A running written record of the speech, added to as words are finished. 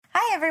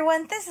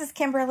everyone, this is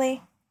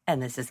Kimberly. And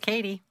this is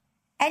Katie.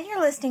 And you're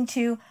listening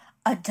to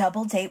A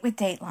Double Date with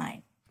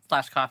Dateline.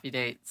 / coffee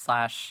date /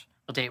 a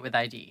date with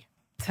ID.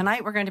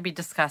 Tonight we're going to be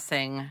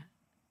discussing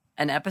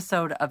an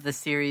episode of the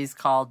series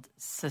called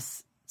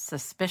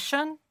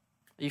Suspicion.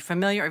 Are you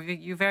familiar? Are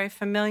you very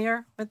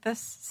familiar with this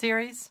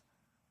series?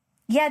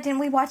 Yeah, didn't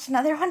we watch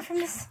another one from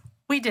this?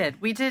 We did.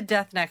 We did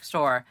Death Next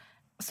Door.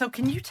 So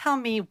can you tell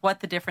me what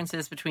the difference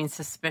is between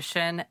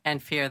Suspicion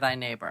and Fear Thy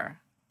Neighbor?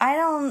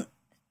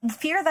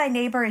 Fear Thy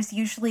Neighbor is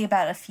usually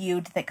about a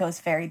feud that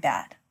goes very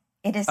bad.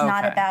 It is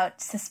not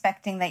about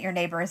suspecting that your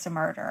neighbor is a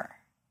murderer.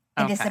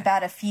 It is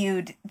about a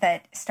feud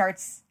that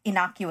starts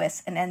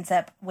innocuous and ends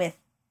up with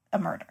a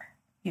murder,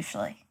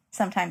 usually.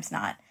 Sometimes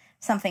not.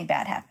 Something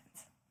bad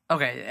happens.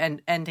 Okay,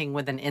 and ending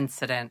with an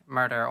incident,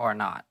 murder or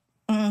not.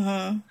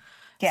 Mm-hmm.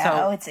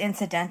 Yeah, it's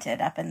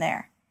incidented up in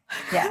there.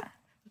 Yeah.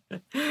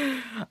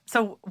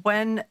 So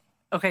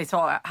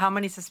how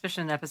many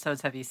Suspicion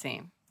episodes have you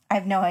seen? I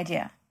have no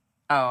idea.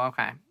 Oh,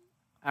 okay.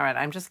 All right.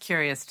 I'm just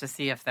curious to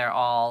see if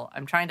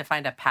I'm trying to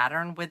find a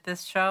pattern with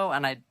this show,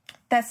 and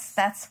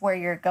That's where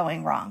you're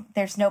going wrong.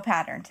 There's no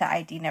pattern to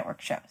ID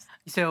Network shows.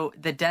 So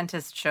the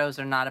dentist shows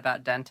are not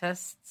about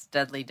dentists,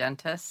 deadly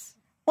dentists?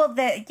 Well,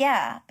 but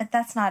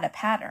that's not a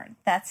pattern.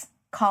 That's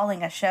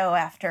calling a show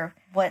after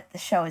what the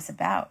show is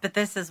about. But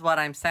this is what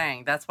I'm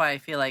saying. That's why I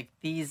feel like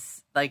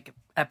these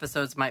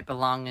episodes might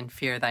belong in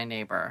Fear Thy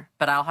Neighbor.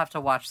 But I'll have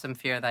to watch some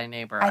Fear Thy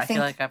Neighbor. I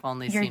feel like I've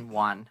only seen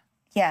one.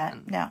 Yeah,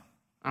 no.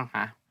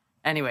 Okay.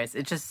 Anyways,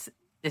 it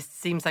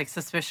seems like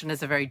Suspicion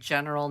is a very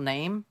general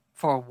name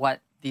for what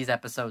these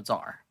episodes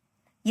are.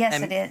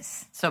 Yes, it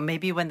is. So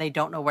maybe when they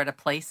don't know where to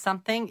place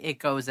something, it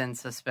goes in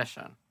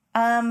Suspicion.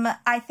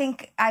 I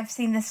think I've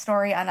seen this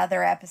story on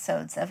other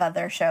episodes of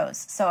other shows,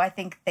 so I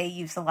think they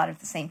use a lot of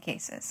the same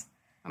cases.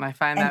 And I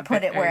find that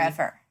put it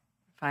wherever.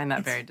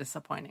 Very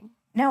disappointing.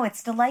 No,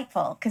 it's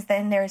delightful, because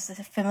then there's a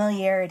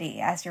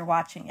familiarity as you're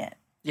watching it.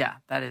 Yeah,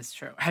 that is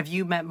true. Have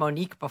you met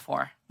Monique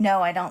before?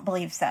 No, I don't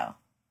believe so.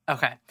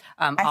 Okay.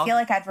 I feel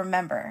like I'd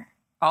remember.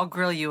 I'll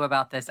grill you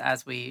about this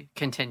as we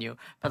continue,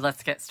 but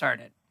let's get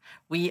started.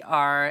 We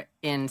are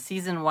in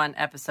Season 1,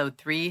 Episode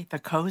 3, The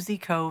Cozy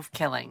Cove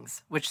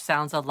Killings, which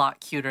sounds a lot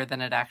cuter than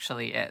it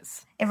actually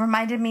is. It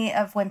reminded me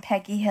of when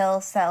Peggy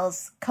Hill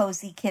sells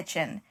Cozy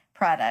Kitchen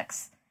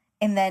products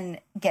and then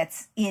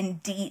gets in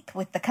deep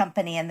with the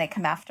company and they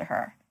come after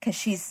her because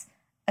she's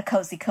a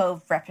Cozy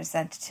Cove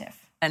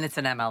representative. And it's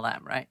an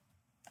MLM, right?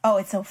 Oh,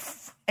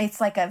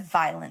 it's like a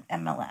violent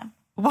MLM.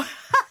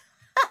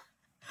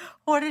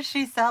 What is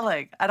she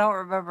selling? I don't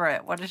remember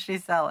it. What is she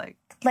selling?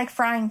 Like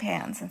frying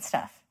pans and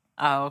stuff.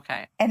 Oh,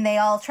 okay. And they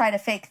all try to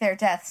fake their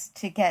deaths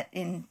to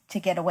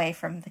get away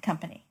from the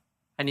company.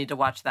 I need to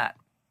watch that.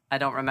 I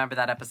don't remember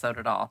that episode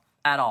at all.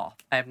 I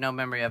have no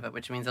memory of it,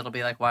 which means it'll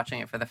be like watching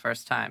it for the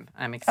first time.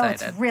 I'm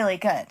excited. Oh, it's really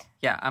good.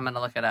 Yeah, I'm going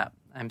to look it up.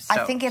 I'm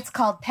stoked. I think it's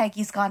called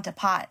Peggy's Gone to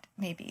Pot,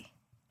 maybe.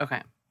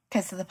 Okay.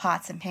 Because of the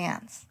pots and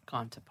pans.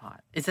 Gone to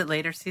Pot. Is it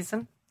later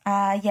season?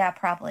 Yeah,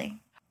 probably.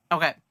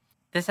 Okay.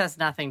 This has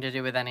nothing to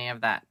do with any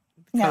of that.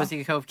 No.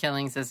 Cozy Cove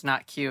Killings is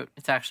not cute.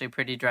 It's actually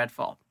pretty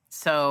dreadful.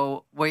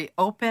 So we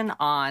open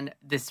on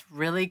this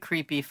really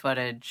creepy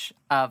footage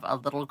of a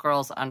little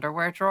girl's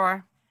underwear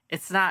drawer.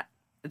 That's not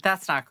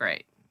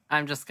great.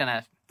 I'm just going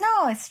to...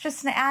 No, it's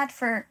just an ad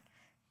for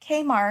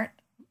Kmart.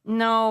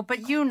 No, but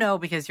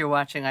because you're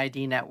watching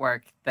ID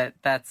Network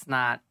that's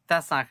not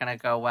going to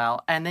go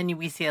well. And then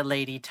we see a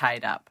lady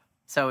tied up.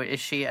 So is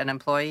she an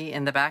employee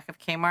in the back of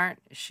Kmart?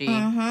 Is she...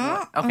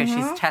 Mm-hmm, okay,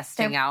 she's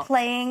testing out... They're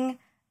playing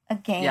a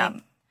game. Yeah.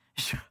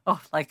 Oh,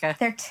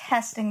 They're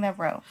testing the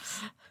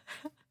ropes.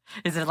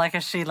 Is it like a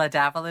Sheila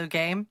Davalu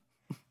game?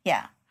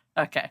 Yeah.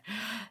 Okay.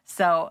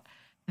 So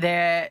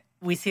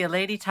we see a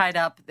lady tied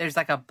up. There's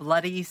like a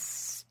bloody...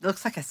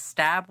 looks like a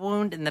stab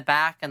wound in the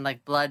back and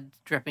like blood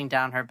dripping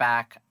down her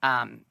back.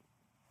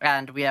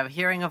 And we have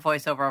hearing a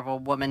voiceover of a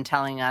woman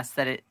telling us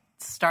that it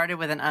started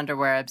with an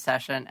underwear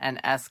obsession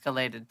and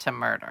escalated to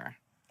murder.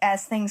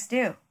 As things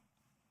do.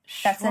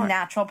 Sure. That's a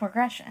natural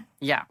progression.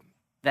 Yeah,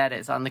 that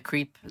is. On the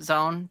creep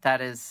zone,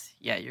 that is,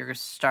 you're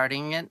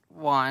starting at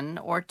 1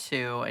 or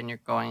 2 and you're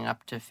going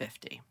up to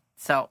 50.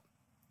 So.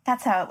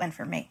 That's how it went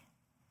for me.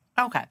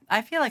 Okay.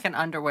 I feel like an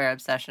underwear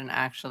obsession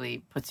actually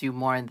puts you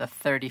more in the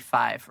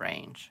 35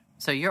 range.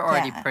 So you're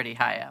already pretty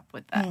high up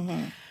with that.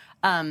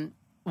 Mm-hmm.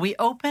 We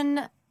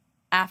open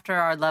after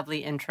our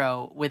lovely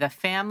intro with a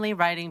family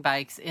riding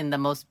bikes in the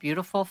most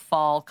beautiful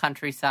fall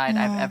countryside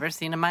I've ever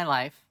seen in my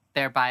life.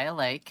 They're by a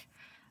lake.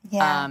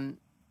 Yeah.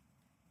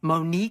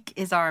 Monique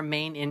is our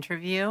main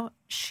interview.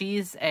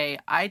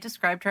 I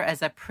described her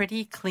as a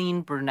pretty clean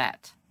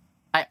brunette.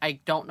 I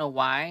don't know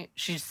why.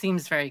 She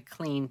seems very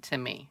clean to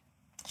me.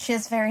 She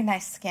has very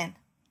nice skin.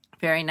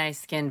 Very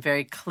nice skin,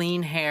 very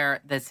clean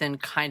hair that's in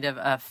kind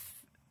of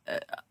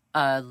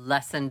a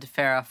lessened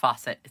Farrah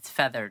Fawcett. It's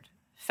feathered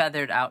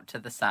out to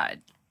the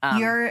side.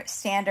 Your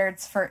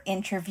standards for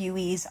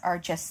interviewees are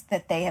just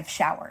that they have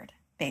showered,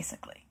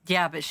 basically.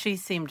 Yeah, but she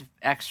seemed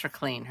extra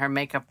clean. Her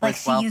makeup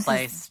was well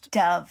placed.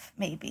 Dove,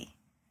 maybe.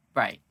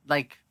 Right.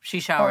 Like, she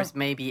showers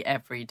maybe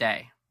every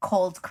day.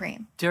 Cold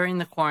cream. During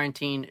the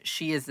quarantine,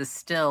 she is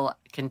still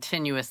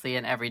continuously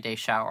an everyday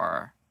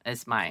showerer,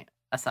 is my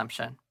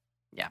assumption.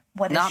 Yeah.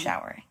 What is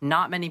showering?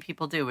 Not many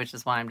people do, which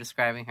is why I'm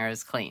describing her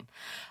as clean.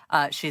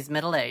 She's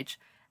middle-aged,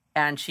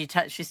 and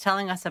she's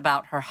telling us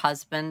about her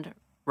husband,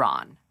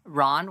 Ron.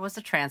 Ron was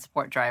a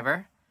transport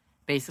driver,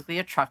 basically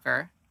a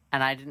trucker,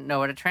 and I didn't know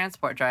what a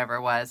transport driver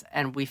was,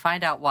 and we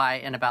find out why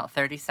in about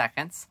 30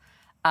 seconds.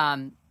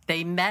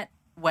 They met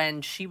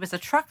when she was a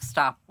truck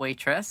stop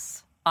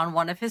waitress on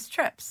one of his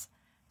trips.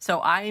 So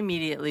I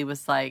immediately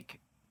was like,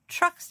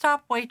 truck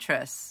stop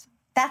waitress.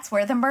 That's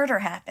where the murder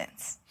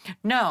happens.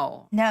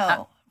 No.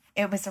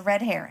 It was a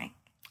red herring.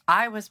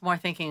 I was more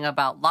thinking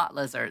about lot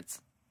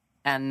lizards.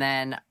 And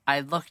then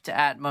I looked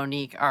at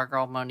Monique, our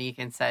girl Monique,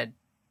 and said,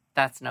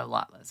 that's no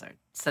lot lizard.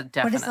 So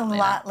definitely What is a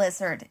lot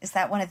lizard? Is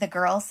that one of the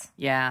girls?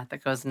 Yeah,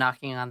 that goes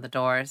knocking on the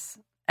doors.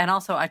 And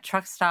also a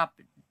truck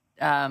stop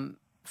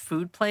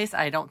food place,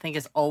 I don't think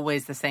is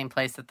always the same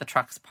place that the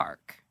trucks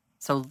park.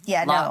 So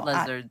lot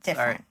lizards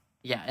are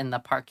in the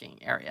parking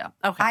area.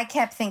 Okay. I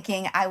kept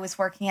thinking I was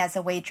working as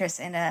a waitress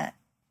in a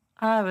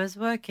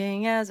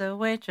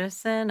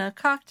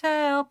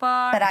cocktail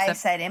bar. But I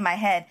said in my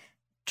head,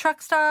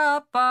 truck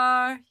stop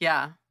bar.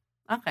 Yeah.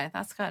 Okay,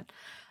 that's good.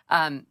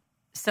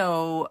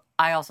 So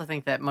I also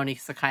think that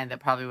Monique's the kind that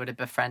probably would have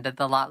befriended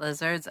the lot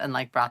lizards and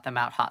like brought them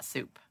out hot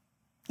soup.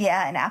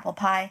 Yeah, an apple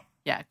pie.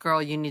 Yeah,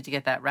 girl, you need to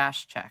get that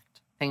rash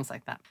checked. Things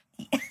like that.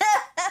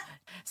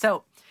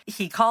 So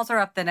he calls her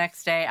up the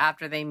next day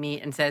after they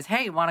meet and says,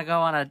 hey, want to go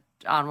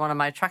on one of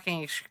my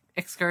trucking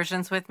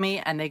excursions with me?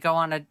 And they go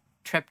on a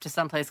trip to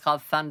someplace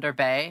called Thunder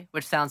Bay,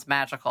 which sounds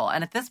magical.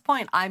 And at this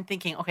point, I'm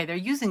thinking, okay, they're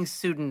using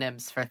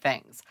pseudonyms for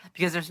things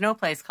because there's no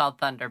place called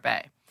Thunder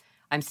Bay.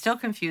 I'm still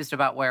confused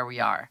about where we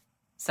are.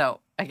 So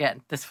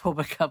again, this will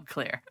become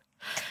clear.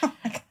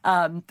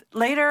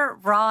 Later,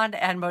 Ron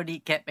and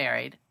Monique get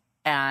married,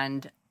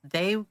 and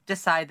they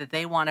decide that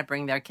they want to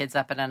bring their kids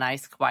up in a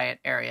nice, quiet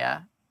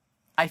area.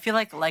 I feel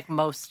like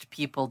most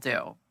people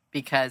do,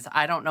 because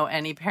I don't know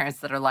any parents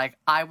that are like,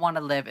 I want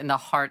to live in the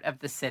heart of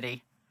the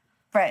city.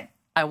 Right.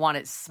 I want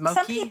it smoky.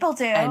 Some people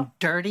do. And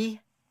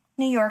dirty.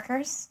 New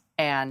Yorkers.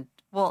 And,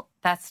 well,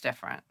 that's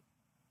different.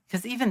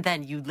 Because even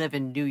then, you live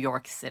in New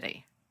York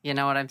City. You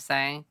know what I'm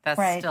saying?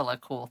 That's still a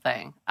cool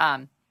thing.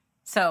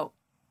 So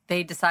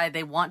they decide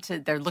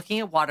they're looking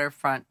at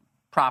waterfront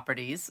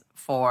properties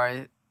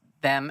for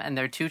them and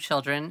their two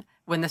children.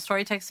 When the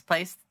story takes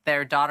place,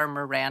 their daughter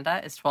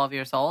Miranda is 12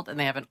 years old, and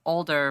they have an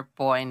older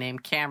boy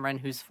named Cameron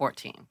who's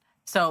 14.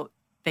 So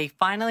they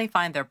finally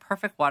find their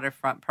perfect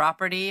waterfront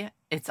property.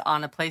 It's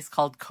on a place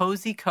called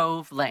Cozy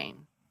Cove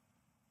Lane,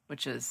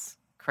 which is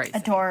crazy.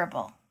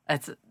 Adorable.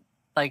 It's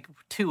like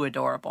too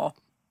adorable.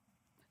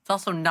 It's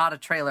also not a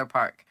trailer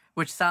park,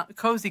 which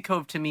Cozy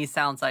Cove to me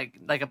sounds like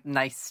a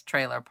nice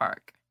trailer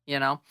park. You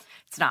know,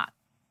 it's not.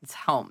 It's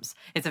homes.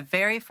 It's a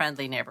very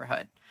friendly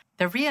neighborhood.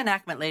 The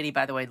reenactment lady,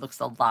 by the way, looks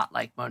a lot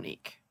like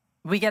Monique.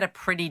 We get a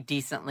pretty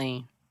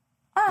decently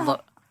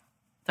look.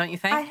 Don't you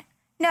think?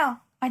 No,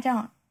 I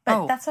don't.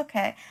 But that's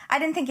okay. I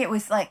didn't think it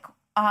was like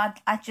odd.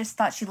 I just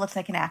thought she looked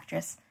like an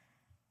actress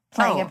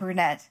playing a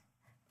brunette.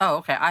 Oh,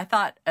 okay. I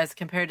thought as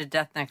compared to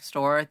Death Next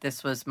Door,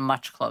 this was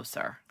much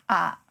closer.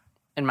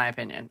 In my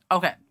opinion.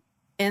 Okay.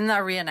 In the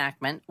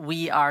reenactment,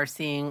 we are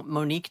seeing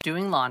Monique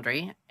doing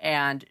laundry,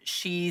 and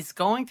she's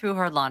going through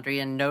her laundry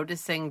and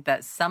noticing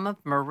that some of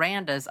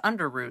Miranda's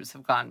underoos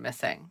have gone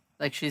missing.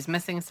 Like, she's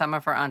missing some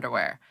of her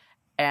underwear,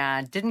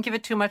 and didn't give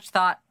it too much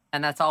thought,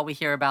 and that's all we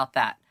hear about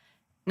that.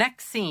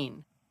 Next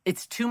scene,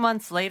 it's 2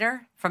 months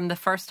later from the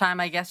first time,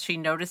 I guess, she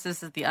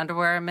notices that the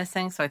underwear are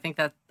missing, so I think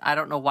that, I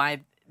don't know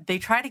why. They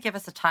try to give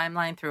us a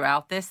timeline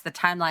throughout this. The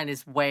timeline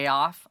is way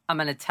off. I'm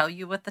going to tell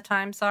you what the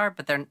times are,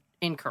 but they're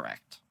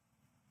incorrect.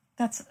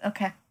 That's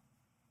okay.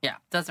 Yeah,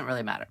 doesn't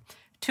really matter.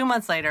 2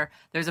 months later,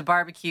 there's a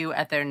barbecue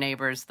at their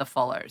neighbors, the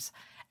Fullers,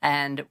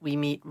 and we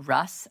meet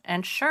Russ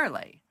and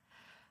Shirley.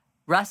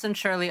 Russ and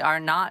Shirley are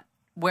not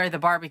where the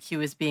barbecue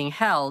is being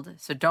held,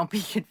 so don't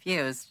be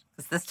confused,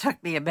 because this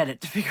took me a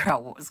minute to figure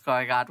out what was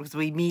going on, because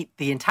we meet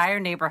the entire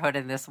neighborhood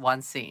in this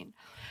one scene.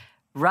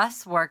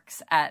 Russ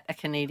works at a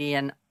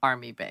Canadian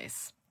Army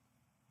base.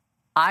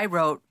 I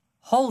wrote,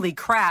 holy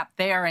crap,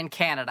 they are in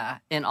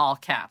Canada, in all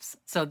caps.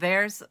 So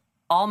there's...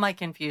 all my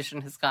confusion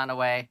has gone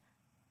away.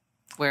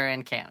 We're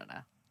in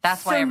Canada.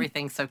 That's why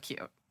everything's so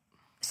cute.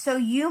 So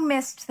you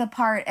missed the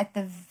part at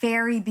the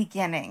very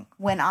beginning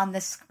when on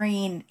the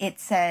screen it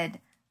said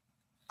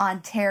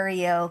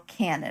Ontario,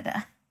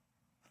 Canada.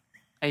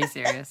 Are you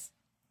serious?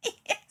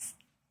 Yes.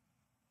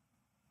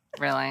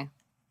 Really?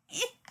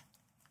 Yeah.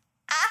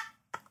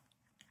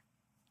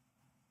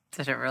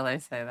 Did it really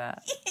say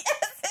that?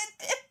 Yes, it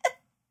did.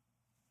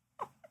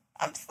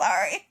 I'm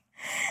sorry.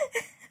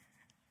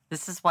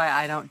 This is why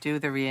I don't do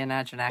the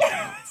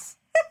reenactments.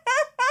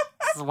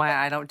 This is why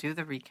I don't do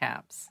the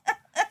recaps.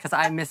 Because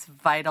I miss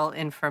vital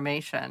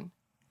information.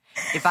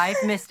 If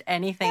I've missed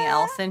anything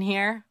else in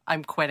here,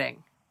 I'm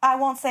quitting. I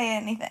won't say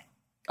anything.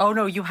 Oh,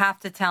 no, you have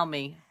to tell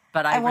me.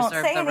 but I reserve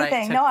the right to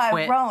quit. No,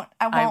 I won't.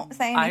 I won't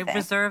say anything. I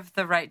reserve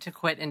the right to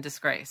quit in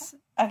disgrace.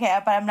 Okay,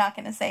 but I'm not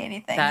going to say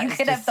anything. You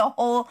could have the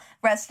whole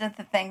rest of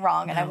the thing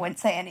wrong, and I wouldn't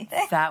say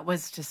anything. That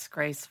was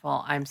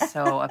disgraceful. I'm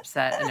so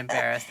upset and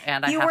embarrassed,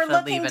 and I have to leave it in. You were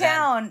looking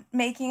down,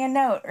 making a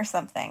note or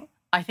something.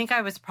 I think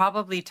I was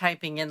probably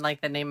typing in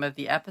like the name of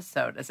the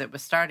episode as it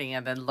was starting,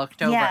 and then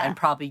looked over and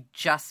probably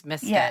just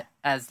missed it,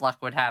 as luck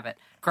would have it.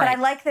 Great. But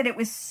I like that it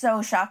was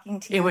so shocking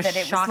to you that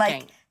it was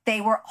like they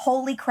were,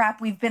 holy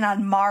crap, we've been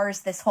on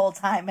Mars this whole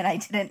time, and I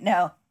didn't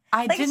know.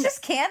 It's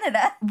just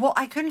Canada. Well,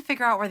 I couldn't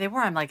figure out where they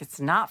were. I'm like,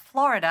 it's not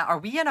Florida. Are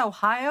we in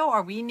Ohio?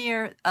 Are we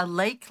near a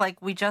lake like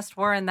we just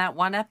were in that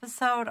one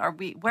episode?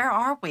 Where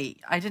are we?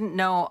 I didn't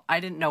know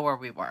where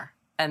we were.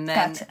 And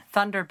then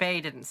Thunder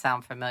Bay didn't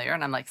sound familiar.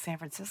 And I'm like, San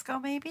Francisco,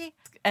 maybe?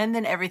 And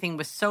then everything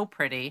was so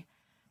pretty.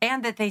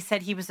 And that they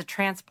said he was a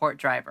transport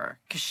driver.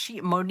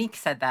 Because Monique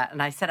said that.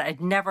 And I said, I'd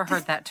never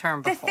heard that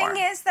term before. The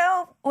thing is,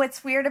 though,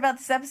 what's weird about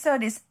this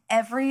episode is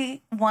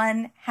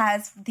everyone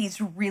has these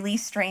really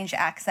strange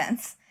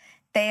accents.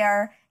 They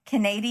are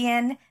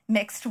Canadian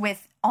mixed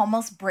with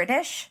almost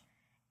British.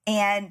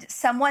 And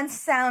someone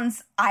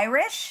sounds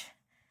Irish.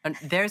 And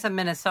there's a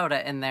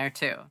Minnesota in there,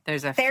 too.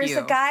 There's a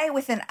guy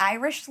with an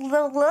Irish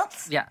little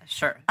lips. Yeah,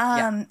 sure.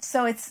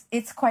 So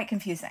it's quite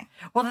confusing.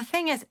 Well, the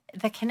thing is,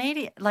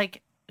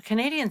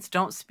 Canadians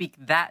don't speak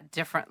that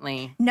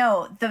differently.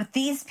 No,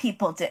 these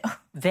people do.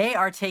 They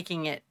are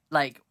taking it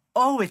like,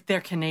 oh, if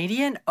they're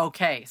Canadian?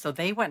 Okay. So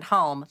they went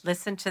home,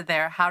 listened to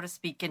their How to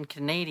Speak in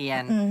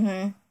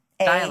Canadian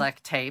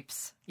dialect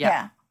tapes.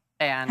 Yeah.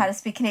 And How to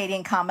Speak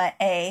Canadian,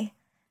 A.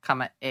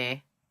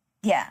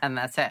 Yeah. And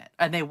that's it.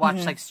 And they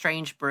watched like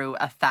Strange Brew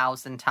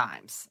 1,000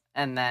 times.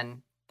 And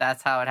then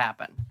that's how it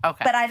happened.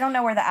 Okay. But I don't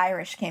know where the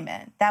Irish came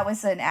in. That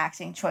was an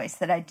acting choice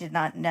that I did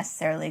not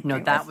necessarily agree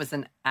with. No, that was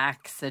an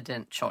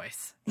accident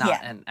choice,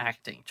 not an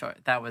acting choice.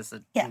 That was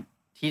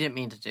he didn't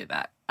mean to do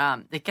that.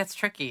 It gets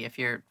tricky if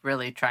you're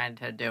really trying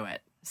to do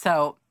it.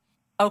 So,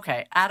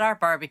 okay, at our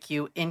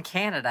barbecue in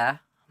Canada,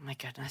 oh my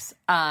goodness,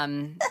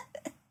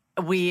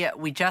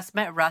 we just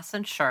met Russ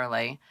and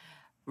Shirley.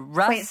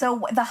 Wait,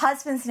 so the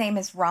husband's name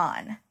is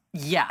Ron.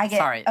 Yeah,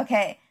 sorry.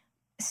 Okay,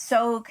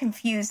 so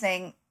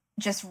confusing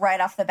just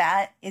right off the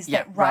bat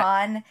that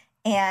Ron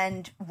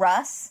and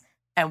Russ...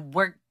 And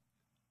we're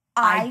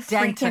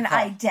freaking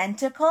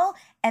identical,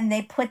 and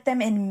they put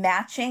them in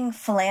matching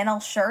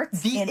flannel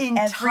shirts in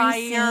every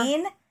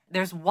scene.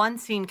 There's one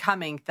scene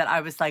coming that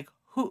I was like,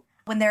 who?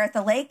 When they're at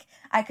the lake,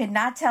 I could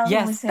not tell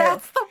who was who.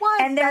 That's the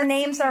one. And their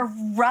names are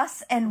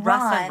Russ and Ron.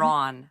 Russ and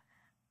Ron.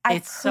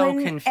 It's so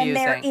confusing. And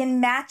they're in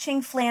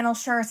matching flannel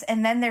shirts,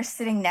 and then they're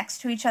sitting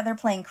next to each other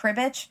playing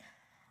cribbage.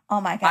 Oh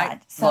my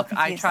God.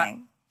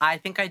 Confusing. I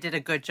think I did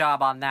a good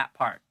job on that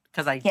part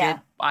because I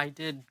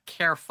did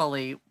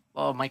carefully.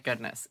 Oh my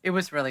goodness. It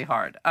was really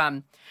hard.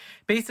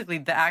 Basically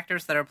the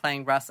actors that are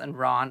playing Russ and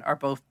Ron are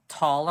both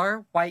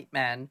taller white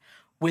men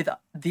with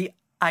the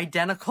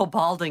identical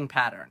balding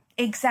pattern.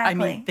 Exactly.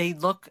 I mean, they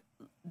look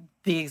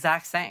the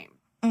exact same.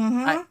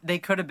 Mm-hmm. They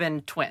could have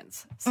been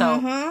twins.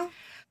 So,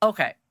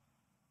 okay.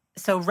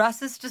 So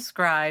Russ is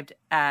described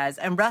as,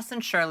 and Russ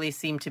and Shirley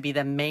seem to be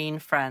the main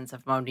friends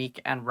of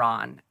Monique and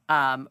Ron.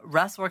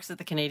 Russ works at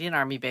the Canadian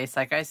Army base,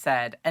 like I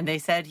said, and they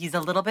said he's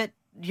a little bit,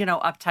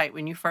 uptight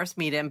when you first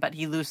meet him, but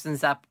he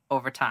loosens up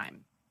over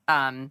time.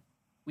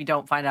 We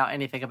don't find out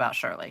anything about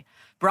Shirley.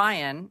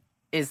 Brian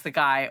is the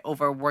guy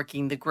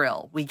overworking the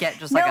grill. We get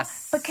just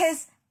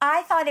because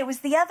I thought it was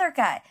the other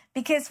guy.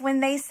 Because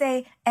when they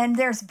say, and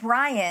there's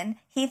Brian,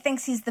 he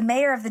thinks he's the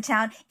mayor of the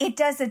town. It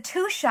does a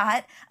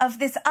 2-shot of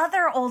this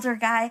other older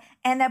guy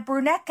and a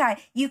brunette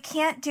guy. You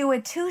can't do a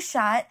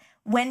 2-shot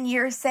when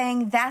you're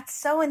saying that's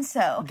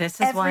so-and-so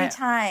every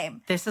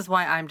time. This is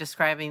why I'm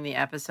describing the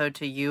episode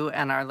to you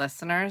and our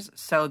listeners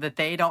so that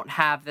they don't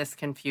have this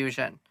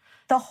confusion.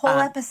 The whole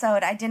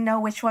episode, I didn't know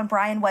which one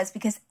Brian was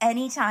because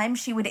anytime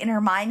she would in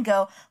her mind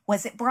go,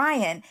 was it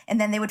Brian?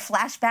 And then they would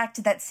flash back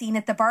to that scene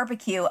at the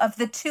barbecue of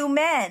the two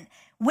men.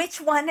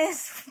 Which one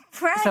is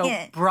Brian?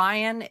 So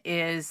Brian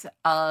is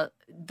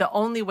the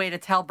only way to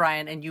tell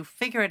Brian, and you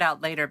figure it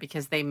out later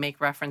because they make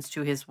reference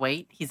to his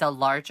weight. He's a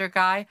larger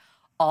guy,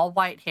 all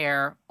white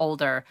hair,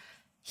 older.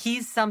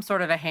 He's some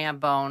sort of a ham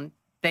bone.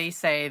 They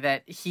say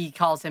that he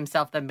calls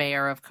himself the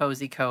mayor of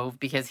Cozy Cove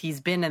because he's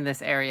been in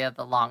this area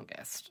the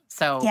longest.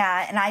 So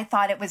yeah, and I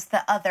thought it was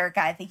the other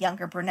guy, the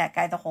younger brunette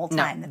guy, the whole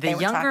time. No, the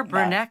younger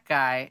brunette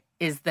guy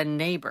is the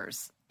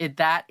neighbors.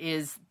 That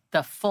is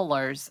the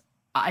Fullers.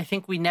 I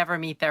think we never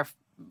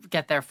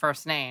get their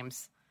first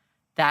names.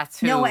 That's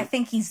who. No, I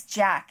think he's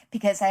Jack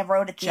because I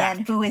wrote at the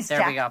end who is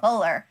Jack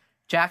Fuller.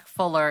 Jack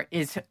Fuller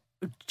is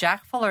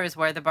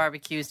where the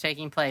barbecue is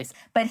taking place.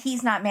 But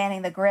he's not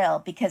manning the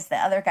grill because the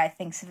other guy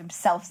thinks of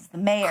himself as the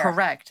mayor.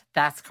 Correct.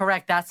 That's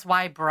correct. That's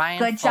why Brian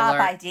Good Fuller,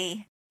 job,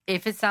 ID.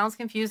 If it sounds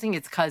confusing,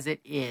 it's because it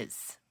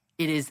is.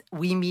 It is.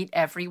 We meet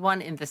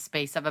everyone in the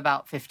space of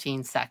about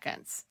 15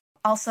 seconds.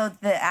 Also,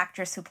 the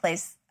actress who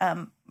plays,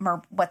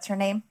 what's her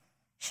name?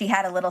 She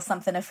had a little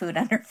something of food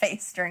on her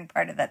face during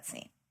part of that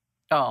scene.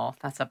 Oh,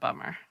 that's a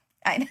bummer.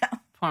 I know.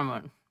 Poor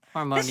Moon.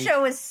 This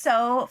show is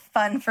so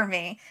fun for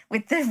me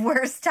with the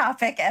worst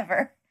topic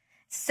ever.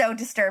 So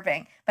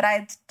disturbing, but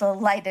I'm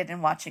delighted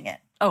in watching it.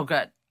 Oh,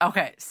 good.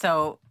 Okay,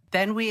 so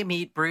then we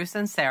meet Bruce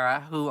and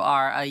Sarah, who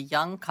are a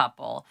young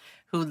couple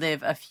who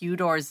live a few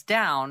doors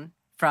down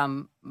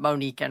from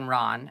Monique and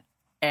Ron,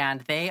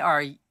 and they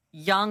are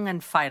young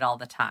and fight all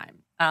the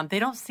time. They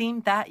don't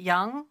seem that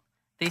young.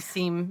 They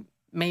seem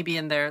maybe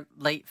in their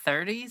late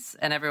 30s,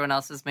 and everyone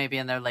else is maybe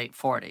in their late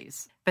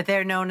 40s. But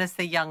they're known as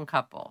the young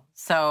couple.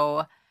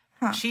 So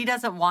she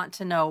doesn't want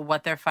to know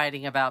what they're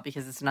fighting about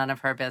because it's none of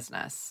her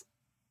business.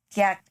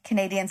 Yeah,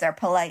 Canadians are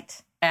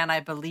polite. And I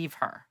believe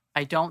her.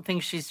 I don't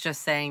think she's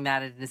just saying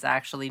that it is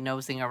actually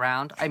nosing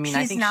around. I mean, I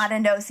think she's not a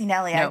nosy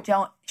Nelly.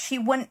 No. She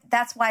wouldn't,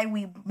 that's why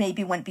we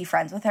maybe wouldn't be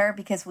friends with her,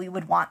 because we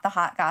would want the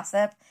hot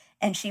gossip.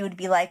 And she would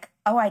be like,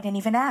 oh, I didn't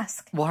even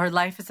ask. Well, her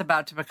life is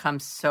about to become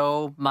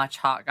so much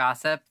hot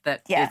gossip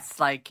that it's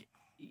like,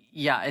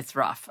 yeah, it's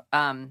rough.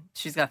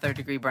 She's got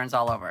third-degree burns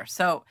all over.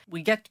 So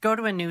we go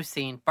to a new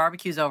scene.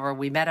 Barbecue's over.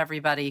 We met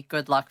everybody.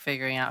 Good luck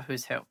figuring out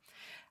who's who.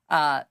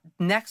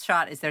 Next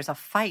shot is there's a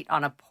fight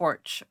on a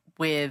porch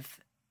with,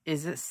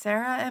 is it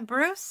Sarah and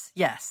Bruce?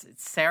 Yes,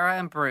 it's Sarah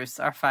and Bruce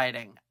are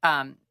fighting.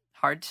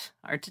 Hard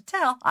to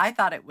tell. I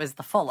thought it was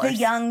the Fullers. The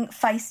young,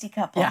 feisty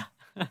couple.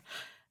 Yeah.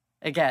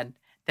 Again,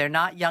 they're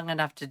not young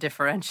enough to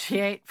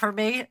differentiate for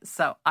me,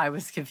 so I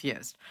was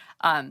confused.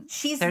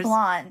 She's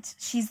blonde.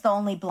 She's the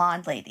only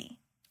blonde lady.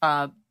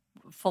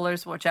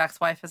 Fuller's, Jack's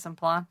wife, isn't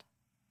blonde?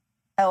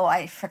 Oh,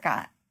 I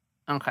forgot.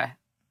 Okay.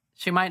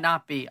 She might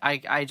not be.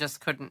 I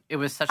just couldn't. It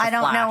was such a flash. I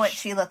don't know what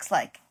she looks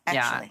like,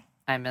 actually.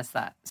 Yeah, I missed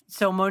that.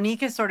 So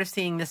Monique is sort of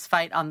seeing this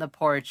fight on the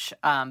porch,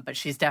 but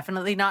she's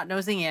definitely not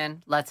nosing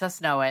in, lets us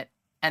know it.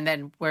 And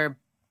then we're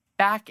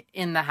back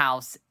in the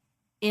house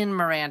in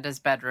Miranda's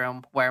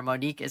bedroom where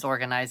Monique is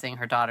organizing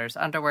her daughter's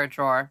underwear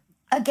drawer.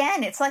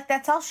 Again, it's like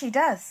that's all she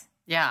does.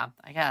 Yeah,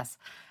 I guess.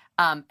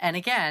 And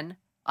again,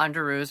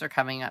 underoos are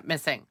coming up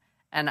missing.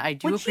 And I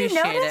do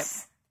appreciate it.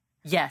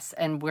 Yes,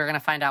 and we're going to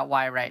find out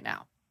why right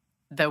now.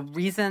 The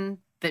reason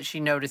that she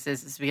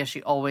notices is because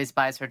she always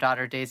buys her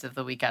daughter days of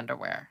the week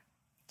underwear.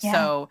 Yeah.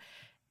 So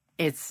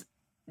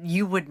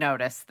you would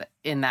notice that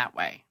in that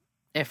way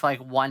if like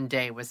one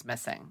day was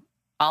missing.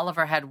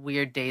 Oliver had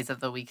weird days of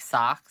the week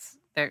socks.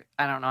 I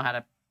don't know how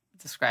to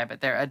describe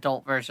it. They're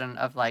adult version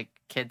of like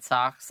kid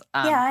socks.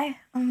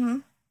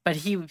 But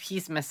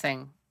he's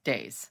missing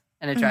days,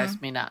 and it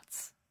drives me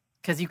nuts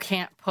because you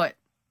can't put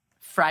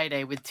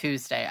Friday with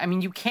Tuesday. I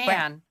mean, you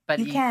can, but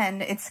you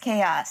can. It's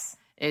chaos.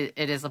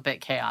 It is a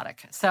bit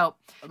chaotic. So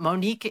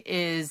Monique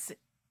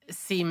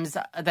seems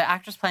the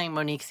actress playing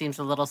Monique seems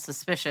a little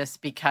suspicious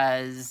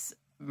because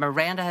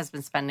Miranda has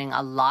been spending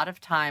a lot of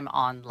time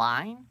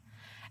online.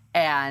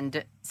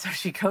 And so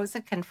she goes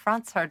and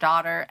confronts her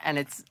daughter, and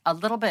it's a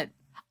little bit,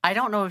 I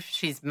don't know if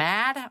she's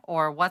mad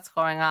or what's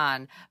going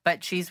on,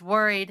 but she's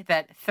worried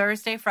that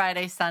Thursday,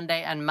 Friday,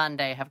 Sunday, and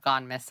Monday have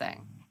gone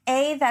missing.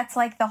 A, that's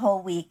like the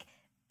whole week.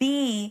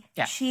 B,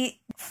 she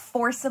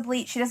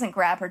doesn't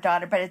grab her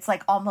daughter, but it's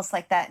like almost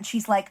like that. And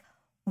she's like,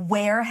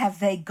 where have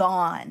they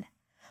gone?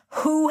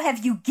 Who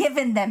have you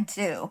given them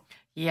to?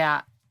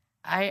 Yeah,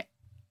 I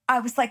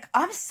was like,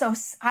 I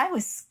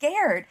was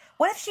scared.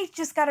 What if she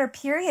just got her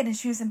period and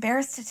she was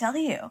embarrassed to tell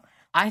you?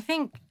 I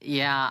think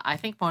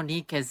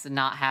Monique is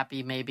not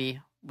happy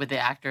maybe with the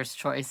actor's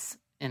choice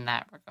in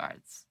that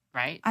regards,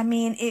 right? I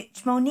mean,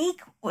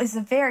 Monique was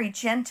a very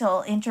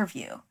gentle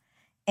interview.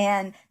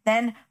 And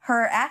then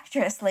her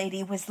actress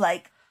lady was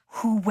like,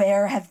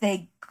 where have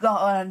they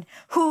gone?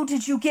 Who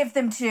did you give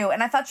them to?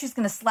 And I thought she was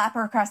going to slap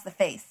her across the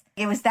face.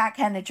 It was that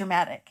kind of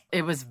dramatic.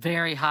 It was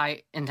very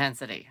high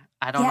intensity.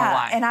 I don't know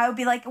why. And I would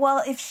be like,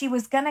 well, if she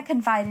was going to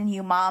confide in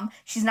you, Mom,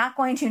 she's not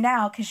going to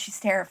now because she's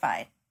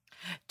terrified.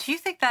 Do you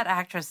think that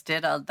actress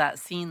did that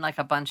scene like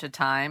a bunch of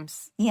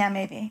times? Yeah,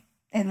 maybe.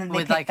 And then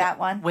they picked that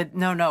one?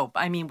 No.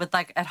 I mean, with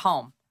like at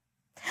home.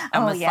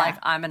 And like,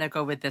 I'm going to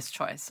go with this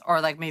choice.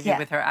 Or like maybe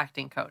with her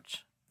acting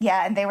coach.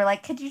 Yeah, and they were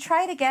like, could you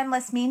try it again,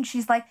 less mean?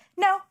 She's like,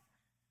 no.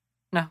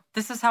 No,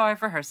 this is how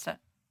I've rehearsed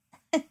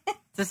it.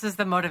 This is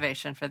the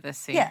motivation for this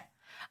scene. Yeah.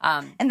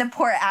 And the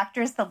poor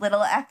actress,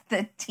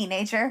 the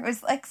teenager,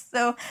 was like,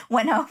 so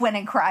went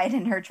and cried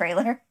in her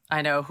trailer.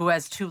 I know, who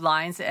has 2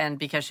 lines, and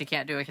because she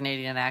can't do a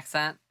Canadian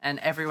accent, and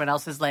everyone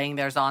else is laying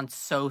theirs on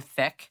so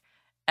thick.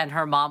 And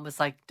her mom was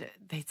like,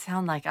 they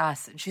sound like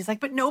us. And she's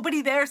like, but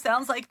nobody there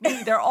sounds like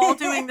me. They're all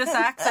doing this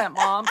accent,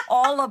 Mom.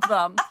 All of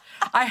them.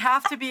 I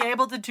have to be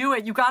able to do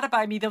it. You got to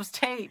buy me those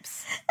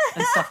tapes.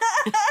 And so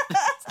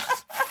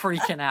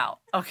freaking out.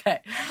 Okay.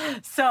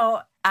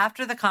 So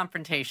after the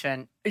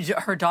confrontation,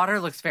 her daughter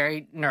looks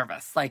very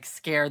nervous, like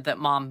scared that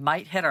Mom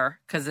might hit her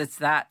because it's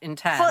that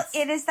intense. Well,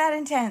 it is that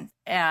intense.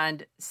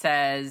 And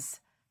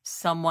says,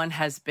 someone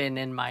has been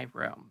in my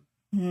room.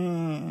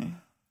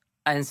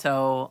 And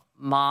so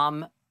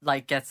Mom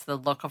like gets the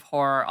look of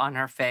horror on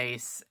her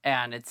face,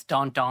 and it's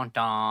don.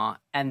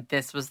 And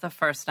this was the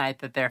first night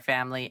that their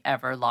family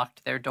ever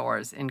locked their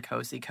doors in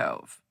Cozy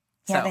Cove.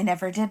 Yeah, so, they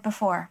never did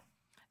before.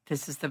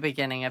 This is the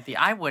beginning of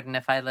I wouldn't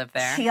if I lived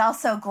there. She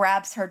also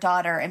grabs her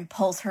daughter and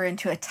pulls her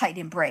into a tight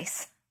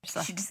embrace.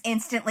 She just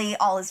instantly,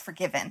 all is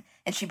forgiven,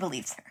 and she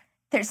believes her.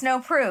 There's no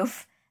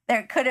proof.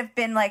 There could have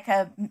been like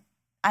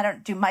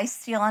do mice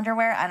steal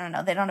underwear? I don't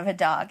know. They don't have a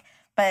dog,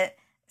 but...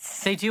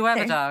 They do have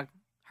a dog.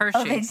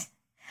 Hershey.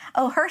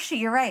 Hershey,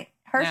 you're right.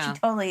 Hershey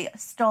totally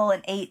stole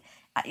and ate.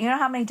 You know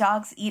how many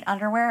dogs eat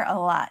underwear? A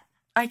lot.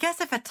 I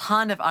guess if a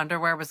ton of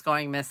underwear was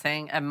going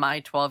missing and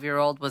my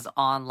 12-year-old was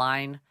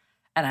online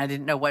and I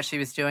didn't know what she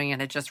was doing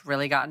and had just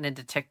really gotten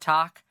into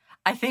TikTok,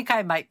 I think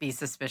I might be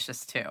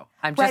suspicious too.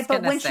 I'm just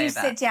going to say that. Right, but when you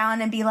sit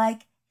down and be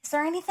like, is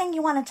there anything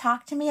you want to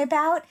talk to me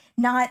about?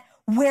 Not,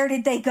 where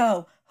did they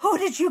go? Who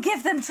did you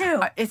give them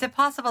to? Is it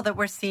possible that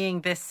we're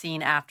seeing this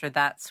scene after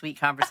that sweet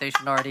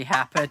conversation already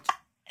happened?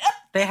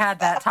 They had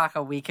that talk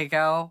a week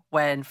ago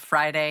when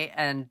Friday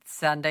and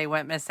Sunday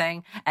went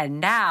missing, and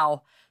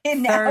now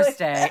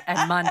Thursday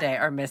and Monday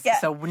are missing. Yeah.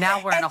 So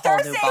now we're in a whole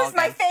new ballgame. Thursday is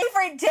my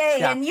favorite day,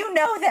 and you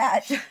know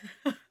that.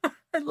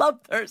 I love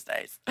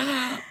Thursdays.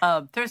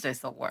 Thursday's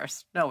the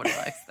worst. Nobody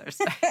likes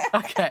Thursday.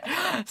 Okay.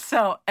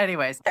 So,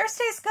 anyways.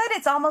 Thursday's good.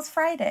 It's almost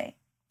Friday.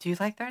 Do you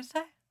like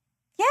Thursday?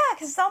 Yeah,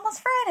 because it's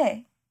almost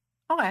Friday.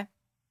 Okay.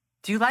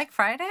 Do you like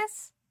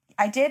Fridays?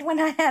 I did when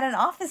I had an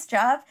office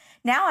job.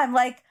 Now I'm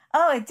like,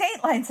 oh,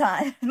 Dateline's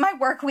on. My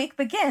work week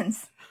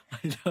begins.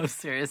 I know,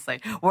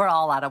 seriously. We're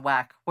all out of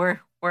whack. We're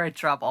in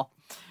trouble.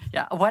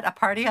 Yeah. What, a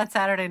party on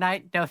Saturday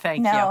night? No,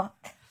 thank you.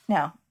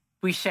 No.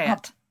 We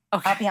shan't.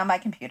 I'll be on my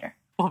computer.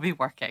 We'll be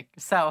working.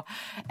 So,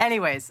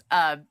 anyways,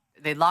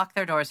 they lock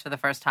their doors for the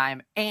first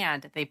time,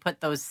 and they put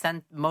those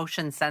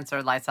motion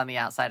sensor lights on the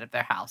outside of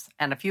their house.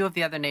 And a few of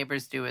the other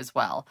neighbors do as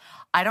well.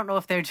 I don't know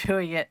if they're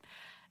doing it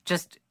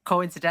just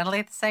coincidentally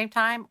at the same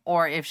time,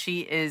 or if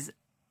she is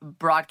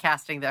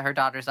broadcasting that her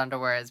daughter's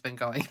underwear has been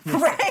going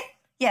missing. Right?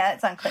 Yeah,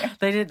 it's unclear.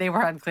 They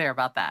were unclear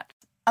about that.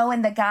 Oh,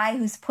 and the guy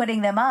who's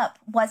putting them up,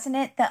 wasn't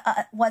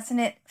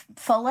it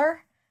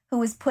Fuller who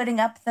was putting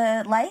up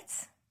the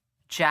lights?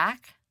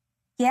 Jack?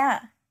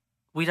 Yeah.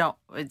 We don't,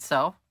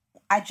 so?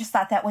 I just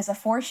thought that was a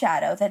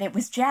foreshadow that it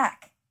was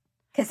Jack.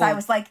 Because I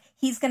was like,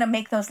 he's going to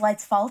make those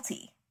lights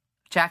faulty.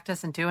 Jack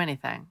doesn't do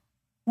anything.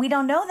 We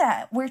don't know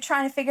that. We're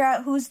trying to figure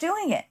out who's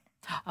doing it.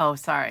 Oh,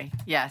 sorry.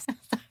 Yes.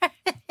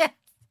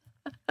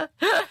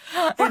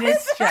 It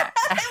is Jack.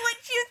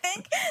 Would you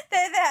think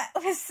that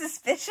was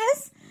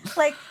suspicious?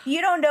 Like, you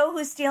don't know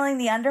who's stealing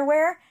the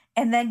underwear,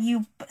 and then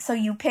you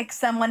pick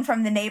someone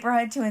from the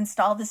neighborhood to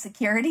install the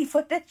security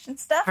footage and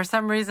stuff? For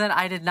some reason,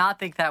 I did not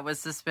think that was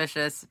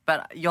suspicious,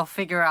 but you'll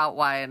figure out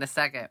why in a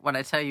second when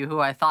I tell you who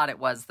I thought it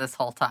was this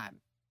whole time.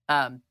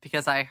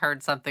 Because I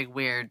heard something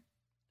weird,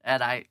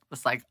 and I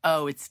was like,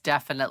 oh, it's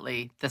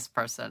definitely this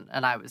person,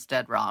 and I was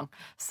dead wrong.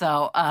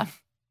 So,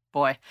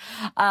 boy.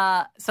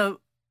 So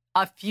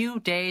a few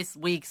days,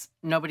 weeks,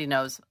 nobody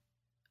knows.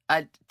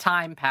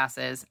 Time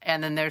passes,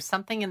 and then there's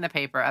something in the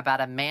paper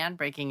about a man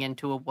breaking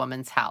into a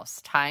woman's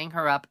house, tying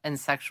her up and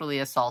sexually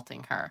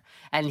assaulting her.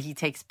 And he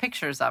takes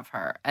pictures of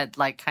her at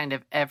like kind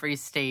of every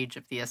stage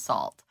of the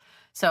assault.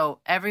 So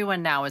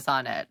everyone now is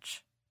on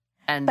edge.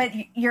 But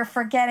you're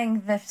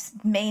forgetting the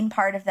main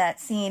part of that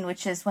scene,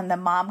 which is when the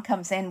mom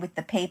comes in with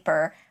the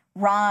paper.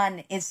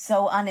 Ron is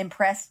so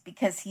unimpressed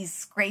because he's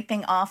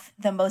scraping off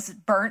the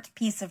most burnt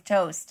piece of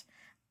toast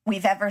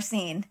we've ever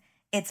seen.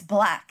 It's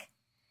black.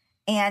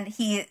 And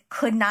he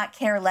could not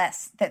care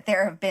less that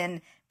there have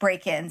been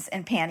break-ins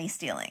and panty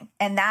stealing.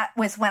 And that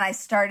was when I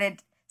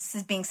started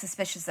being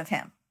suspicious of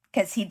him,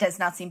 because he does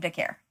not seem to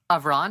care.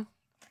 Of Ron?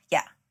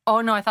 Yeah.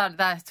 Oh, no,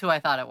 that's who I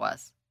thought it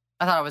was.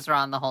 I thought it was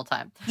Ron the whole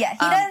time. Yeah, he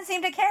doesn't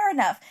seem to care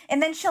enough.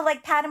 And then she'll,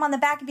 like, pat him on the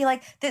back and be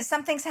like,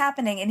 something's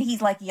happening. And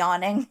he's, like,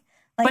 yawning.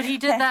 Like, but he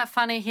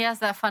has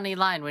that funny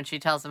line when she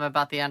tells him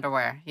about the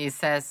underwear. He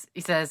says,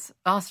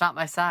 oh, it's not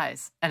my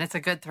size. And it's a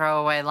good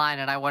throwaway line,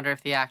 and I wonder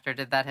if the actor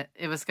did that.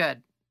 It was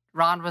good.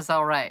 Ron was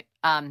all right.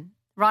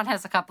 Ron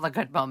has a couple of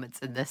good moments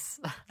in this.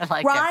 I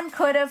like Ron him.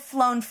 could have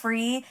flown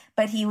free,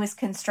 but he was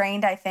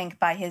constrained, I think,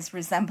 by his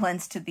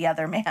resemblance to the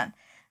other man.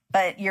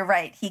 But you're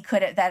right.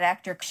 That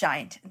actor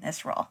shined in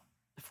this role.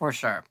 For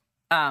sure.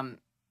 And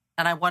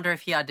I wonder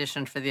if he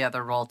auditioned for the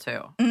other role,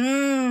 too.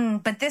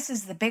 But this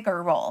is the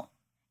bigger role.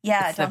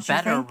 Yeah, it's the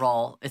better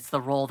role. It's the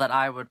role that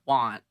I would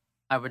want.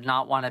 I would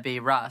not want to be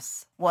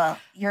Russ. Well,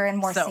 you're in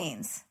more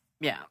scenes.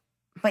 Yeah.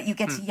 But you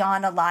get to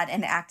yawn a lot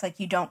and act like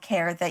you don't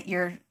care that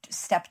your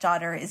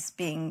stepdaughter is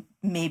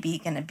maybe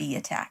going to be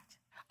attacked.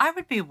 I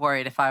would be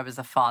worried if I was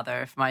a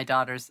father, if my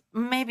daughter's,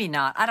 maybe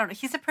not. I don't know.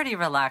 He's a pretty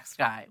relaxed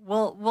guy.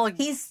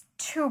 He's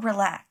too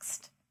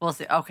relaxed. We'll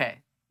see.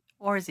 Okay.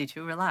 Or is he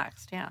too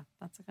relaxed? Yeah,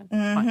 that's a good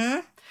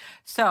point.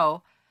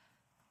 So,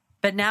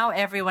 but now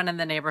everyone in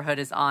the neighborhood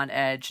is on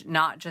edge,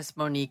 not just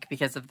Monique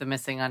because of the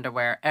missing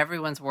underwear.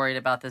 Everyone's worried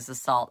about this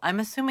assault. I'm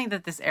assuming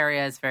that this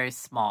area is very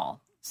small.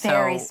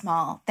 Very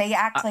small. They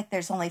act like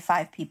there's only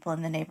 5 people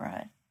in the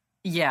neighborhood.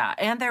 Yeah,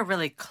 and they're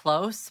really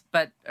close,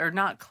 or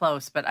not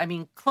close, but I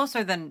mean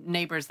closer than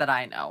neighbors that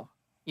I know.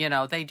 You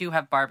know, they do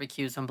have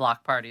barbecues and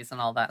block parties and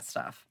all that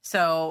stuff.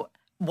 So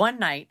one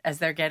night, as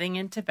they're getting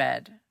into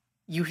bed,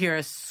 you hear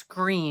a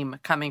scream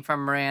coming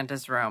from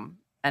Miranda's room.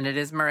 And it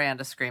is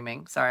Miranda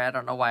screaming. Sorry, I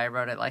don't know why I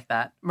wrote it like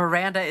that.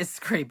 Miranda is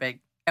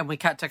screaming. And we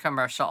cut to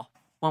commercial.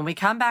 When we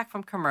come back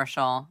from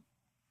commercial,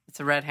 it's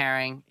a red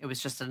herring. It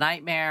was just a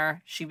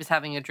nightmare. She was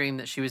having a dream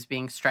that she was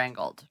being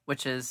strangled,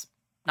 which is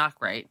not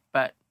great,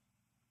 but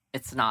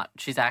it's not.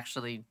 It's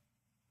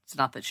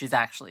not that she's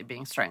actually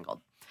being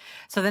strangled.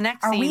 So the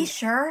next scene. Are we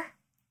sure?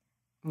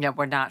 Yeah,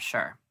 we're not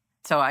sure.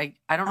 So I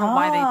don't know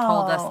why they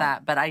told us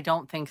that, but I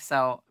don't think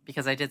so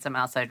because I did some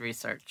outside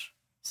research.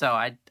 So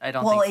I don't think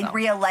so. Well, in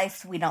real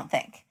life, we don't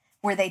think.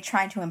 Were they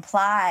trying to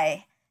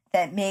imply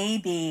that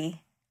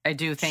maybe I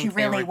do think she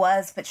really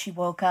was, but she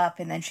woke up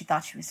and then she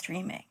thought she was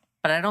dreaming?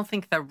 But I don't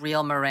think the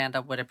real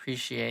Miranda would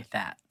appreciate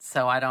that.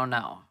 So I don't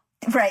know.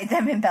 Right,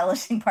 them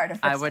embellishing part of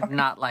her story. I would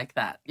not like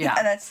that.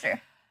 Yeah, that's true.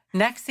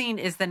 Next scene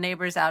is the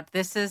neighbors out.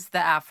 This is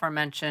the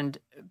aforementioned,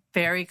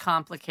 very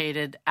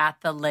complicated,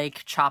 at the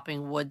lake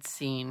chopping wood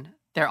scene.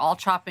 They're all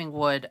chopping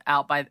wood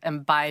out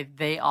by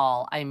they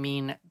all, I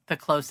mean the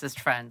closest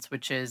friends,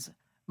 which is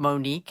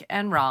Monique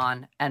and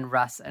Ron and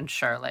Russ and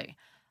Shirley,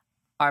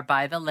 are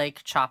by the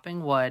lake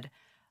chopping wood.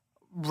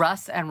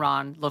 Russ and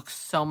Ron look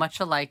so much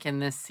alike in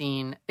this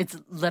scene. It's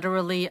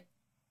literally,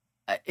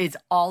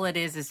 all it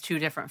is two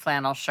different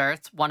flannel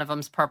shirts. One of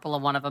them's purple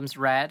and one of them's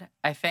red,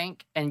 I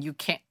think. And you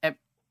can't...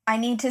 I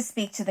need to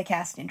speak to the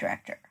casting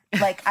director.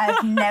 Like,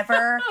 I've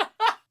never...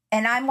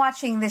 And I'm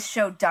watching this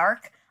show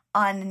Dark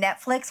on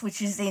Netflix,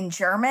 which is in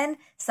German,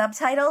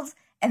 subtitled,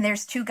 and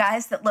there's two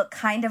guys that look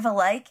kind of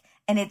alike,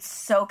 and it's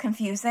so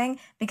confusing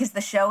because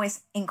the show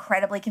is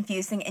incredibly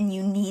confusing, and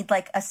you need,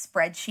 like, a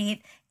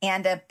spreadsheet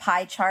and a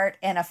pie chart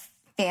and a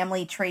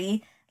family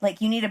tree.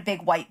 Like, you need a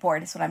big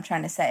whiteboard is what I'm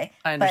trying to say.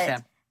 I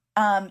understand.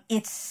 But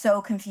it's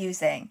so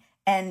confusing,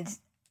 and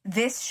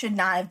this should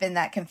not have been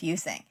that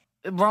confusing.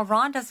 Well,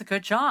 Ron does a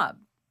good job.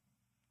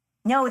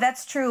 No,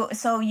 that's true.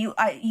 So you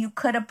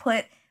could have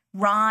put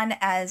Ron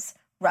as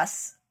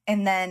Russ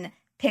and then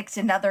picked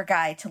another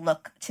guy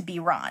to be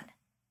Ron,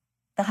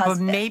 the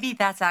husband. But maybe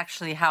that's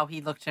actually how he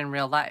looked in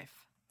real life.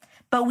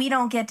 But we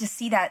don't get to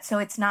see that, so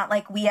it's not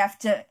like we have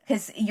to,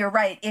 because you're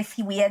right, if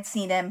we had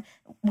seen him,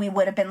 we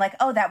would have been like,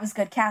 oh, that was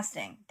good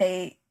casting.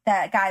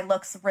 That guy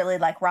looks really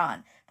like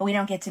Ron, but we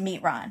don't get to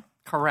meet Ron.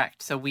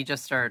 Correct, so we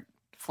just start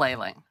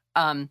flailing.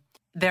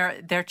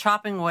 They're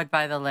chopping wood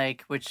by the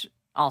lake, which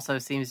also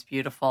seems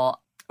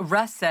beautiful.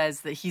 Russ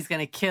says that he's going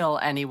to kill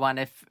anyone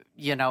if,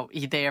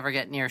 they ever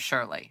get near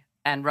Shirley.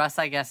 And Russ,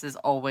 I guess, is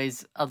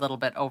always a little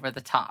bit over the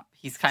top.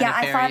 He's kind of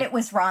very... I thought it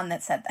was Ron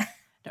that said that.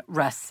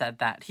 Russ said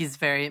that. He's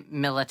very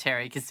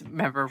military because,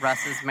 remember,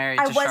 Russ is married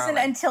to Shirley. I wasn't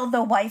until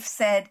the wife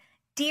said,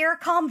 "Dear,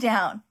 calm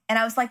down." And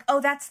I was like,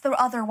 oh, that's the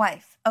other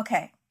wife.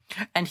 Okay.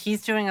 And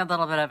he's doing a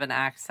little bit of an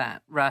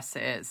accent. Russ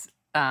is.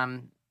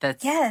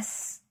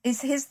 Yes.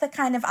 Is his the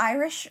kind of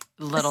Irish?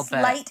 Little bit.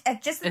 Slight,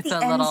 just at the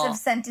ends of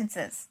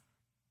sentences.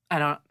 I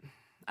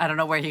don't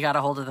know where he got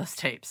a hold of those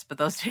tapes, but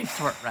those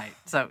tapes weren't right.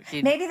 So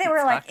maybe they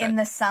were like in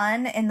the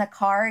sun in the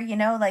car,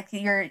 like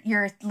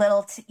your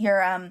little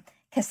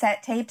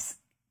cassette tapes.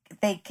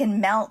 They can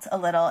melt a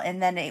little,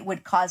 and then it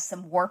would cause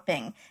some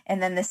warping,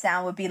 and then the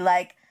sound would be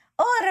like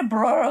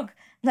 "Orebrog,"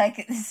 like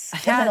it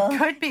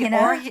could be,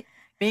 or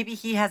maybe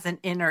he has an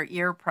inner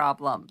ear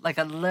problem, like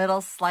a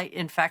little slight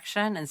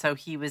infection, and so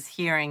he was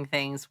hearing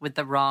things with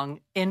the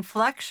wrong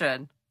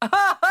inflection.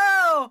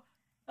 Oh,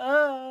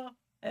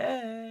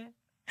 hey.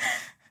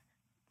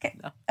 Okay.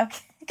 No.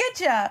 Okay. Good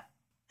job.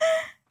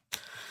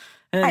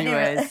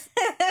 Anyways,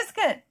 it's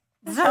good.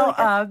 So,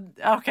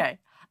 okay.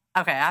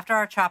 After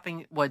our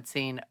chopping wood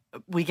scene,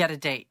 we get a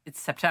date. It's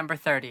September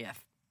 30th.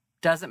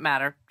 Doesn't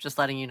matter. Just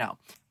letting you know.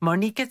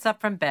 Monique gets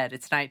up from bed.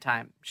 It's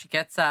nighttime. She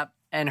gets up,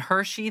 and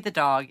Hershey, the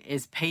dog,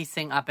 is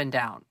pacing up and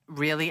down,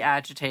 really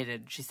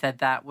agitated. She said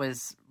that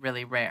was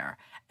really rare.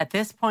 At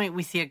this point,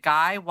 we see a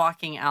guy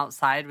walking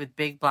outside with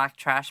big black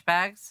trash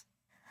bags.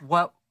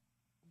 What?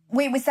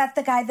 Wait, was that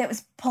the guy that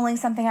was pulling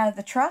something out of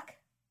the truck?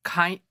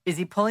 Is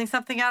he pulling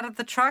something out of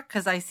the truck?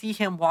 Because I see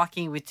him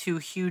walking with two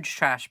huge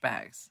trash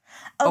bags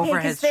over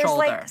his shoulder.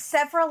 Okay, there's like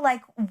several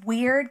like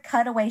weird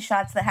cutaway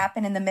shots that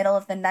happen in the middle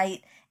of the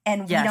night,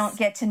 and we don't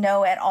get to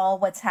know at all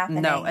what's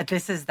happening. No,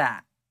 this is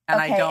that. And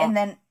and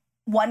then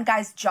one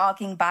guy's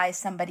jogging by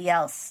somebody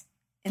else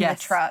in the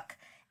truck,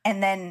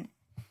 and then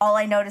all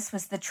I noticed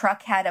was the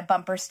truck had a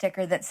bumper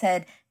sticker that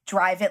said,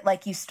 "Drive it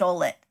like you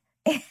stole it."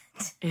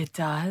 It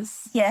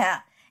does? Yeah.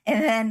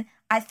 And then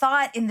I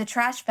thought in the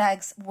trash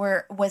bags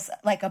was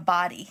like a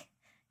body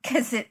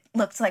because it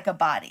looked like a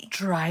body.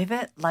 Drive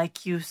it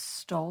like you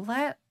stole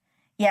it?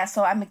 Yeah,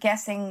 so I'm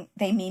guessing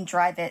they mean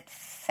drive it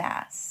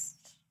fast,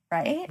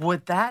 right?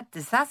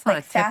 That's not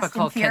a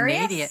typical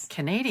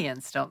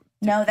Canadians don't do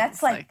No,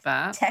 that's like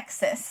that.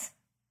 Texas.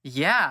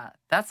 Yeah,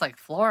 that's like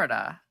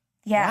Florida.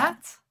 Yeah.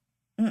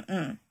 What?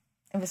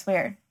 It was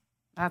weird.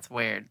 That's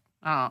weird.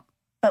 Oh.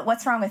 But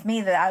what's wrong with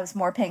me that I was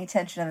more paying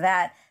attention to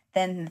that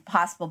than the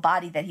possible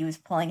body that he was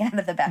pulling out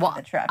of the back of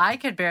the truck. I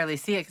could barely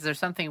see it because there's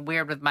something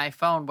weird with my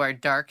phone where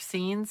dark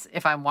scenes,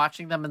 if I'm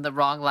watching them in the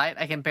wrong light,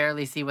 I can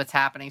barely see what's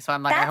happening. So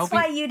I'm like, That's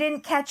why you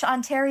didn't catch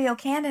Ontario,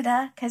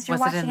 Canada, because you're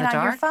watching it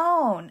on your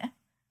phone.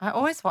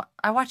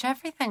 I watch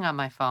everything on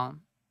my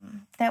phone.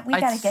 That we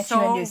got to get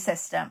you a new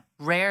system.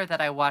 Rare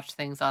that I watch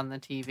things on the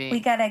TV. We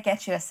got to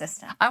get you a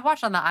system. I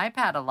watch on the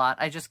iPad a lot.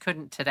 I just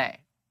couldn't today.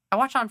 I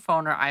watch on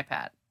phone or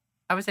iPad.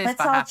 I would say it's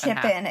Let's about all half and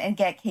chip half. in and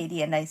get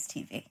Katie a nice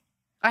TV.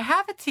 I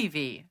have a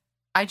TV.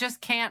 I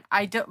just can't.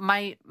 I don't.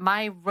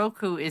 My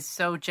Roku is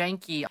so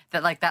janky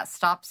that like that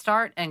stop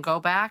start and go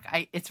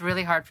back. It's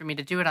really hard for me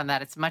to do it on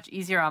that. It's much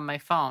easier on my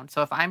phone.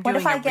 So if I'm doing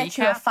what if I get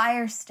you a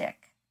Fire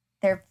Stick?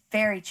 They're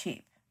very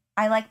cheap.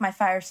 I like my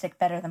Fire Stick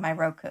better than my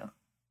Roku.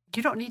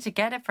 You don't need to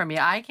get it for me.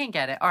 I can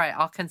get it. All right,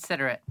 I'll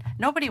consider it.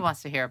 Nobody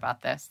wants to hear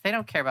about this. They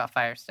don't care about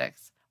Fire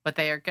Sticks. What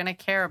they are going to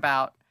care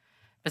about,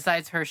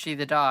 besides Hershey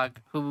the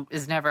dog, who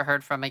is never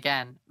heard from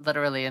again,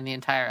 literally in the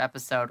entire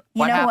episode.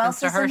 What happens who else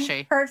to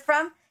Hershey? Heard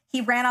from?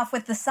 He ran off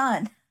with the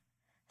son.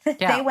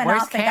 Yeah, they went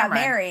off and got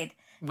married.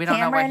 We don't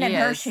know where he and is.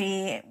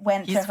 Hershey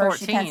went He's to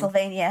Hershey, 14.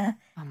 Pennsylvania,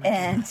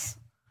 and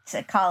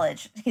to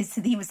college.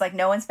 He was like,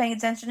 no one's paying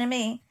attention to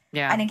me.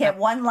 Yeah, I didn't get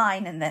one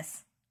line in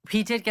this.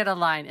 He did get a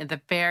line in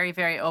the very,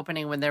 very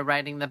opening when they're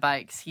riding the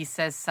bikes. He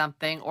says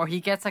something, or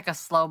he gets like a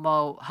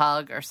slow-mo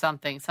hug or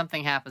something.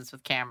 Something happens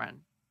with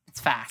Cameron.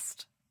 It's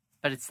fast,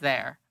 but it's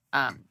there.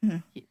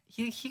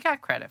 He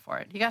got credit for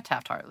it. He got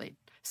Taft-Hartley.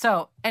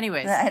 So,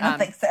 anyways. I don't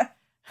think so.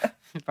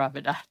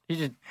 Probably not. He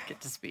didn't get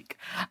to speak.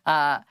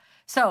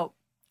 So,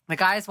 the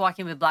guy is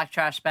walking with black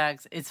trash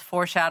bags. It's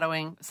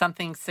foreshadowing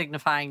something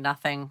signifying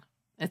nothing.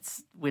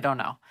 We don't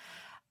know.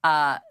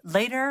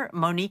 Later,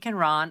 Monique and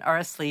Ron are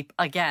asleep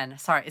again.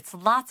 Sorry, it's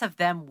lots of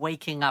them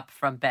waking up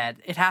from bed.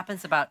 It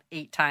happens about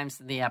 8 times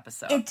in the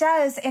episode. It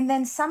does. And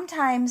then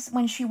sometimes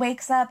when she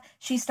wakes up,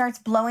 she starts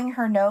blowing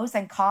her nose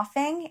and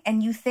coughing.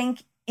 And you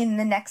think in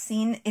the next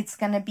scene, it's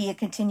going to be a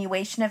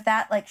continuation of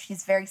that. Like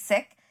she's very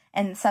sick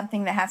and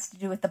something that has to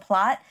do with the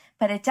plot.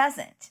 But it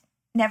doesn't.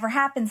 Never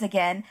happens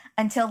again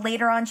until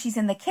later on she's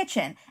in the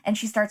kitchen and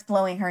she starts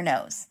blowing her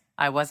nose.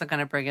 I wasn't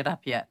going to bring it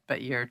up yet,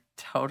 but you're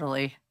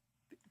totally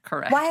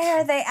correct. Why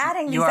are they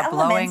adding these elements? You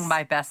are blowing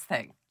my best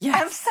thing.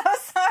 Yes. I'm so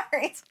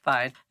sorry. It's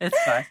fine. It's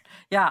fine.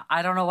 Yeah,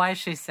 I don't know why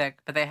she's sick,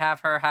 but they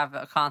have her have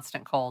a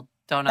constant cold.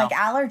 Don't know. Like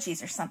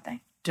allergies or something.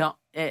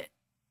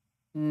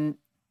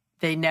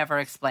 They never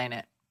explain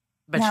it.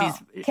 But no.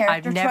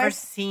 I've never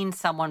seen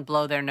someone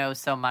blow their nose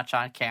so much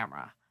on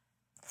camera.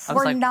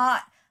 For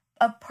not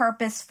a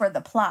purpose for the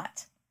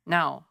plot.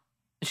 No.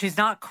 She's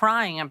not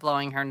crying and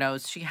blowing her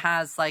nose. She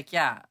has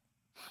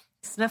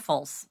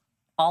sniffles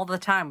all the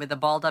time with the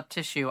balled up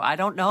tissue. I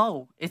don't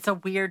know. It's a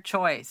weird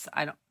choice.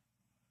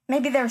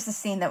 Maybe there was a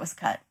scene that was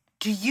cut.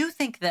 Do you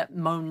think that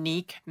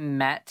Monique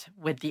met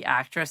with the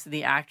actress?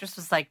 The actress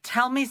was like,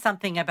 tell me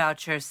something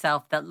about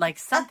yourself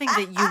something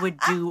that you would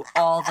do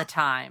all the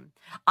time.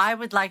 I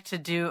would like to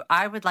do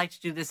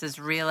this as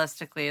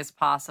realistically as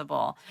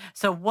possible.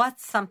 So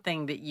what's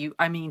something that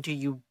do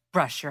you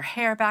brush your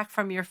hair back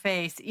from your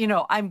face?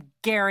 I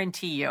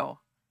guarantee you.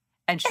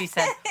 And she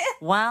said,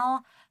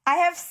 well, I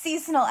have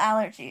seasonal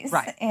allergies.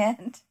 Right.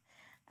 And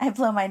I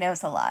blow my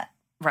nose a lot.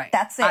 Right.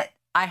 That's it.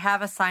 I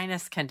have a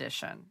sinus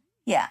condition.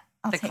 Yeah.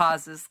 That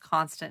causes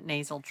constant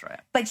nasal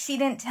drip. But she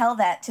didn't tell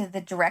that to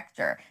the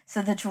director.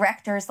 So the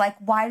director is like,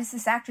 why does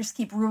this actress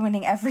keep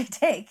ruining every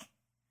take?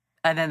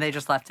 And then they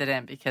just left it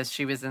in because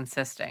she was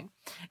insisting.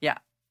 Yeah.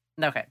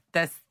 Okay.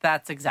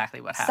 That's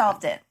exactly what happened.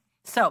 Solved it.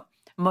 So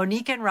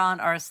Monique and Ron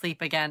are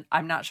asleep again.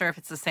 I'm not sure if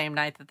it's the same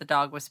night that the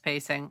dog was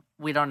pacing.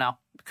 We don't know.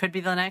 Could be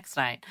the next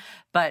night.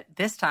 But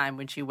this time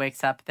when she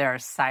wakes up, there are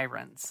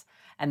sirens.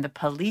 And the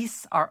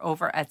police are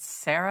over at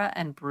Sarah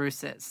and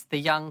Bruce's, the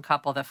young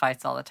couple that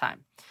fights all the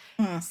time.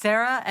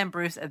 Sarah and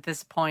Bruce at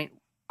this point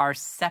are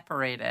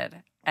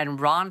separated. And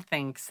Ron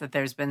thinks that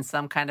there's been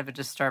some kind of a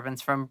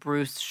disturbance from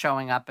Bruce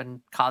showing up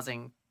and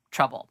causing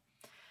trouble.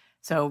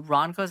 So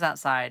Ron goes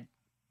outside,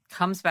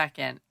 comes back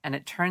in, and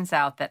it turns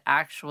out that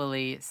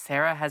actually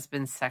Sarah has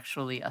been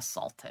sexually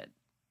assaulted.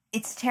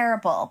 It's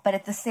terrible, but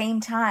at the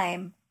same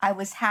time, I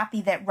was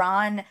happy that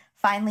Ron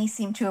finally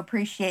seemed to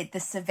appreciate the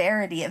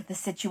severity of the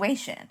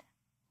situation.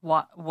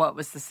 What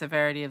was the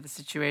severity of the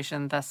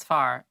situation thus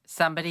far?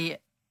 Somebody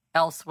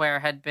elsewhere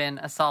had been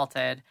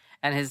assaulted,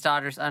 and his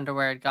daughter's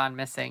underwear had gone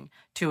missing.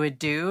 To a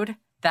dude,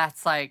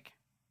 that's like,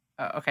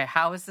 okay,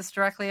 how is this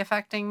directly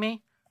affecting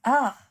me?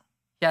 Oh.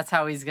 That's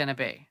how he's going to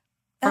be.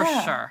 For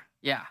sure.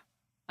 Yeah.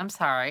 I'm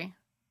sorry.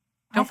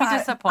 Don't be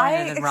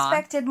disappointed in Ron. I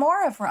expected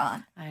more of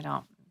Ron. I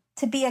don't.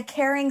 To be a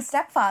caring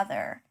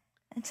stepfather.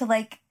 And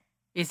to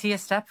Is he a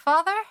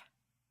stepfather?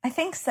 I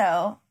think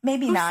so.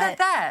 Maybe Who not. Who said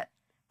that?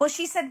 Well,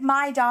 she said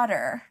my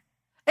daughter.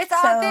 It's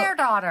not their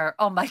daughter.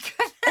 Oh my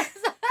goodness.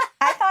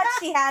 I thought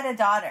she had a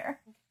daughter.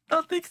 I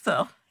don't think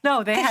so.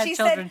 No, they had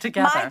children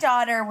together. My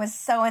daughter was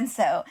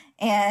so-and-so.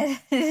 And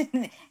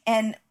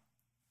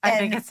I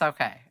think it's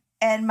okay.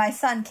 And my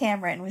son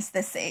Cameron was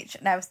this age.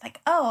 And I was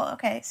like, oh,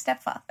 okay,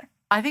 stepfather.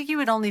 I think you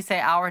would only say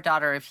our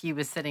daughter if he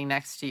was sitting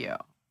next to you.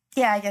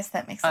 Yeah, I guess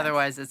that makes sense.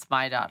 Otherwise, it's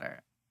my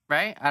daughter,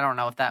 right? I don't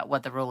know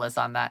what the rule is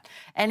on that.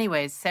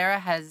 Anyways, Sarah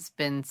has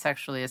been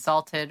sexually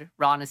assaulted.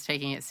 Ron is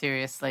taking it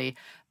seriously.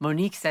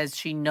 Monique says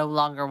she no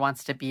longer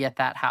wants to be at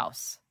that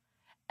house.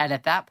 And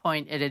at that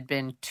point, it had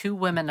been 2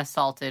 women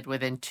assaulted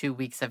within 2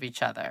 weeks of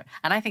each other.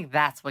 And I think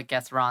that's what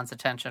gets Ron's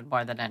attention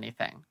more than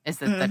anything, is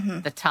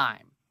that the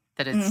time,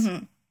 that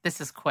this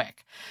is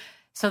quick.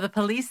 So the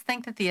police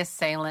think that the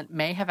assailant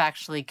may have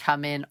actually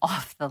come in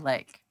off the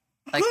lake.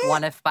 Like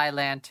 1 if by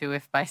land, 2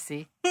 if by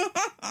sea.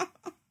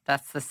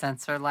 That's the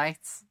sensor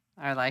lights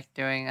are like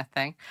doing a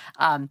thing.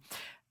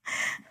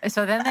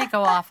 So then they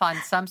go off on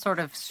some sort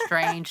of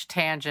strange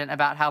tangent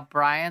about how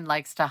Brian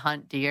likes to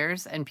hunt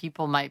deers and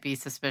people might be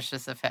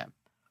suspicious of him.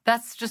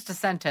 That's just a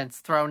sentence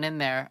thrown in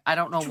there. I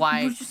don't know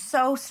why. Which is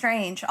so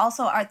strange.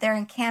 Also, they're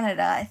in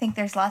Canada. I think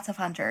there's lots of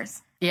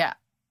hunters. Yeah.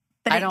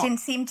 But it didn't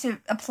seem to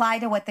apply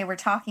to what they were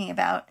talking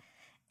about.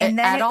 And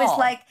then it was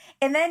like,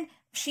 and then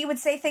she would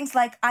say things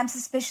like, I'm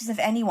suspicious of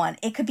anyone.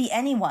 It could be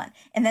anyone.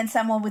 And then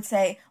someone would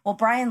say, well,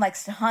 Brian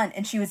likes to hunt.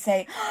 And she would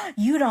say, oh,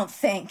 you don't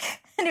think.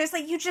 And it was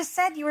like, you just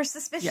said you were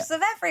suspicious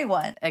of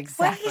everyone.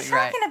 Exactly. What are you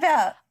talking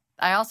about?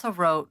 I also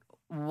wrote,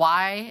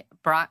 why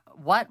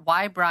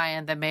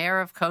Brian, the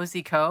mayor of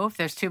Cozy Cove?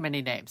 There's too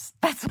many names.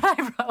 That's what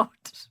I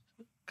wrote.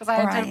 Because I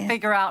had to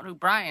figure out who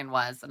Brian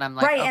was. And I'm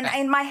like, okay. And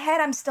in my head,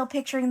 I'm still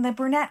picturing the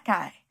brunette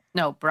guy.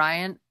 No,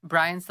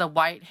 Brian's the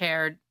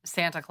white-haired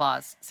Santa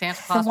Claus.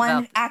 Santa Claus, the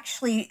one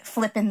actually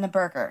flipping the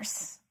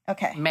burgers.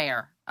 Okay.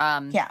 Mayor.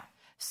 Yeah.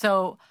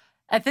 So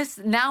at this,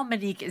 now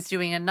Monique is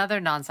doing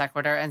another non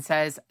sequitur and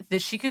says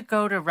that she could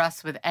go to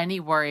Russ with any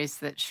worries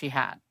that she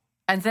had.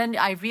 And then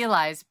I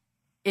realize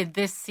in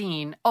this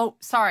scene,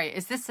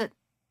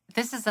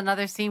 this is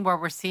another scene where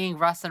we're seeing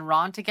Russ and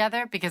Ron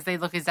together because they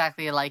look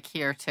exactly alike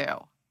here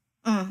too.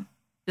 Mm.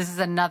 This is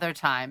another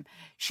time.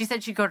 She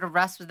said she'd go to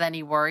Russ with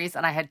any worries,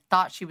 and I had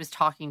thought she was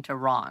talking to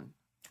Ron.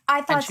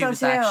 I thought so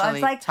too. I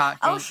was like,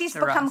 she's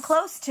become Russ.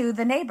 Close to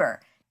the neighbor.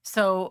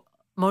 So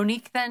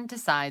Monique then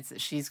decides that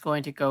she's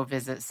going to go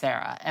visit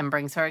Sarah and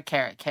brings her a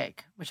carrot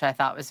cake, which I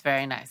thought was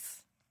very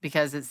nice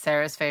because it's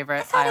Sarah's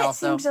favorite. It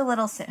seems a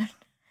little soon.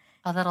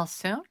 A little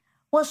soon?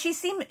 Well, she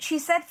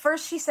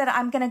said,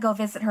 I'm going to go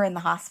visit her in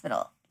the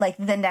hospital, like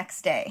the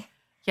next day.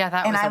 Yeah,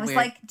 that was And I was weird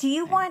like, do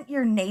you want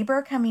your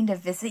neighbor coming to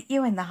visit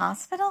you in the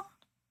hospital?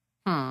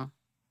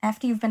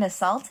 After you've been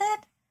assaulted?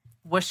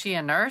 Was she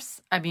a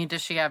nurse? I mean,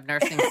 does she have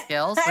nursing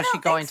skills? Was she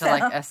going to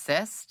like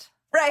assist?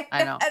 Right.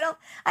 I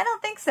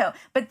don't think so.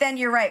 But then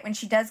you're right. When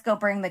she does go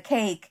bring the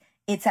cake,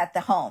 it's at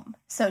the home.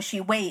 So she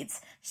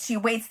waits. She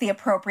waits the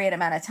appropriate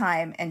amount of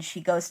time and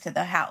she goes to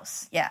the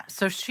house. Yeah.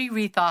 So she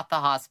rethought the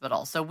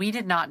hospital. So we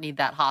did not need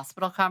that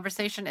hospital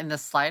conversation in the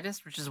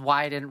slightest, which is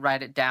why I didn't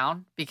write it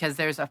down because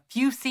there's a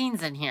few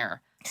scenes in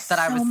here that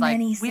I was like,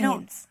 we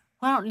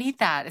don't need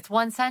that. It's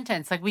one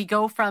sentence. Like we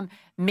go from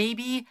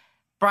maybe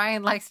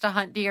Brian likes to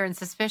hunt deer and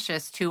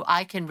suspicious to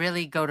I can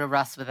really go to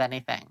Russ with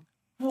anything.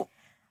 Well,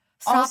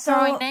 stop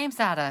throwing names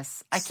at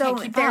us. I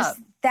can't keep up. So there's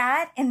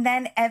that, and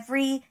then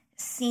every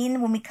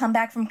scene when we come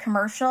back from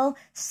commercial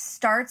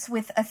starts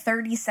with a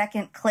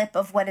 30-second clip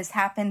of what has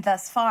happened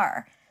thus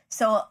far.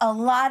 So a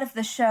lot of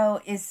the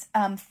show is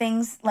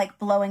things like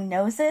blowing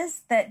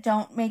noses that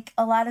don't make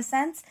a lot of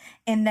sense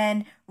and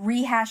then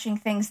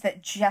rehashing things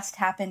that just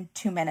happened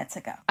 2 minutes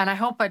ago. And I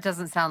hope it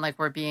doesn't sound like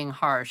we're being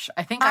harsh.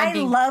 I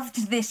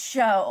loved this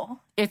show.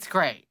 It's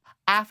great.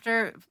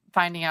 After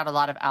finding out a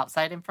lot of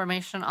outside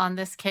information on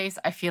this case,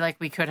 I feel like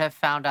we could have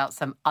found out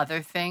some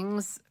other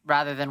things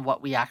rather than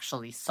what we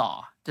actually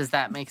saw. Does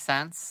that make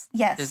sense?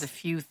 Yes. There's a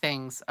few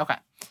things. Okay.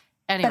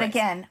 Anyways. But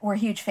again, we're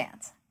huge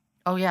fans.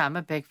 Oh, yeah, I'm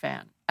a big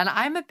fan. And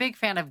I'm a big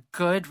fan of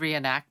good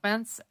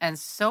reenactments. And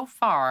so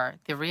far,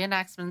 the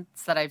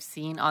reenactments that I've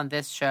seen on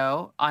this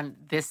show, on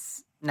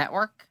this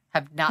network,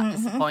 have not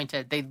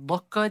disappointed. They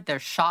look good. They're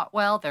shot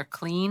well. They're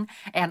clean.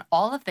 And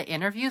all of the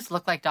interviews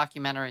look like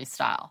documentary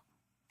style.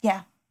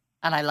 Yeah.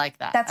 And I like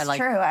that. That's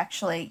true,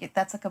 actually.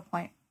 That's a good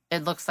point.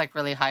 It looks like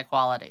really high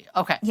quality.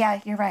 Okay. Yeah,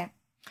 you're right.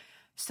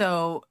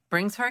 So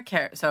brings her a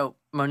carrot. So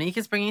Monique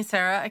is bringing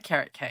Sarah a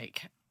carrot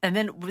cake. And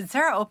then when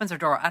Sarah opens her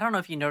door, I don't know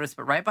if you noticed,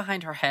 but right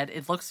behind her head,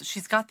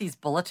 she's got these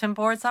bulletin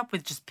boards up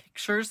with just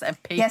pictures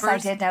and papers. Yes, I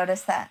did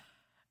notice that.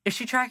 Is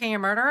she tracking a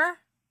murderer?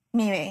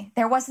 Maybe.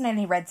 There wasn't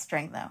any red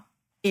string, though.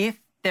 If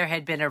there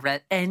had been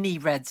any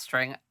red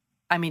string,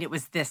 I mean, it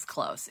was this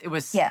close. It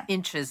was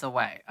inches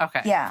away.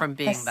 Okay. From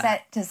being the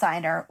set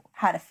designer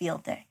had a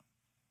field day.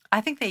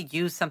 I think they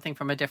used something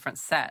from a different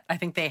set. I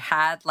think they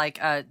had like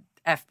a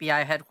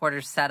FBI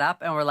headquarters set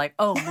up and were like,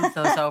 oh, move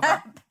those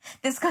over.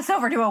 This goes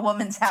over to a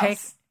woman's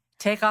house.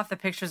 Take off the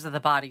pictures of the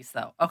bodies,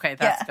 though. Okay,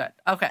 that's good.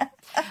 Okay.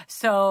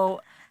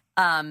 So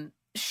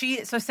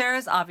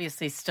Sarah's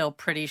obviously still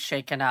pretty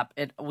shaken up.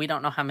 We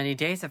don't know how many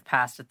days have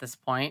passed at this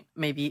point.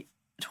 Maybe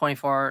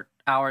 24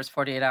 hours,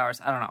 48 hours.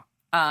 I don't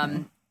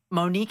know.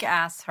 Monique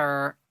asks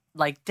her,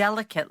 like,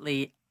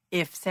 delicately,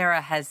 if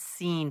Sarah has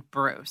seen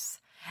Bruce.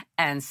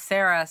 And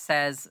Sarah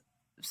says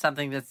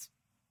something that's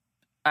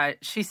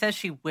she says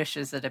she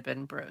wishes it had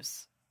been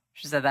Bruce.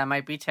 She said that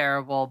might be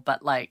terrible,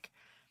 but like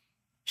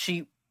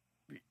she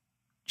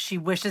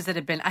wishes it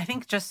had been. I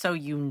think just so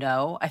you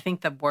know, I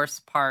think the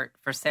worst part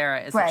for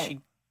Sarah is that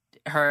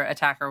her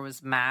attacker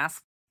was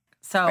masked.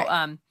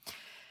 So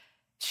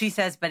she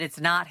says, but it's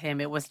not him.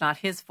 It was not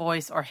his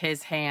voice or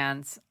his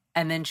hands.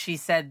 And then she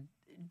said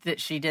that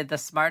she did the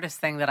smartest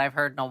thing that I've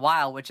heard in a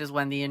while, which is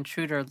when the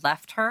intruder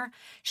left her,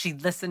 she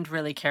listened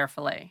really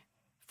carefully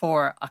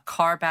for a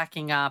car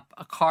backing up,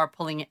 a car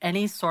pulling,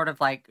 any sort of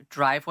like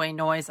driveway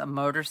noise, a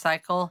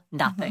motorcycle,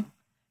 nothing. Mm-hmm.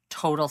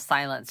 Total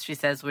silence, she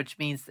says, which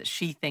means that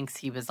she thinks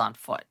he was on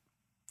foot.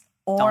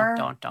 Or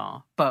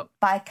boat.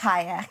 By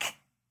kayak.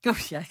 Oh,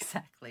 yeah,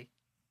 exactly.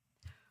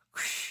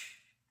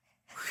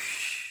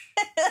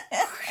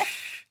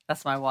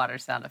 That's my water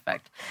sound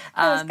effect.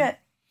 That was good.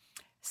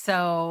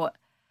 So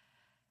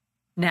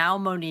now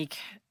Monique...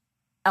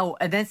 Oh,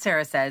 and then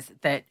Sarah says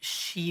that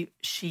she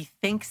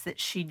thinks that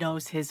she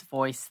knows his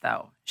voice,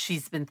 though.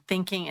 She's been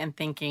thinking and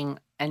thinking,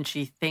 and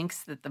she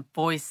thinks that the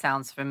voice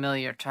sounds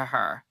familiar to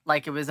her.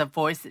 Like it was a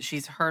voice that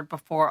she's heard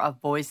before, a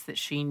voice that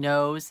she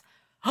knows.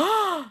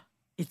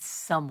 It's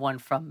someone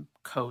from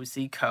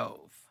Cozy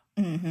Cove.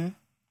 Mm-hmm.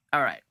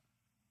 All right.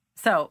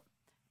 So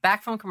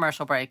back from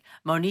commercial break,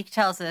 Monique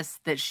tells us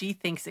that she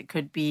thinks it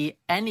could be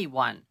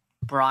anyone.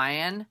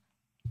 Brian,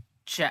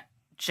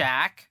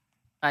 Jack,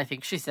 I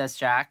think she says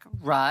Jack,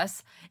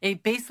 Russ.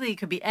 It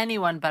could be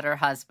anyone but her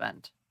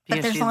husband.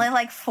 But there's only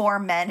like 4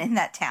 men in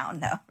that town,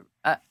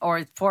 though.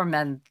 Or 4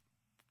 men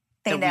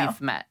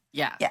we've met.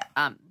 Yeah. Yeah.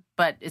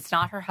 But it's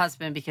not her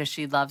husband because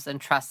she loves and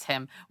trusts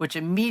him, which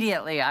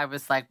immediately I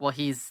was like, well,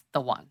 he's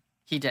the one.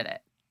 He did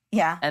it.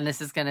 Yeah. And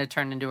this is going to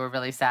turn into a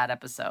really sad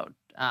episode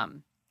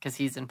because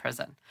he's in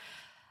prison.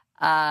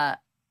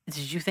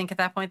 Did you think at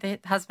that point the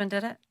husband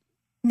did it?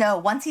 No.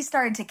 Once he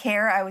started to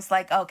care, I was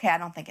like, okay, I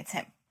don't think it's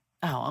him.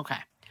 Oh, okay.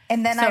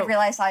 And then I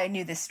realized I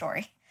knew this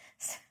story.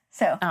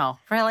 So. Oh,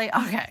 really?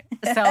 Okay.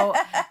 So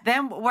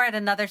then we're at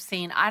another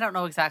scene. I don't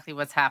know exactly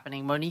what's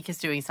happening. Monique is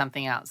doing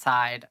something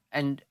outside,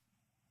 and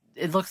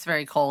it looks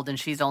very cold, and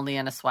she's only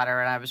in a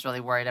sweater, and I was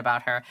really worried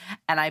about her.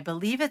 And I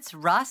believe it's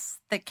Russ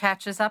that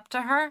catches up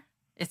to her.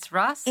 It's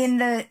Russ? In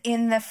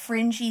the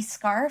fringy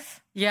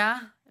scarf?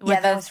 Yeah?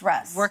 Yeah, that was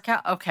Russ.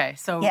 Workout? Okay,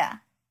 so yeah.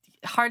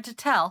 Hard to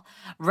tell.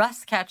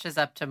 Russ catches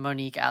up to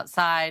Monique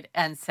outside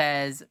and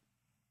says,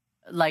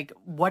 like,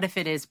 what if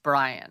it is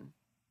Brian?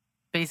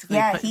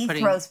 Basically, he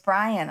throws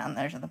Brian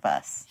under the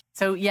bus.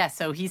 So,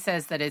 so he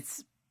says that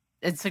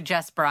it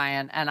suggests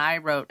Brian, and I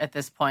wrote at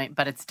this point,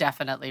 but it's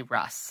definitely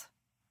Russ.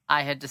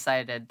 I had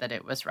decided that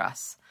it was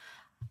Russ.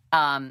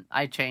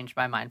 I changed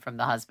my mind from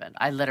the husband.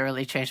 I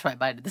literally changed my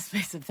mind in the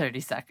space of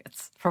 30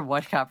 seconds from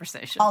one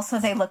conversation. Also,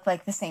 they look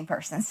like the same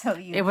person, so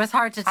it was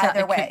hard to tell.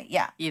 Either way,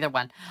 yeah. Either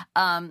one.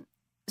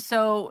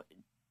 So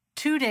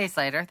 2 days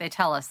later, they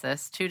tell us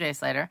this, 2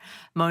 days later,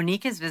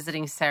 Monique is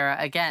visiting Sarah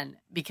again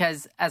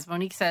because, as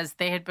Monique says,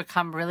 they had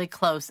become really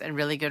close and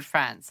really good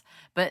friends.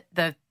 But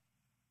the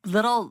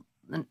little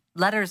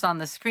letters on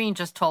the screen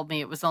just told me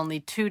it was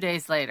only 2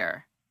 days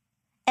later.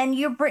 And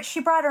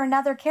she brought her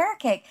another carrot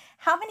cake.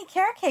 How many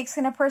carrot cakes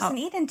can a person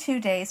eat in 2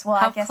 days? Well,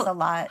 I guess a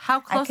lot. How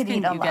close I could can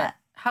eat a you lot. get?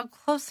 How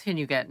close can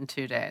you get in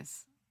 2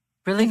 days?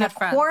 Really in good a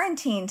friends.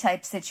 Quarantine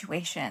type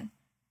situation.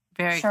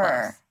 Very sure.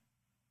 Close.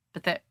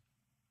 But that.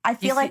 I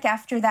feel like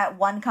after that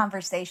one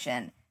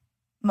conversation,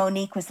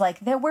 Monique was like,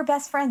 we're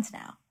best friends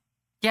now.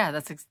 Yeah,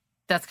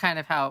 that's kind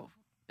of how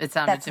it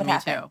sounded to me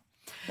too.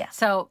 Yeah.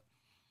 So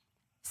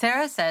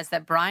Sarah says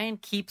that Brian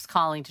keeps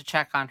calling to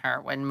check on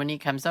her. When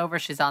Monique comes over,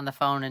 she's on the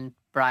phone and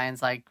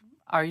Brian's like,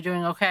 are you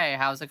doing okay?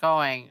 How's it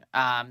going?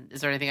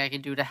 Is there anything I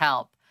can do to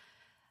help?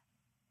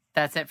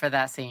 That's it for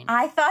that scene.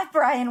 I thought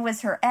Brian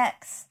was her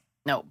ex.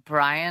 No,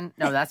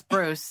 that's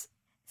Bruce.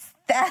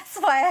 That's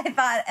why I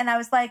thought, and I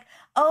was like,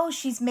 oh,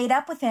 she's made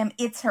up with him.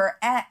 It's her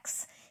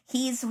ex.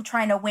 He's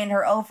trying to win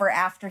her over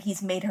after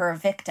he's made her a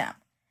victim.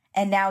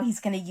 And now he's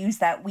going to use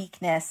that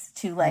weakness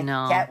to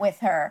get with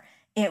her.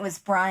 It was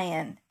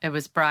Brian. It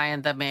was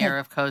Brian, the mayor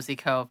of Cozy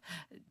Cove.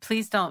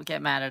 Please don't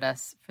get mad at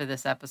us for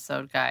this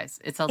episode, guys.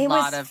 It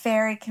was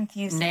very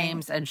confusing.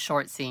 Names and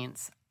short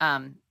scenes.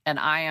 And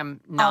I am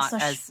not also,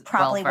 as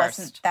probably well-versed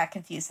wasn't that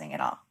confusing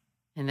at all.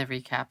 In the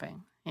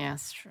recapping. Yeah,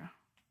 it's true.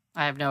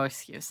 I have no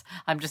excuse.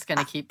 I'm just going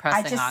to keep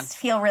pressing on. I just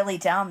feel really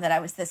dumb that I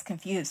was this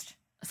confused.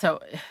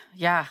 So,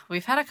 yeah,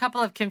 we've had a couple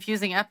of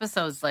confusing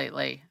episodes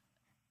lately.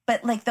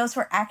 But, those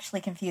were actually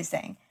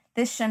confusing.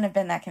 This shouldn't have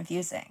been that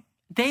confusing.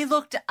 They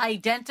looked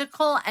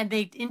identical, and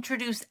they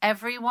introduced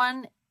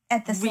everyone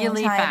at the same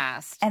really time,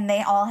 fast. And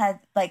they all had,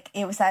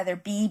 it was either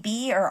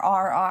BB or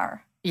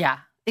RR. Yeah,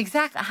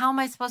 exactly. How am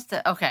I supposed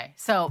to... Okay,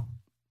 so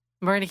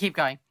we're going to keep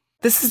going.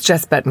 This is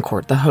Jess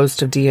Betancourt, the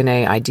host of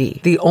DNA ID,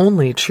 the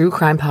only true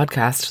crime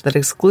podcast that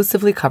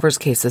exclusively covers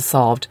cases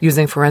solved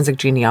using forensic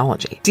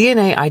genealogy.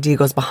 DNA ID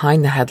goes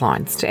behind the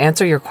headlines to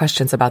answer your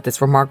questions about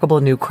this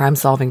remarkable new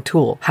crime-solving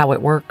tool, how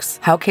it works,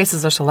 how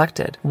cases are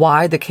selected,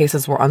 why the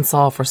cases were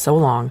unsolved for so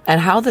long, and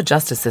how the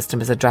justice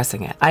system is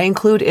addressing it. I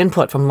include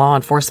input from law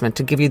enforcement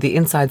to give you the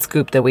inside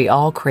scoop that we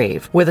all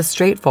crave, with a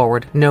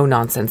straightforward,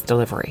 no-nonsense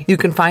delivery. You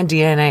can find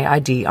DNA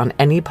ID on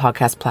any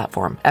podcast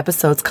platform.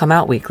 Episodes come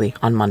out weekly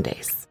on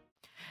Mondays.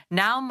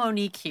 Now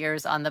Monique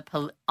hears on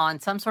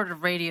some sort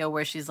of radio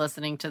where she's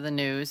listening to the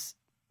news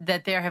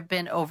that there have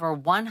been over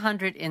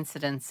 100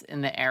 incidents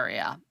in the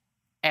area,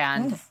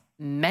 and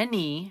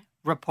many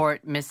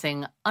report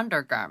missing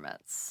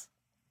undergarments.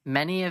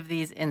 Many of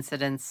these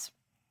incidents...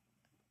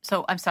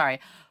 So, I'm sorry.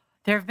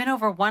 There have been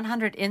over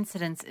 100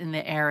 incidents in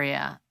the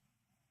area.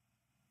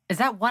 Is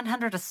that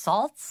 100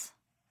 assaults?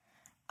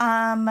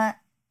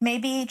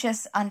 Maybe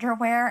just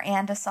underwear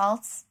and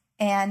assaults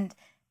and...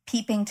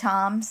 peeping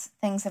Toms,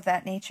 things of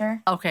that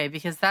nature. Okay,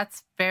 because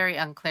that's very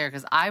unclear,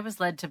 because I was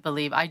led to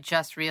believe, I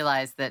just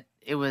realized that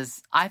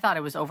I thought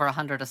it was over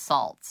 100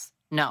 assaults.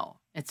 No,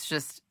 it's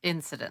just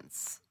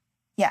incidents.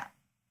 Yeah.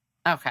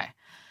 Okay.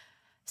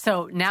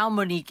 So now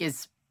Monique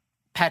is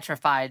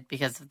petrified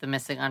because of the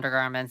missing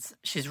undergarments.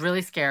 She's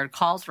really scared,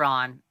 calls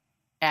Ron,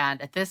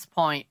 and at this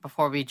point,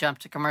 before we jump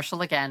to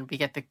commercial again, we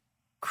get the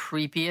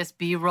creepiest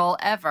B-roll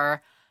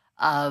ever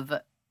of,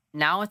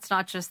 now it's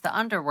not just the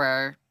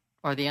underwear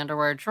or the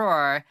underwear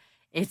drawer,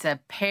 it's a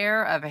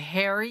pair of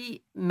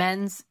hairy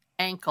men's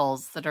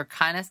ankles that are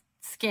kind of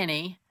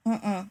skinny,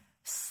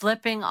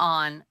 slipping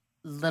on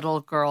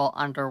little girl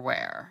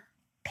underwear.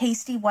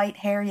 Pasty white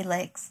hairy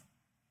legs.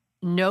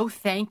 No,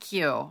 thank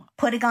you.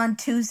 Putting on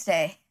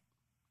Tuesday.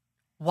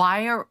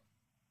 Why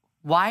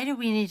do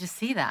we need to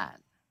see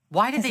that?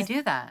 Why did they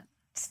do that?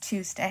 It's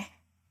Tuesday.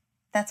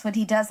 That's what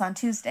he does on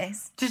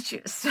Tuesdays. Did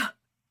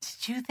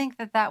you think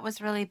that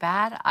was really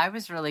bad? I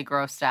was really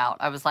grossed out.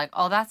 I was like,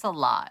 oh, that's a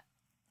lot.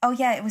 Oh,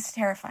 yeah, it was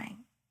terrifying.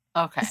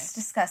 Okay. It's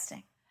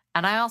disgusting.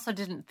 And I also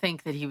didn't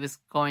think that he was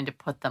going to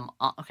put them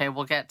on. Okay,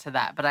 we'll get to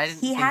that. But I didn't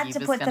think he had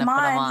to put them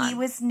on. He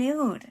was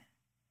nude,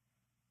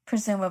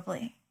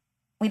 presumably.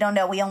 We don't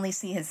know. We only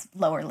see his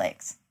lower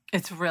legs.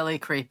 It's really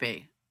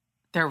creepy.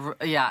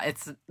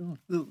 It's...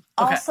 Okay.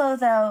 Also,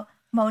 though,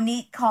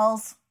 Monique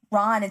calls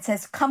Ron and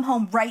says, come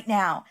home right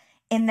now.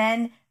 And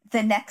then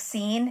the next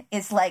scene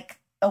is like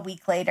a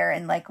week later,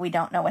 and like we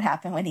don't know what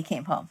happened when he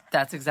came home.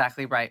 That's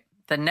exactly right.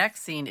 The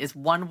next scene is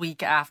 1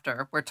 week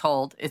after. We're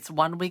told it's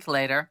 1 week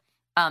later.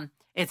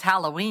 It's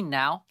Halloween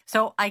now.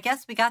 So I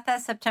guess we got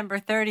that September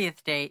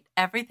 30th date.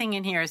 Everything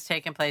in here has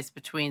taken place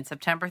between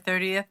September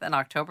 30th and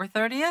October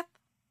 30th.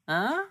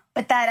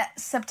 But that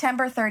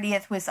September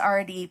 30th was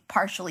already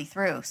partially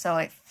through. So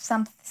it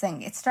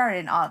started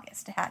in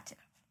August. It had to.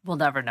 We'll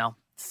never know.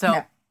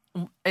 So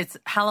It's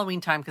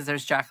Halloween time because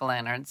there's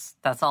jack-o'-lanterns.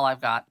 That's all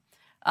I've got.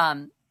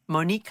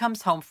 Monique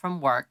comes home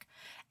from work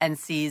and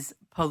sees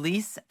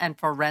police and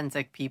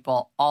forensic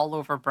people all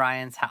over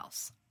Brian's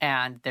house,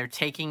 and they're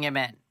taking him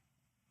in.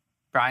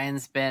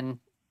 Brian's been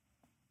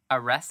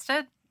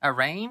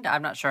arraigned?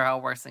 I'm not sure how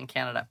it works in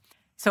Canada.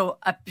 So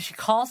she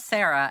calls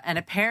Sarah, and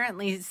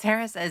apparently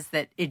Sarah says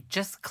that it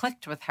just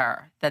clicked with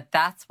her, that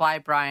that's why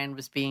Brian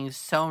was being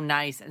so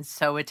nice and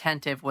so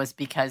attentive, was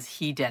because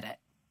he did it.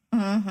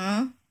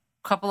 Mm-hmm.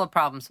 Couple of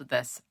problems with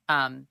this.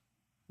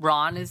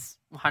 Ron is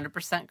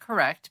 100%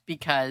 correct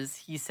because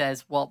he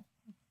says, well,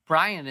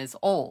 Brian is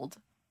old.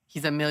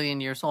 He's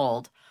 1,000,000 years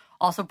old.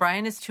 Also,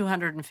 Brian is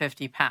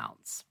 250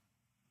 pounds.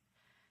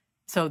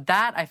 So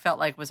that I felt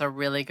like was a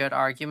really good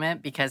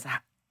argument because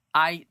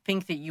I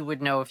think that you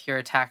would know if your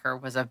attacker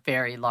was a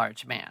very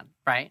large man,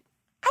 right?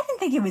 I didn't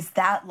think he was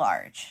that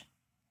large.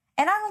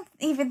 And I don't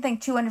even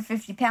think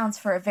 250 pounds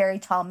for a very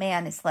tall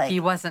man is like... He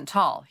wasn't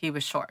tall. He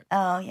was short.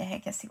 Oh, yeah, I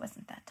guess he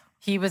wasn't that tall.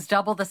 He was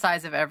double the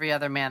size of every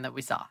other man that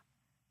we saw.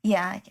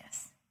 Yeah, I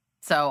guess.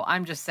 So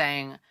I'm just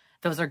saying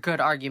those are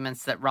good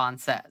arguments that Ron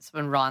says.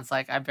 When Ron's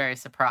like, I'm very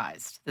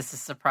surprised. This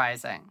is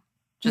surprising.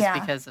 Just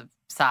because of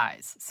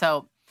size.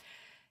 So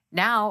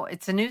now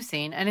it's a new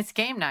scene and it's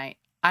game night.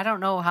 I don't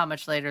know how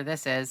much later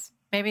this is.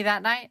 Maybe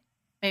that night?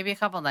 Maybe a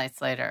couple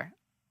nights later.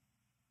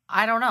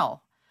 I don't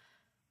know.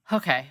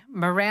 Okay.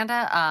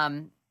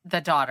 Miranda, the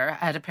daughter,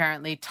 had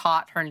apparently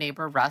taught her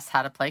neighbor Russ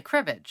how to play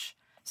cribbage.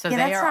 So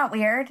that's not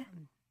weird.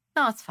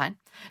 No, it's fine.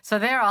 So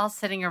they're all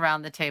sitting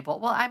around the table.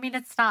 Well, I mean,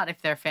 it's not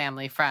if they're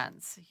family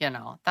friends,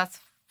 that's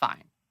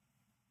fine.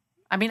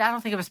 I mean, I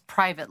don't think it was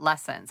private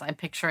lessons. I'm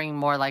picturing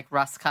more like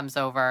Russ comes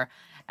over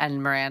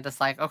and Miranda's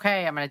like,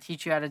 okay, I'm going to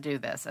teach you how to do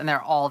this. And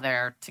they're all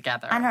there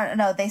together. I don't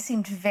know. They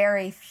seemed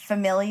very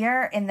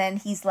familiar. And then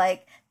he's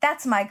like,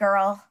 that's my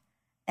girl.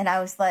 And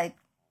I was like,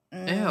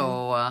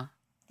 ew.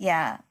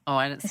 Yeah. Oh,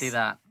 I didn't see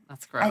that.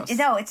 That's gross.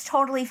 No, it's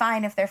totally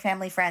fine if they're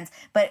family friends.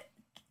 But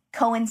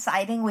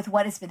coinciding with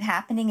what has been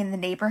happening in the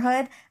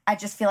neighborhood, I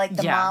just feel like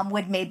the mom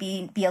would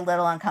maybe be a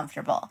little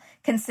uncomfortable,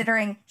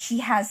 considering she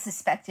has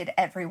suspected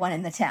everyone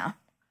in the town.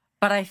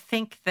 But I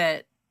think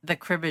that the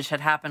cribbage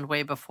had happened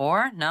way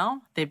before.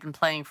 No? They'd been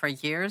playing for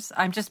years.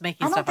 I'm just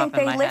making stuff up in my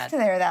head. I don't think they lived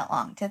there that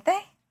long, did they?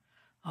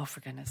 Oh, for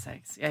goodness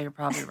sakes. Yeah, you're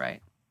probably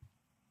right.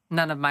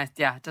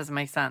 It doesn't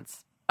make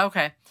sense.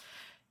 Okay.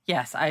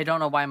 Yes, I don't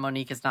know why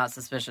Monique is not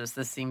suspicious.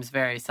 This seems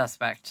very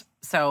suspect.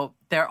 So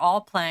they're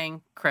all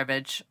playing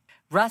cribbage.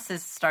 Russ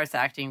starts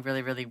acting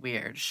really, really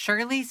weird.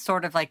 Shirley's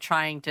sort of like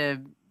trying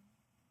to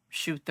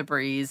shoot the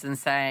breeze and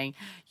saying,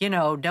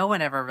 no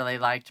one ever really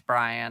liked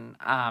Brian.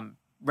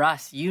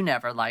 Russ, you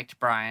never liked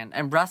Brian.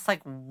 And Russ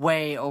like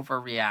way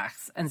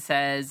overreacts and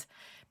says,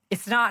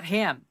 it's not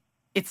him.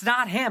 It's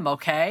not him,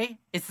 okay?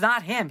 It's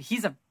not him.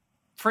 He's a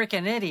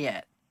freaking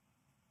idiot.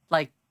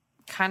 Like,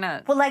 kind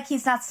of... Well, like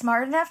he's not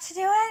smart enough to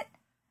do it?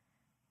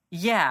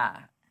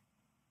 Yeah.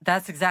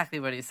 That's exactly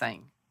what he's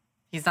saying.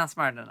 He's not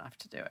smart enough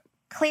to do it.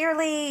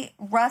 Clearly,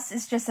 Russ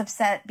is just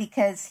upset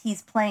because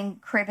he's playing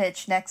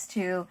cribbage next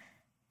to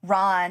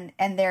Ron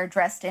and they're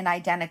dressed in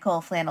identical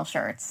flannel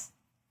shirts.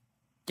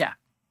 Yeah.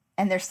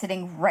 And they're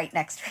sitting right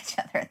next to each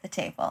other at the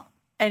table.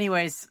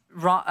 Anyways,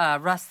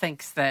 Russ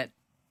thinks that,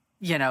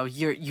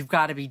 you've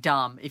got to be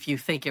dumb if you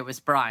think it was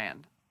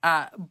Brian.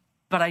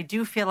 But I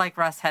do feel like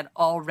Russ had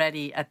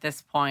already at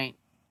this point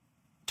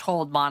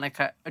told Monique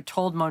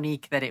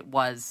that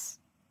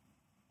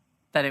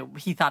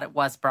he thought it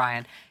was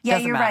Brian. Yeah,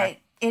 you're right.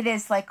 It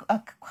is like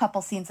a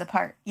couple scenes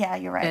apart. Yeah,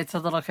 you're right. It's a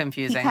little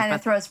confusing. He kind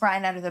of throws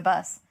Brian under the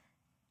bus.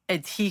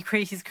 He's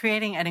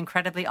creating an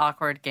incredibly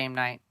awkward game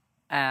night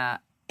at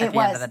the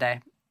end of the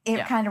day.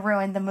 It kind of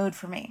ruined the mood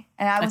for me.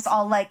 And I was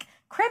all like,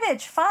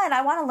 cribbage, fun.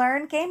 I want to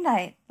learn, game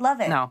night.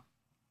 Love it. No.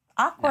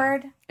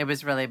 Awkward. No. It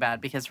was really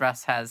bad because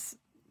Russ has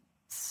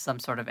some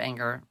sort of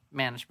anger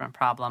management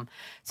problem.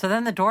 So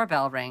then the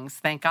doorbell rings,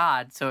 thank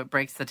God, so it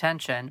breaks the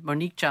tension.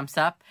 Monique jumps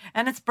up,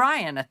 and it's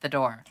Brian at the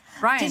door.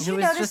 Brian, who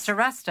was just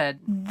arrested.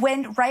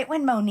 Right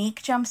when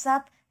Monique jumps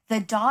up, the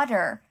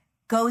daughter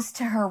goes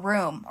to her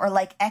room or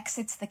like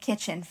exits the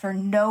kitchen for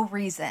no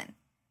reason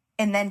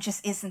and then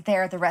just isn't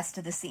there the rest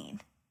of the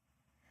scene.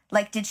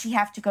 Like, did she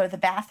have to go to the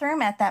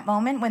bathroom at that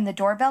moment when the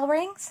doorbell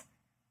rings?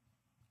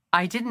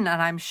 I didn't,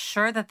 and I'm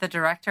sure that the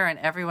director and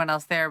everyone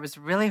else there was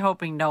really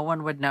hoping no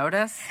one would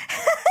notice.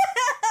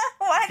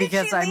 Why did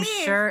because she leave? I'm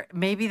sure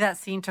maybe that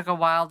scene took a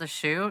while to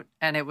shoot,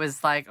 and it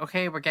was like,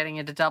 okay, we're getting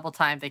into double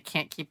time. They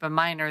can't keep a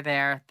minor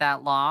there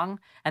that long,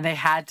 and they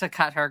had to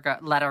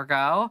let her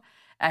go.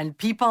 And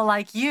people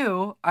like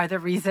you are the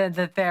reason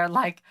that they're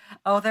like,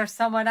 oh, there's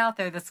someone out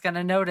there that's going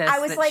to notice. I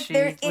was that like, she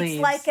leaves.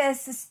 It's like a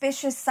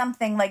suspicious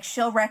something. Like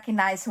she'll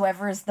recognize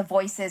whoever is the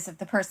voices of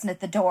the person at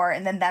the door,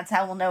 and then that's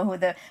how we'll know who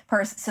the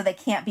person. So they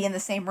can't be in the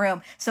same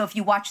room. So if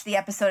you watch the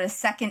episode a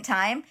second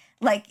time,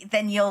 like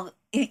then you'll,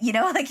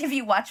 like if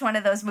you watch one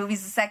of those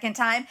movies a second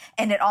time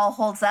and it all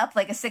holds up,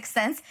 like a Sixth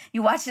Sense,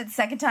 you watch it the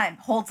second time,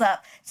 holds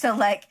up. So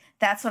like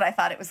that's what I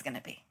thought it was going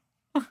to be.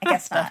 I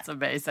guess not. That's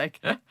amazing.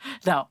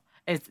 No.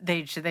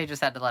 They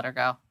just had to let her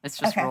go. It's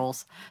just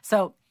rules.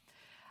 So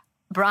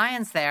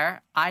Brian's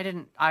there.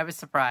 I was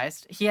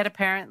surprised. He had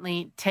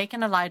apparently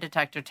taken a lie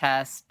detector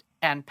test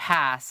and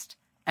passed,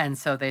 and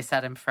so they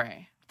set him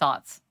free.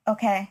 Thoughts?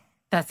 Okay.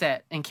 That's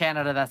it. In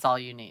Canada, that's all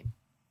you need.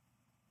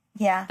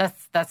 Yeah.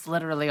 That's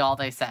literally all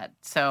they said.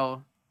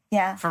 So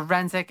yeah.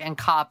 Forensic and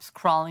cops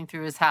crawling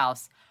through his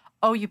house.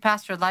 Oh, you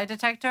passed your lie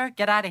detector?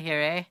 Get out of here,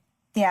 eh?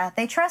 Yeah,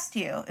 they trust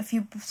you. If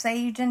you say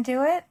you didn't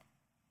do it,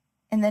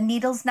 and the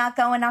needle's not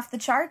going off the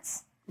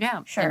charts?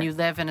 Yeah. Sure. And you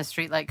live in a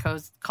street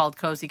called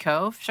Cozy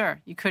Cove? Sure.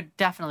 You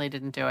definitely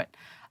didn't do it.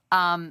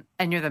 And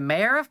you're the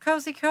mayor of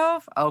Cozy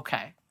Cove?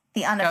 Okay.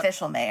 The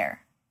unofficial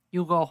mayor.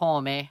 You go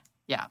home, eh?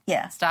 Yeah.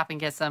 Yeah. Stop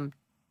and get some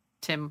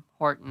Tim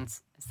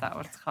Hortons. Is that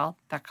what it's called?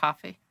 That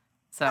coffee?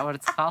 Is that what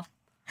it's called?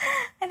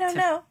 I don't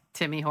know.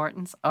 Timmy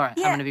Hortons? All right.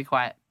 Yeah. I'm going to be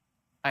quiet.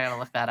 I got to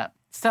look that up.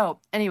 So,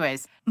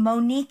 anyways.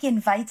 Monique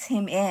invites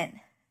him in.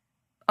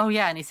 Oh,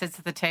 yeah. And he sits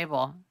at the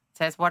table.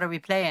 Says, what are we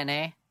playing,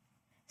 eh?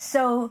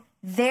 So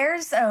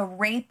there's a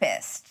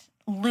rapist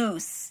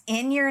loose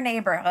in your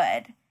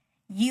neighborhood.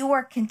 You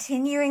are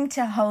continuing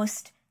to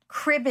host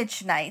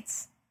cribbage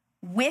nights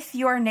with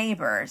your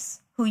neighbors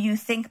who you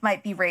think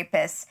might be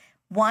rapists.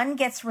 One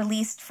gets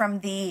released from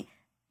the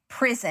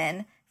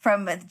prison,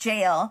 from the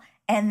jail,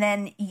 and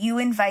then you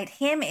invite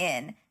him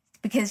in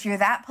because you're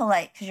that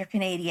polite because you're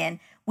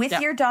Canadian with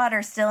your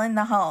daughter still in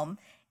the home.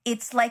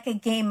 It's like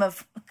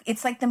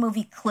it's like the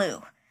movie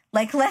Clue.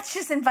 Like, let's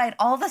just invite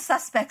all the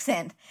suspects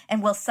in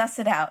and we'll suss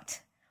it out.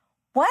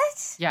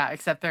 What? Yeah,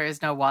 except there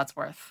is no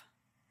Wadsworth.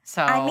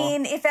 So I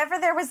mean, if ever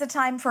there was a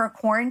time for a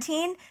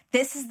quarantine,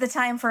 this is the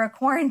time for a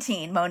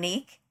quarantine,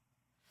 Monique.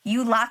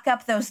 You lock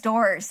up those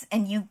doors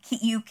and you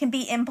can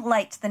be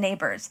impolite to the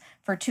neighbors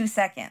for 2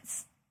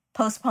 seconds.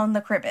 Postpone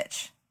the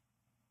cribbage.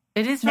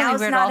 It is really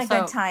weird. Now's not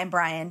a good time,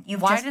 Brian.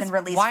 You've just been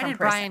released from prison. Why did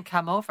Brian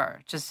come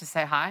over? Just to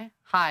say hi?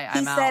 Hi,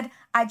 I'm out. He said,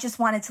 I just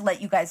wanted to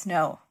let you guys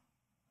know.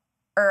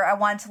 Or I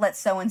wanted to let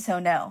so-and-so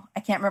know.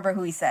 I can't remember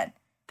who he said.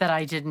 That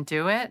I didn't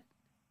do it?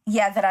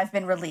 Yeah, that I've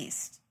been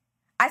released.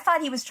 I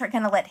thought he was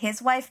going to let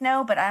his wife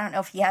know, but I don't know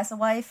if he has a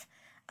wife.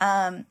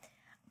 But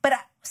I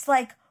was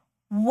like,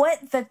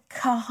 what the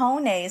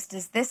cojones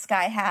does this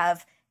guy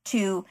have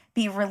to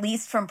be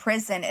released from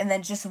prison and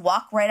then just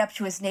walk right up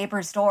to his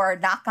neighbor's door,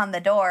 knock on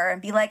the door,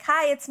 and be like,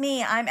 "Hi, it's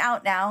me. I'm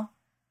out now."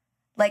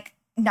 Like,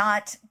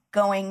 not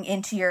going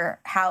into your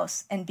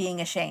house and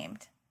being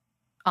ashamed.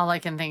 All I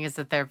can think is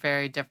that they're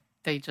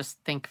they just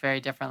think very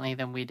differently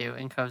than we do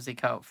in Cozy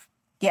Cove.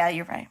 Yeah,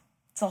 you're right.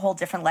 It's a whole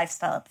different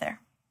lifestyle up there.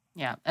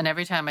 Yeah, and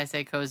every time I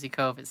say Cozy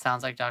Cove, it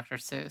sounds like Dr.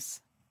 Seuss.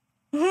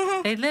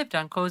 They lived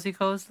on Cozy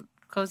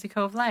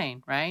Cove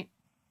Lane, right?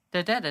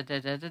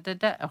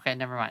 Okay,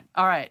 never mind.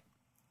 All right.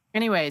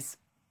 Anyways,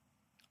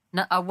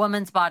 a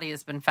woman's body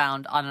has been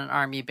found on an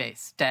army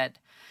base, dead.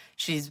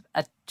 She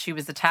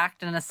was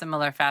attacked in a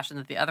similar fashion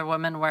that the other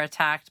women were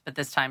attacked, but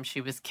this time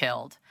she was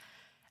killed.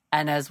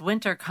 And as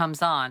winter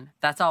comes on,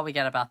 that's all we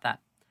get about that.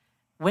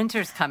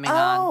 Winter's coming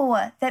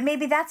on. Oh,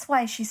 maybe that's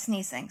why she's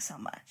sneezing so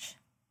much.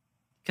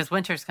 Because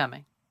winter's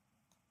coming.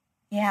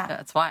 Yeah.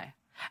 That's why.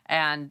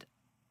 And,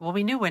 well,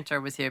 we knew winter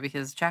was here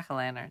because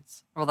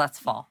jack-o'-lanterns. Well, that's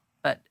fall,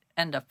 but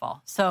end of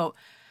fall. So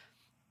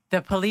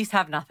the police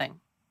have nothing.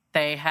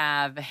 They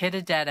have hit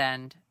a dead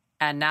end.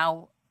 And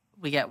now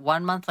we get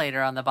 1 month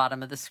later on the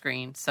bottom of the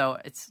screen. So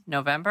it's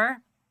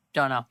November?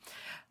 Don't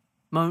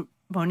know.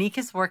 Monique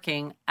is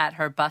working at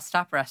her bus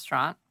stop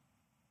restaurant.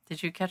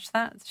 Did you catch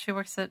that? She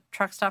works at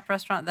truck stop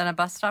restaurant, then a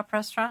bus stop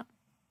restaurant?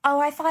 Oh,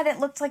 I thought it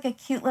looked like a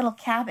cute little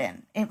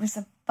cabin. It was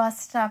a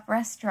bus stop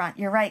restaurant.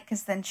 You're right,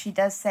 because then she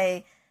does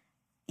say,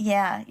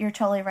 yeah, you're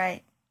totally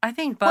right. I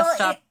think bus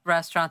stop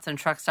restaurants and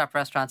truck stop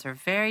restaurants are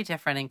very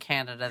different in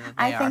Canada than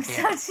they are here. I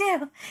think so,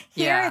 too.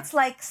 Here, it's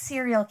like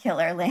serial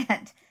killer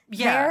land.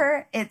 Yeah.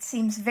 There, it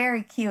seems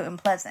very cute and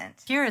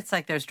pleasant. Here, it's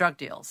like there's drug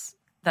deals.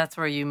 That's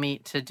where you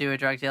meet to do a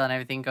drug deal and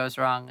everything goes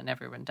wrong and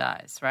everyone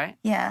dies, right?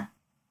 Yeah.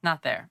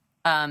 Not there.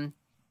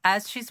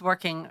 As she's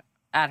working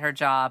at her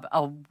job,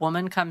 a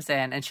woman comes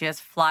in and she has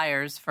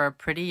flyers for a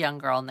pretty young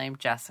girl named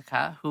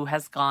Jessica who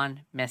has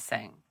gone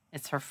missing.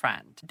 It's her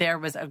friend. There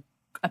was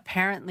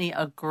apparently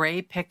a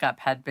gray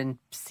pickup had been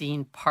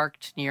seen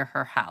parked near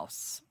her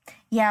house.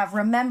 Yeah,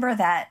 remember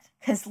that,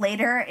 because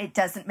later it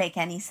doesn't make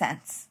any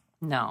sense.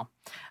 No.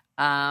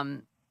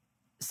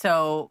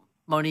 So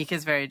Monique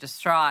is very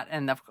distraught,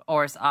 and of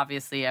course,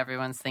 obviously,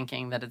 everyone's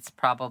thinking that it's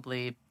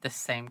probably the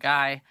same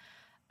guy.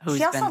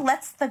 She also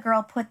lets the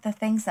girl put the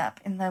things up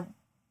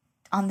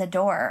on the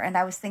door, and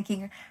I was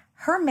thinking,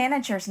 her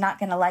manager's not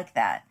going to like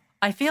that.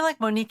 I feel like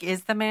Monique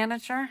is the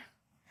manager.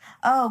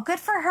 Oh, good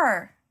for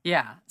her.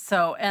 Yeah.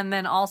 So, and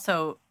then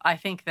also, I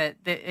think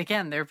that,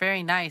 they're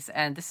very nice,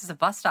 and this is a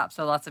bus stop,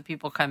 so lots of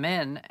people come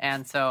in,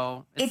 and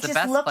so it's the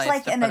best place to put it up. It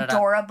just looks like an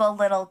adorable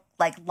little,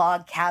 like,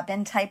 log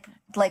cabin type,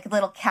 like,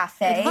 little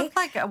cafe. It looked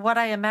like what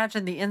I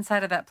imagine the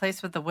inside of that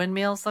place with the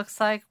windmills looks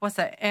like. What's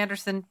that?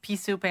 Pea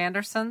Soup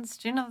Anderson's?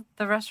 Do you know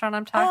the restaurant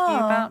I'm talking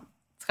about?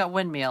 It's got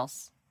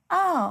windmills.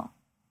 Oh.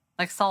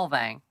 Like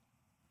Solvang. Have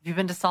you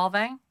been to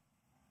Solvang?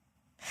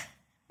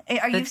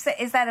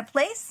 Is that a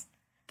place?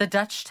 The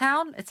Dutch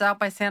Town? It's out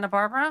by Santa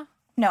Barbara?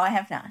 No, I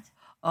have not.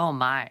 Oh,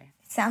 my.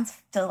 It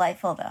sounds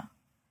delightful, though.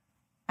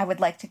 I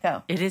would like to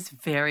go. It is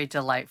very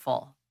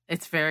delightful.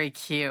 It's very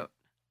cute.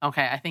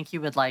 Okay, I think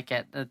you would like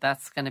it.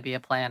 That's going to be a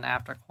plan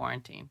after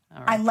quarantine.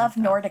 I love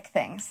Nordic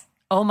things.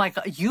 Oh, my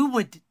God. You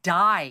would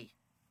die.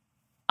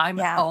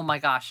 Yeah. Oh, my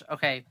gosh.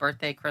 Okay,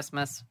 birthday,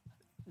 Christmas,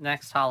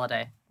 next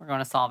holiday. We're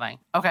going to Solvang.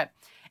 Okay.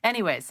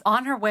 Anyways,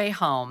 on her way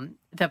home,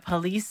 the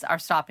police are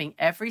stopping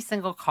every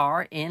single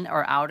car in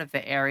or out of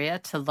the area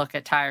to look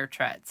at tire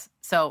treads.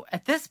 So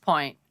at this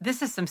point,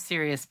 this is some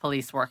serious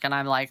police work. And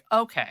I'm like,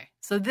 okay,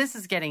 so this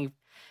is getting,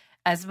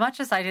 as much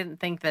as I didn't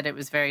think that it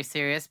was very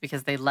serious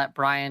because they let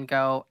Brian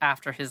go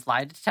after his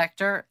lie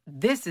detector,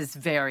 this is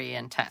very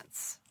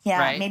intense. Yeah,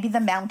 right? Maybe the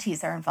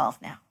Mounties are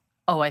involved now.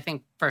 Oh, I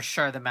think for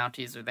sure the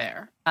Mounties are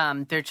there.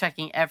 They're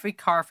checking every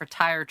car for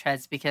tire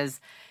treads because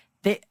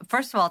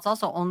first of all, it's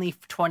also only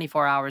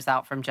 24 hours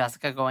out from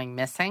Jessica going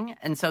missing.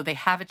 And so they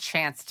have a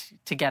chance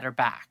to get her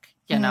back,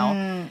 you know?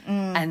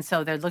 And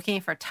so they're looking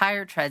for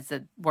tire treads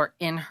that were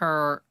in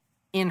her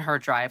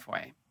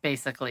driveway,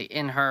 basically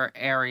in her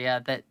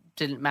area that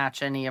didn't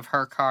match any of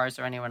her cars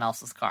or anyone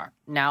else's car.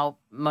 Now,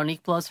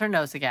 Monique blows her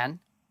nose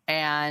again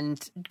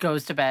and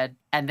goes to bed.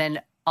 And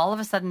then all of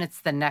a sudden, it's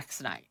the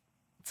next night.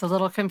 It's a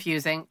little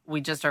confusing. We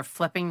just are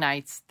flipping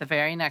nights. The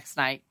very next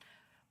night,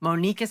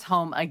 Monique is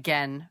home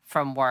again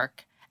from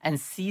work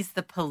and sees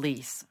the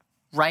police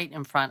right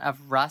in front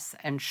of Russ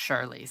and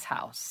Shirley's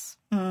house.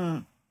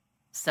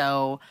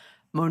 So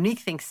Monique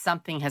thinks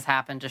something has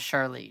happened to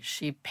Shirley.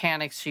 She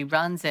panics. She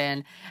runs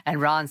in, and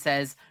Ron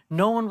says,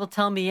 "No one will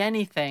tell me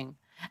anything."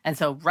 And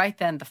so right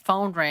then the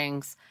phone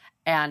rings,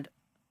 and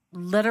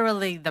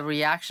literally the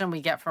reaction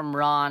we get from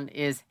Ron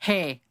is,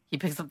 "Hey." He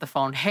picks up the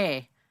phone,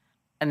 "Hey."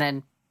 And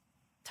then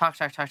talk.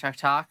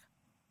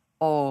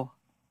 Oh,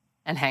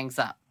 and hangs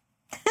up.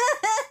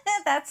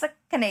 That's a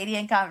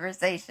Canadian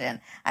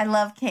conversation. I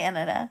love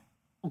Canada.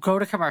 Go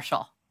to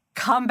commercial.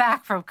 Come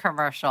back from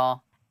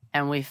commercial,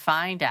 and we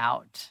find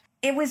out.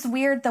 It was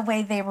weird the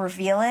way they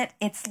reveal it.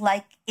 It's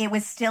like it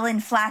was still in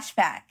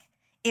flashback.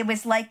 It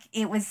was like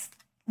it was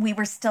we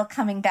were still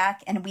coming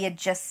back and we had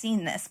just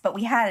seen this, but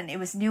we hadn't. It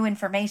was new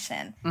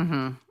information.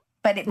 Mm-hmm.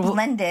 But it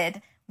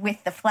blended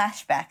with the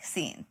flashback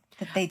scene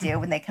that they do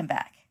when they come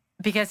back.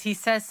 Because he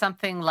says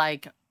something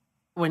like,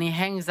 when he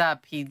hangs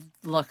up, he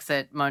looks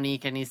at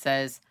Monique and he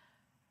says,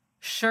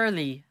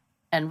 Shirley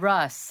and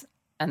Russ.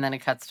 And then it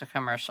cuts to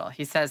commercial.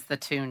 He says the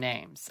two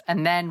names.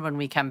 And then when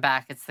we come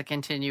back, it's the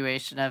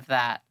continuation of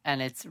that. And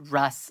it's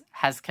Russ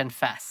has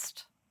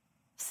confessed.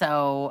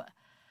 So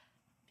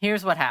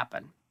here's what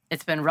happened.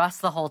 It's been Russ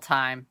the whole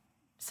time.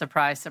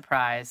 Surprise,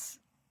 surprise.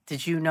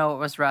 Did you know it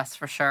was Russ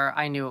for sure?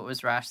 I knew it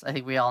was Russ. I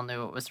think we all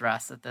knew it was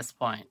Russ at this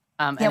point.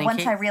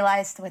 Once I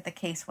realized what the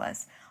case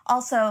was.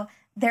 Also,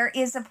 there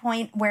is a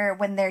point where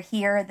when they're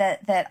here,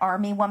 that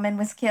army woman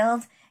was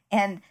killed.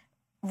 And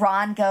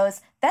Ron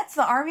goes, that's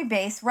the army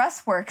base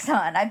Russ works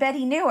on. I bet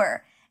he knew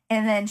her.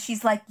 And then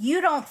she's like,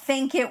 you don't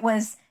think it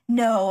was...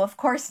 No, of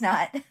course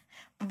not.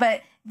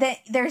 But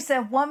there's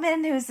a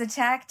woman who's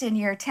attacked in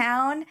your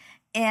town,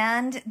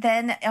 and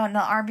then on the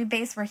army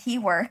base where he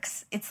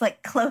works, it's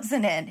like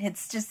closing in.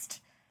 It's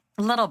just...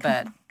 A little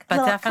bit.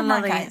 But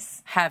definitely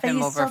have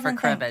him over for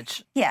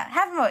cribbage. Yeah,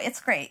 have him over.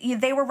 It's great.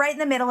 They were right in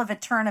the middle of a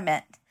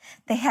tournament.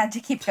 They had to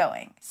keep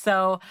going.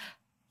 So...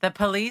 The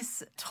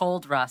police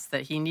told Russ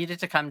that he needed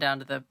to come down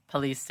to the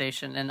police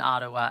station in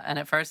Ottawa. And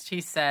at first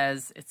he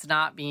says, it's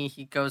not me.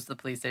 He goes to the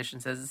police station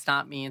and says, it's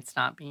not me, it's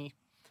not me.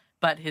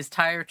 But his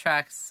tire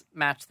tracks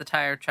match the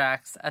tire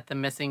tracks at the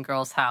missing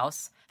girl's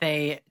house.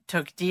 They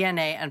took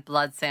DNA and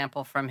blood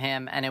sample from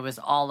him, and it was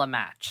all a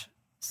match.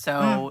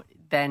 So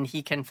then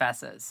he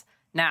confesses.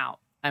 Now,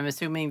 I'm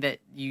assuming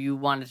that you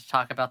wanted to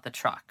talk about the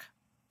truck.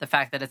 The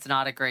fact that it's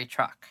not a gray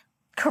truck.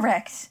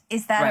 Correct.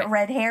 Is that a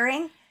red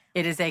herring?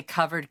 It is a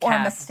covered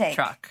cab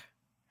truck.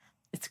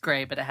 It's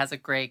gray, but it has a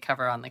gray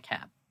cover on the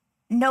cab.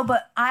 No,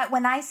 but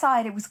when I saw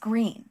it, it was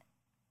green.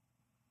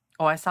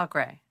 Oh, I saw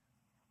gray.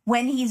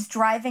 When he's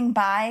driving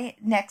by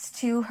next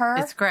to her.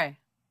 It's gray.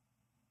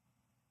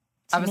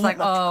 I was like,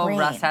 green.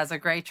 Russ has a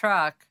gray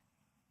truck.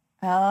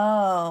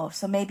 Oh,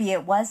 so maybe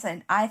it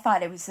wasn't. I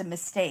thought it was a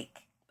mistake.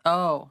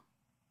 Oh.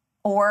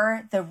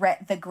 Or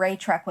the gray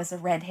truck was a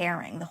red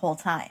herring the whole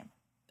time.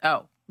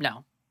 Oh,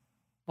 no.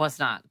 Was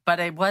not, but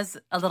it was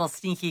a little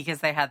sneaky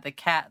because they had the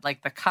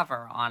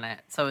cover on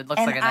it, so it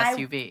looks like an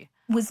SUV.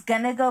 Was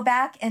gonna go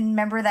back and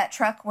remember that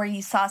truck where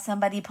you saw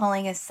somebody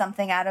pulling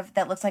something out of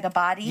that looks like a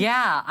body.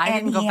 Yeah, I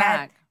didn't go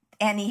back.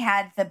 And he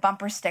had the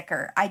bumper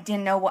sticker. I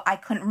didn't know I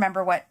couldn't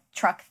remember what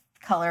truck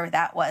color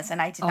that was,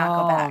 and I did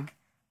not go back.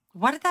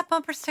 What did that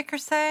bumper sticker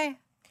say?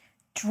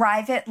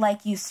 Drive it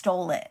like you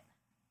stole it.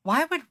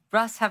 Why would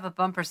Russ have a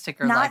bumper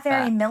sticker like that? Not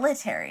very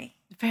military.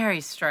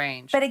 Very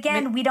strange. But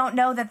again, we don't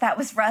know that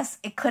was Russ.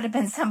 It could have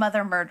been some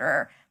other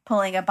murderer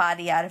pulling a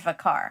body out of a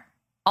car.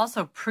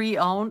 Also,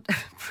 pre-owned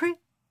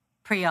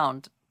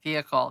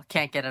vehicle,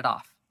 can't get it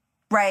off.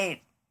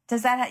 Right.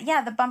 Does that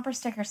the bumper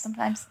sticker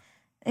sometimes.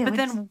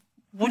 Then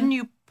wouldn't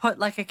you put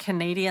like a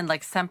Canadian,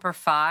 like Semper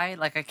Fi,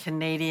 like a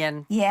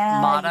Canadian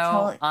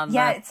motto on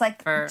it's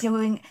like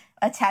doing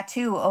a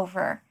tattoo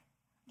over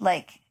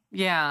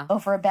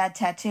over a bad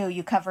tattoo.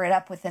 You cover it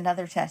up with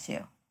another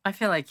tattoo. I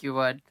feel like you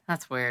would.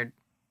 That's weird.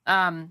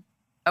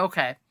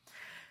 Okay.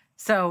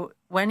 So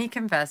when he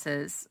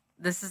confesses,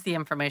 this is the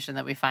information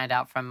that we find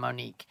out from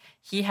Monique.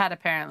 He had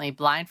apparently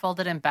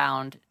blindfolded and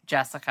bound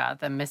Jessica,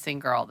 the missing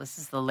girl. This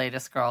is the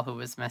latest girl who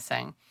was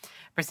missing.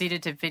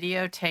 Proceeded to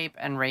videotape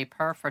and rape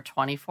her for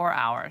 24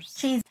 hours.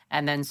 Jeez.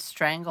 And then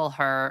strangle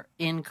her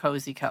in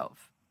Cozy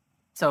Cove.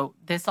 So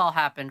this all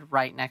happened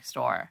right next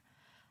door.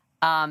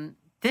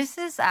 This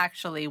is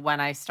actually when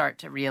I start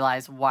to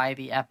realize why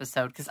the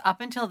episode, because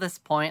up until this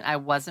point, I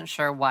wasn't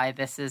sure why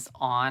this is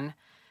on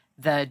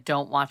the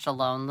Don't Watch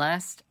Alone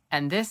list.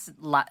 And this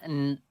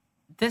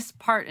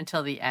part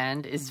until the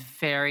end is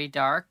very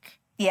dark.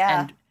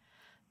 Yeah. And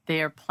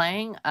they are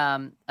playing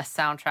a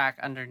soundtrack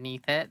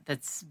underneath it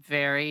that's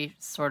very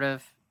sort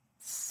of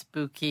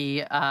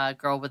spooky,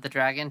 girl with the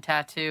dragon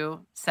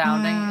tattoo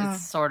sounding.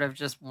 It's sort of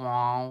just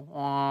wah,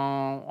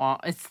 wah, wah.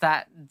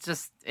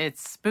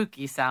 It's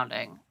spooky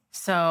sounding.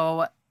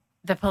 So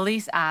the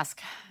police ask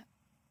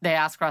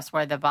Russ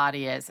where the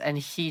body is, and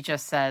he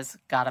just says,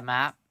 got a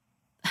map,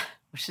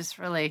 which is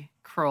really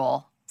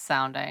cruel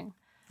sounding.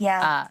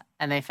 Yeah.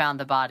 And they found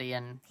the body,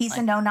 and he's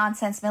a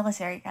no-nonsense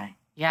military guy.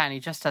 Yeah, and he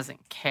just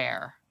doesn't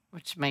care,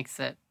 which makes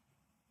it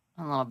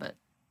a little bit...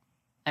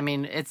 I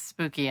mean, it's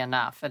spooky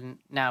enough, and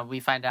now we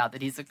find out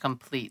that he's a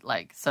complete,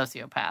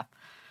 sociopath.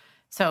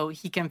 So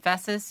he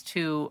confesses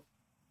to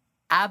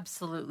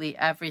absolutely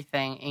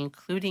everything,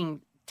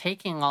 including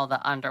taking all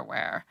the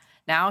underwear.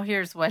 Now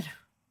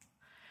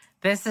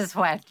this is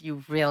when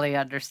you really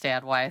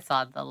understand why it's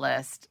on the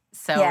list.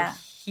 So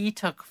he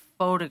took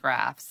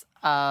photographs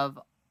of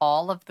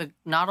all of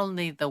not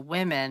only the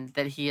women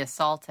that he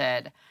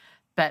assaulted,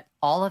 but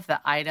all of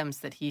the items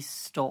that he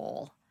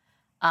stole.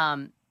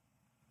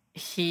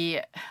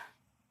 He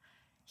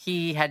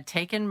had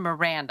taken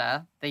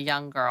Miranda, the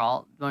young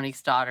girl,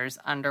 Monique's daughter's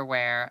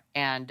underwear,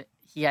 and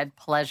he had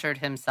pleasured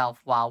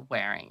himself while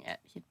wearing it.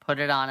 He'd put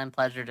it on and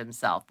pleasured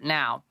himself.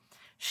 Now,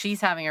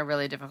 She's having a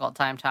really difficult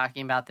time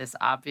talking about this,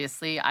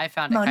 obviously. I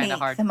found it kind of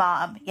hard. The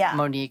mom, yeah.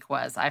 Monique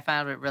was. I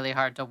found it really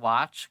hard to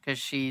watch because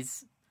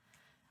she's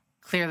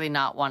clearly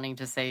not wanting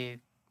to say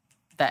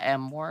the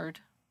M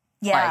word.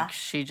 Yeah. Like,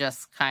 she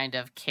just kind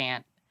of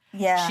can't.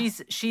 Yeah.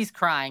 She's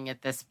crying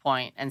at this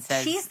point and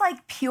says... She's,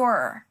 like,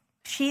 pure.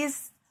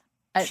 She's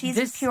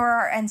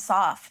pure and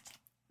soft.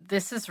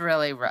 This is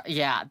really...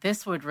 Yeah,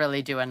 this would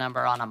really do a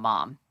number on a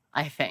mom,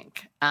 I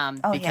think.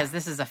 Because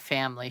this is a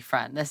family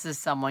friend. This is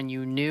someone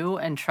you knew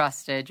and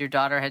trusted. Your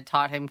daughter had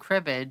taught him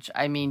cribbage.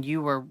 I mean,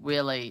 you were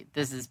really...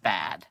 This is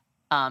bad.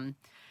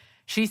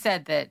 She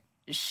said that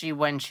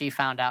when she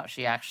found out,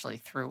 she actually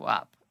threw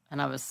up.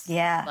 And I was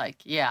like,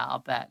 yeah, I'll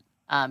bet.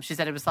 She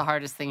said it was the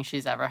hardest thing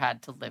she's ever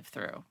had to live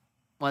through,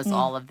 was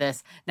all of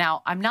this.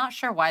 Now, I'm not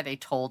sure why they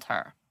told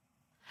her.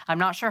 I'm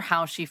not sure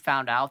how she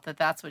found out that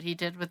that's what he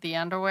did with the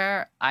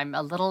underwear. I'm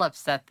a little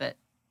upset that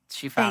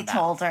she found out. They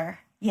told her,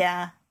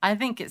 yeah. I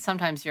think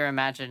sometimes your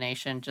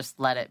imagination, just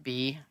let it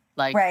be.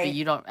 Like,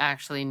 you don't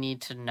actually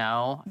need to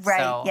know. Right,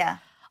 so, yeah.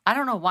 I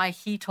don't know why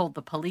he told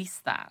the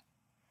police that.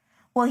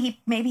 Well,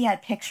 he maybe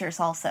had pictures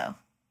also.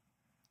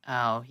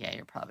 Oh, yeah,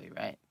 you're probably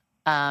right.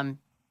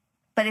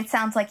 But it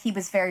sounds like he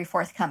was very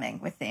forthcoming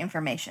with the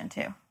information,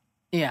 too.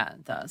 Yeah,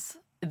 it does.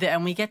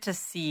 And we get to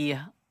see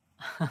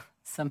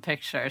some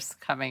pictures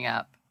coming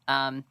up.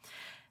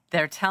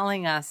 They're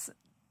telling us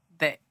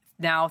that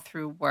now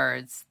through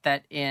words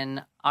that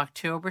in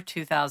October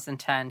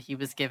 2010, he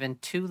was given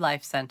 2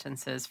 life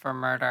sentences for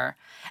murder.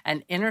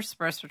 And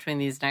interspersed between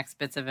these next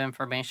bits of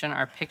information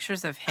are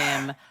pictures of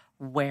him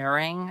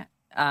wearing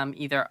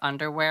either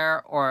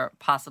underwear or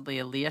possibly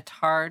a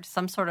leotard,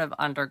 some sort of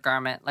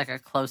undergarment, like a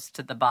close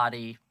to the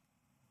body.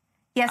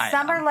 Yeah,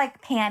 some are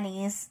like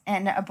panties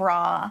and a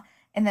bra,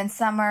 and then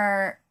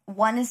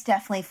one is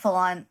definitely full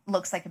on,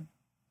 looks like a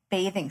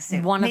bathing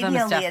suit. One of maybe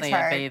them is definitely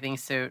leotard. a bathing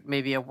suit,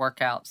 maybe a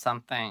workout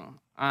something.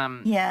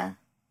 Yeah.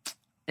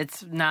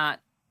 It's not.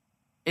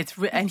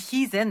 And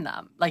he's in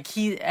them.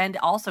 And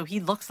also he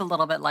looks a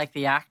little bit like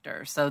the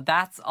actor. So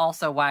that's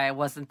also why I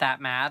wasn't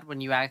that mad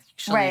when you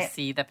actually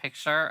see the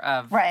picture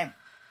of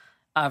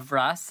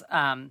Russ.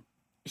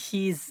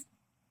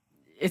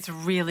 It's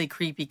really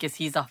creepy because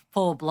he's a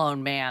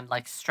full-blown man,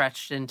 like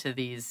stretched into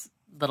these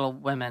little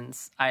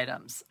women's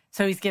items.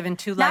 So he's given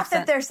 2 life sentences. Not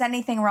that there's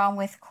anything wrong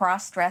with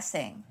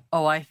cross-dressing.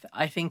 Oh, I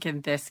think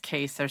in this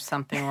case there's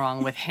something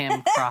wrong with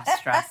him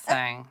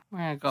cross-dressing. We're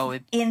going to go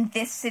with... In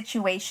this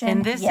situation?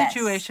 In this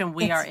situation,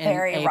 we are in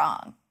very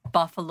wrong.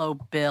 Buffalo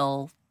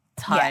Bill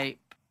type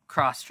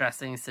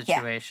cross-dressing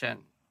situation,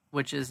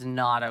 which is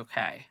not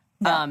okay.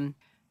 No.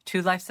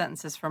 2 life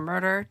sentences for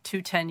murder,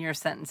 2 10-year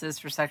sentences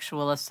for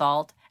sexual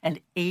assault, and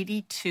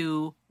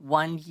 82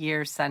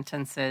 one-year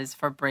sentences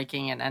for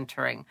breaking and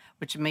entering,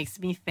 which makes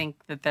me think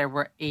that there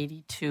were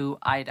 82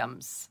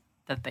 items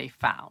that they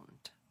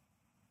found.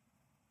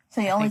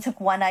 So you only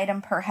took 1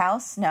 item per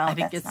house? No,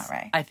 that's not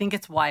right. I think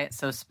it's why it's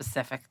so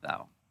specific,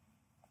 though.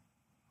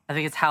 I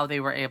think it's how they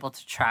were able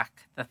to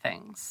track the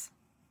things.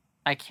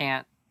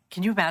 Can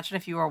you imagine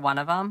if you were one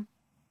of them?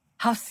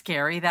 How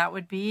scary that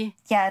would be.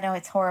 Yeah, no,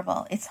 it's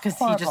horrible. It's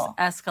horrible. Because he just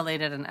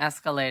escalated and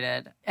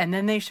escalated. And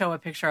then they show a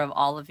picture of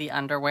all of the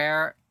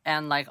underwear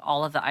and like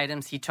all of the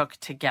items he took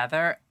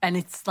together. And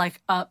it's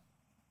like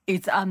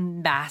it's a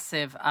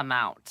massive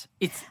amount.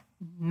 It's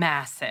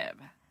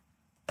massive.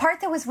 Part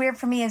that was weird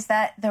for me is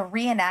that the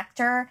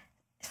reenactor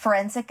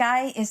forensic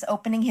guy is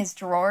opening his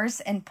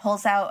drawers and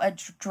pulls out a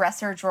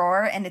dresser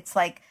drawer and it's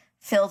like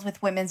filled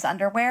with women's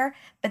underwear.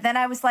 But then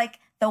I was like,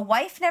 the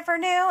wife never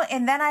knew.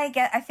 And then I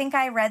think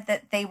I read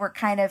that they were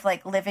kind of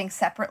like living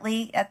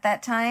separately at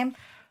that time.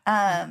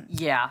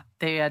 Yeah,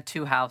 they had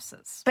 2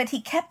 houses. But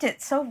he kept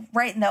it so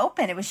right in the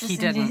open. It was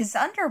just in his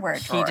underwear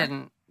drawer. He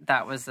didn't.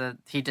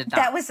 He did not.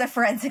 That was a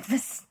forensic.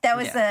 That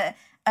was a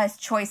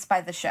choice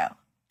by the show.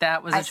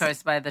 That was a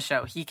choice by the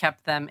show. He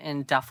kept them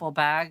in duffel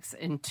bags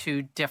in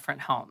 2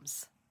 different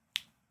homes.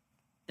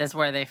 That's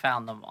where they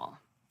found them all.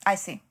 I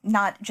see.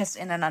 Not just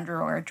in an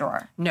underwear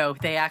drawer. No,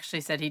 they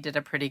actually said he did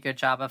a pretty good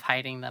job of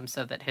hiding them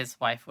so that his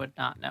wife would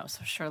not know.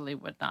 So Shirley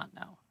would not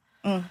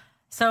know.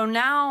 So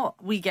now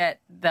we get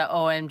the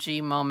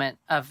OMG moment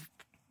of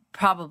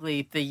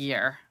probably the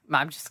year.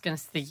 I'm just going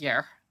to say the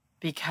year.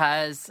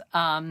 Because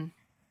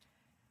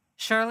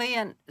Shirley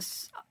and...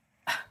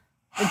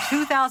 In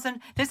 2000,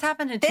 this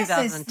happened in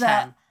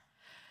 2010.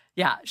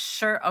 Yeah,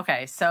 sure.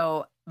 Okay,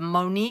 so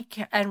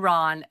Monique and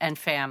Ron and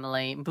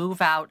family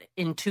move out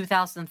in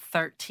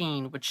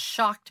 2013, which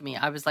shocked me.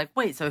 I was like,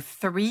 wait, so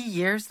 3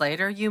 years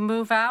later you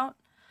move out?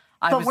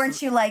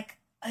 Weren't you like,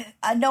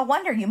 no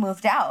wonder you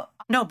moved out.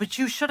 No, but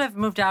you should have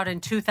moved out in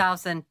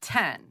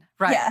 2010.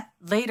 Right. Yeah.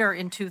 Later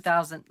in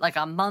 2000, like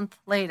a month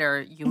later,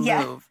 you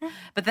move.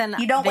 But then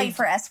you don't wait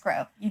for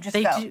escrow. You just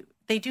go.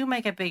 They do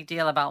make a big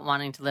deal about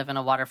wanting to live in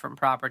a waterfront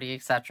property,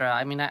 etc.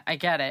 I mean, I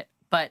get it.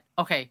 But,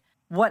 okay,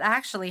 what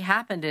actually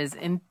happened is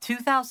in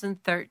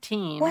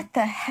 2013... What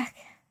the heck?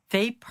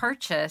 They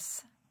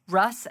purchase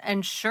Russ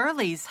and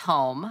Shirley's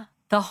home,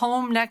 the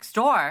home next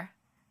door,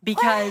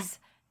 because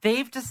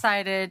they've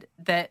decided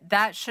that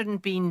that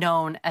shouldn't be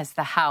known as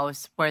the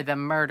house where the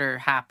murder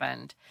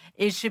happened.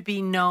 It should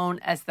be known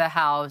as the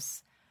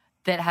house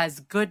that has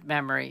good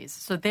memories.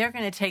 So they're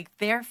going to take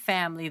their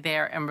family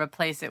there and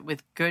replace it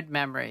with good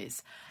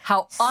memories.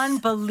 How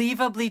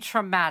unbelievably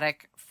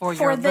traumatic for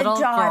your the little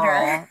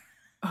daughter.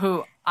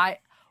 Girl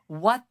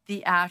what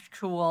the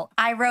actual...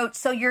 I wrote,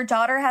 so your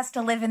daughter has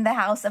to live in the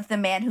house of the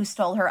man who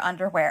stole her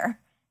underwear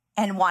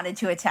and wanted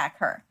to attack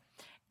her.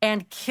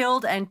 And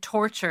killed and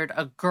tortured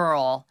a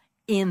girl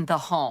in the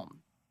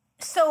home.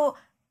 So...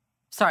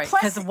 Sorry,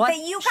 plus that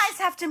you guys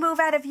have to move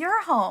out of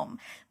your home.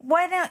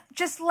 Why don't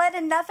just let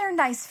another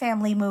nice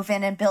family move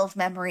in and build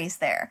memories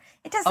there?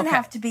 It doesn't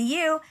have to be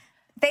you.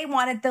 They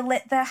wanted the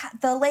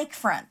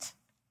lakefront.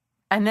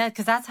 And then,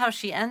 because that's how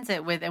she ends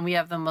it with, and we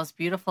have the most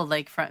beautiful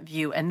lakefront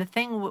view. And the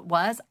thing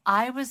was,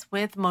 I was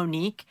with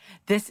Monique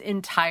this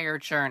entire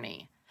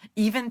journey,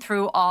 even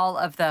through all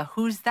of the,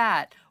 who's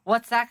that?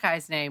 What's that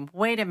guy's name?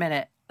 Wait a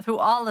minute. Through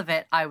all of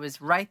it, I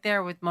was right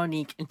there with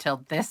Monique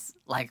until this,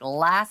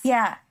 last...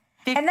 Yeah.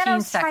 And then I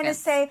was trying to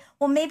say,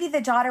 well, maybe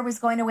the daughter was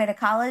going away to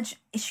college.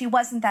 She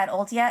wasn't that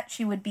old yet.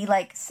 She would be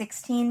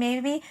 16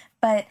 maybe.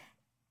 But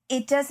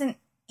it doesn't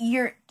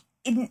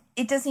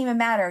even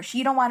matter.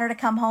 You don't want her to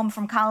come home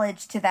from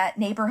college to that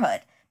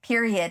neighborhood,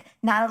 period.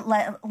 Not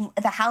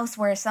the house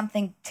where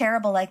something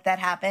terrible like that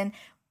happened.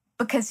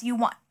 Because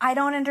I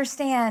don't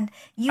understand.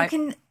 You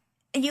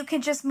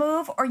can just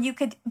move, or you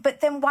could,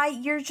 but then why?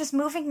 You're just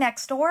moving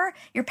next door?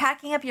 You're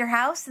packing up your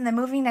house and then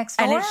moving next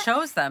door? And it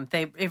shows them.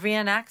 It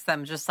reenacts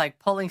them just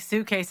pulling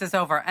suitcases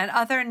over. And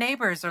other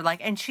neighbors are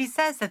and she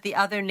says that the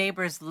other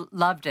neighbors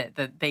loved it,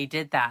 that they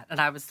did that. And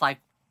I was like...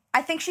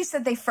 I think she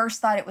said they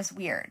first thought it was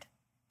weird,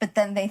 but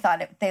then they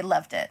thought they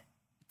loved it.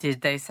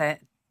 Did they say...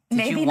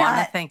 Maybe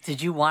not.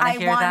 Did you want to hear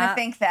that? I want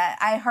to think that.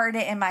 I heard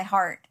it in my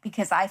heart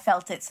because I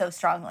felt it so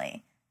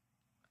strongly.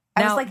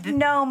 I was like,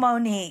 no,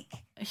 Monique.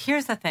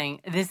 Here's the thing.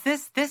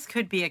 This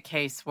could be a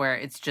case where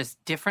it's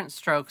just different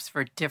strokes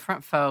for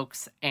different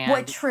folks.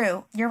 And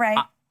true. You're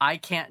right. I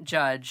can't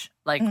judge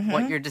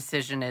what your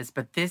decision is,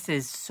 but this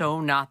is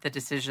so not the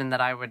decision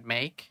that I would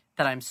make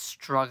that I'm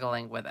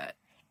struggling with it.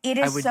 It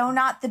is so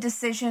not the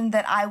decision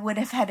that I would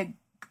have had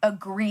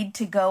agreed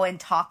to go and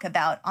talk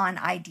about on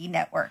ID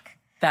Network.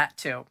 That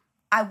too.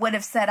 I would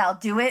have said I'll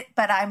do it,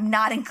 but I'm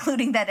not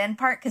including that end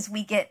part because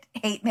we get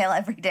hate mail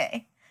every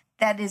day.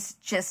 That is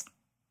just...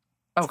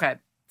 Okay.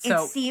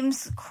 So, it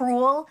seems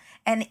cruel,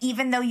 and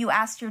even though you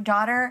asked your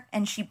daughter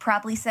and she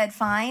probably said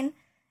fine,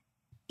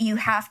 you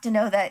have to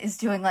know that is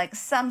doing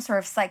some sort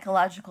of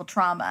psychological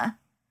trauma.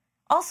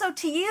 Also,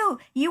 to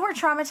you were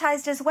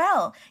traumatized as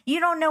well. You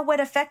don't know what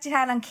effect it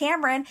had on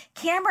Cameron.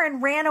 Cameron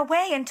ran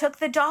away and took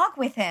the dog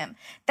with him.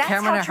 That's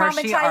Cameron how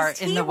traumatized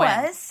he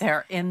was.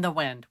 They're in the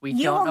wind. We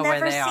don't know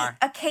where they are.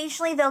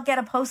 Occasionally, they'll get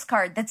a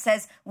postcard that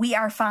says, "We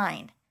are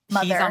fine,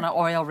 Mother." He's on an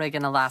oil rig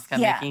in Alaska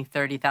making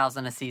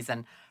 $30,000 a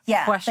season.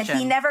 Yeah, Question. But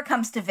he never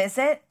comes to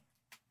visit?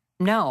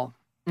 No.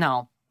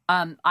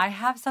 I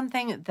have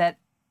something that...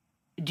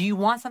 Do you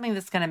want something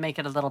that's going to make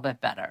it a little bit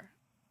better?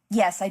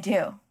 Yes, I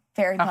do.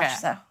 Very much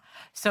so.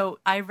 So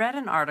I read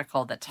an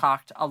article that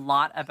talked a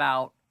lot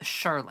about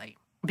Shirley.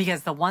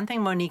 Because the one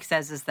thing Monique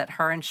says is that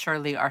her and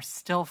Shirley are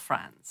still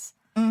friends.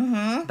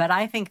 Mm-hmm. But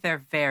I think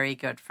they're very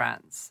good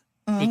friends.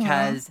 Mm-hmm.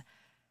 Because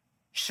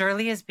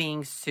Shirley is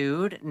being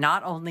sued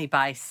not only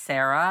by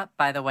Sarah,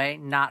 by the way,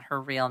 not her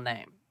real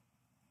name.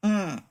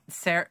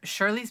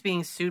 Shirley's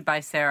being sued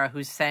by Sarah,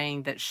 who's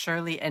saying that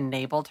Shirley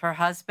enabled her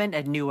husband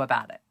and knew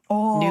about it.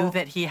 Knew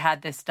that he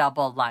had this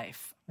double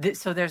life.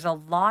 So there's a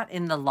lot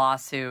in the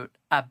lawsuit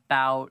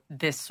about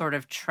this sort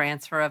of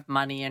transfer of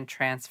money and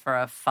transfer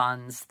of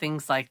funds,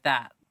 things like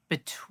that,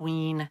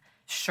 between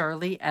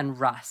Shirley and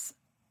Russ.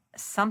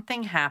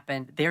 Something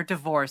happened. They're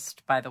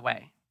divorced, by the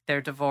way.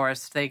 They're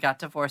divorced. They got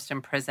divorced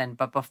in prison.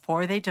 But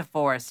before they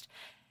divorced,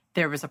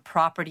 there was a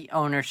property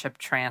ownership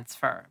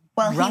transfer.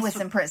 Well, he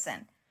was in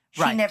prison.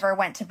 She never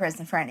went to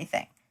prison for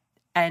anything.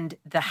 And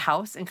the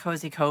house in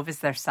Cozy Cove is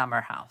their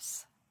summer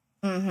house.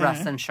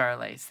 Russ and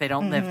Shirley's. They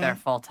don't live there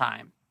full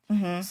time.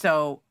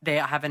 So they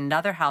have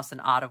another house in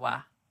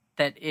Ottawa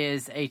that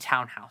is a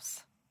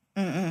townhouse.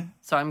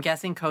 So I'm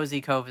guessing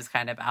Cozy Cove is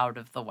kind of out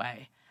of the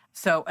way.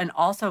 So, and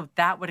also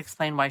that would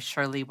explain why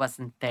Shirley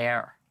wasn't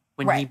there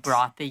when he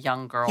brought the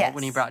young girl,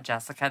 when he brought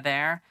Jessica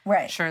there.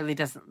 Shirley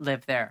doesn't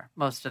live there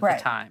most of the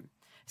time.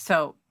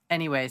 So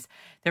anyways,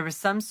 there was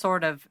some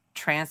sort of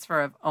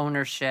transfer of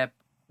ownership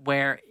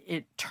where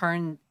it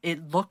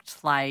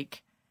looked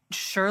like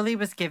Shirley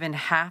was given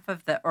half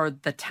of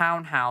the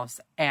townhouse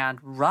and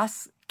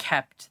Russ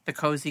kept the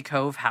Cozy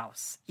Cove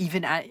house,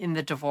 even in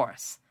the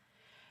divorce.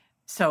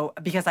 So,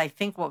 because I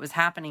think what was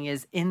happening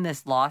is in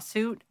this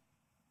lawsuit,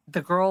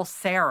 the girl,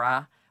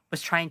 Sarah,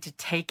 was trying to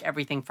take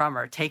everything from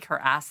her, take her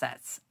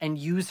assets and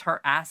use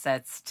her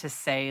assets to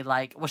say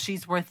well,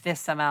 she's worth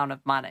this amount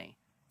of money.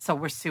 So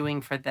we're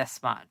suing for this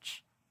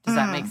much. Does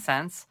that make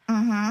sense?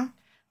 Mm-hmm.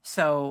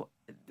 So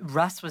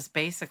Russ was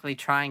basically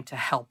trying to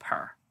help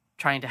her,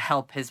 trying to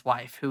help his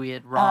wife, who he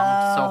had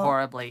wronged so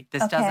horribly.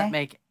 This doesn't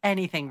make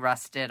anything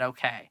Russ did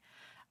okay.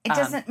 It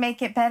doesn't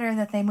make it better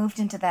that they moved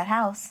into that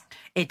house.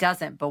 It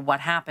doesn't. But what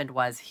happened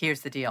was,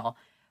 here's the deal.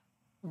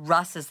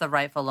 Russ is the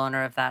rightful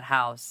owner of that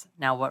house.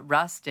 Now, what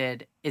Russ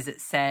did is it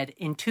said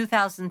in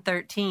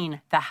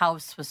 2013, the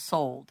house was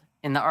sold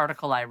in the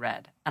article I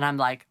read. And I'm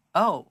like,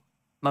 oh,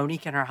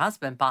 Monique and her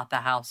husband bought the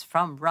house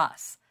from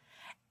Russ.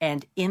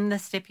 And in the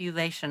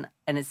stipulation,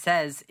 and it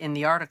says in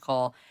the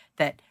article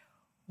that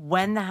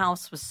when the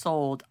house was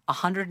sold,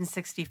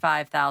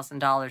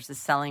 $165,000, the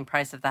selling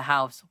price of the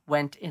house,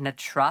 went in a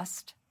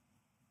trust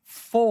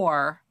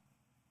for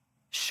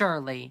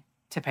Shirley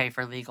to pay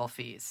for legal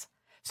fees.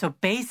 So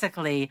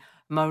basically,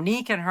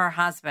 Monique and her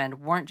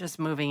husband weren't just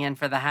moving in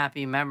for the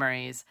happy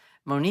memories.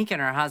 Monique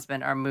and her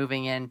husband are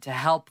moving in to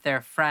help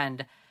their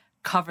friend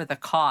cover the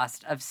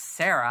cost of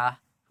Sarah,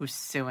 who's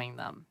suing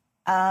them.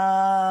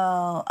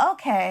 Oh,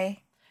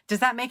 okay. Does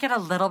that make it a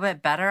little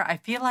bit better? I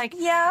feel like...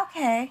 Yeah,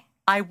 okay.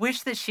 I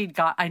wish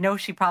that I know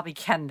she probably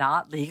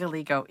cannot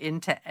legally go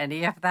into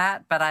any of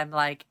that, but I'm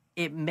like,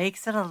 it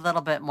makes it a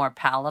little bit more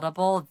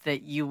palatable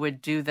that you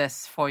would do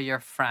this for your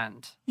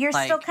friend. You're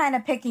still kind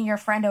of picking your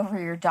friend over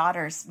your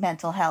daughter's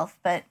mental health,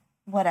 but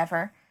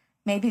whatever.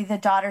 Maybe the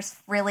daughter's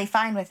really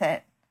fine with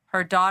it.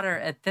 Her daughter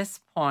at this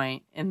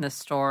point in the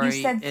story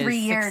you said 3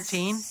 years,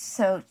 16?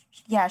 So,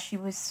 yeah, she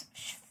was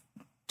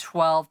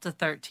 12 to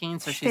 13,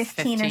 so she's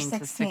 15 or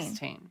to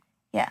 16.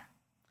 Yeah.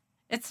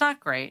 It's not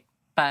great,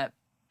 but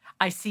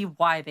I see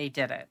why they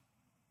did it.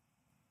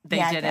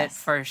 They did it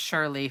for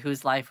Shirley,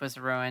 whose life was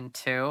ruined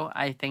too.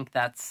 I think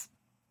that's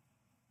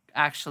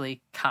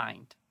actually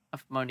kind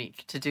of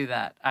Monique to do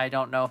that. I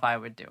don't know if I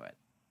would do it.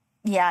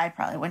 Yeah, I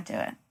probably wouldn't do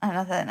it. I'm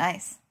not that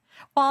nice.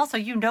 Well, also,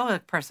 a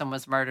person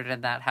was murdered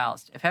in that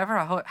house. If ever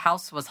a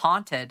house was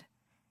haunted,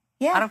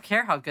 I don't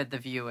care how good the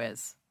view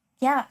is.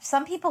 Yeah,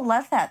 some people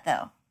love that,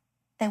 though.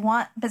 They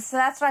want, but so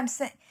that's what I'm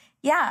saying.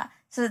 Yeah,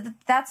 so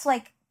that's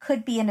like,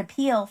 could be an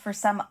appeal for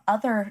some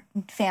other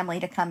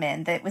family to come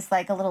in that was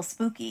like a little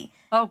spooky.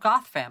 Oh,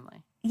 goth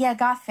family. Yeah,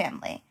 goth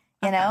family,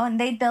 you know, and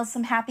they'd build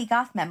some happy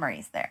goth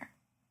memories there.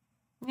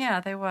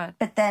 Yeah, they would.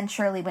 But then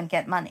Shirley wouldn't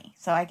get money.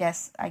 So I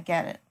guess I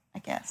get it.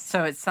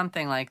 So it's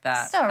something like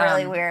that. Still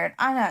really weird.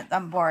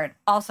 I'm bored.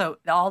 Also,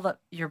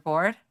 you're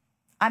bored?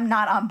 I'm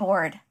not on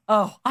board.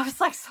 Oh, I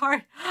was like,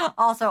 sorry.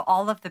 Also,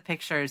 all of the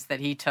pictures that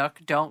he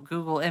took, don't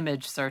Google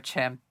image search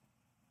him.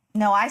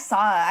 No,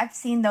 I've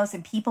seen those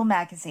in People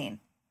magazine.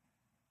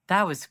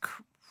 That was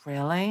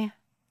really?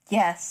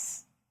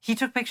 Yes. He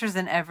took pictures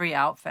in every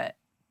outfit.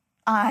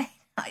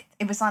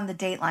 It was on the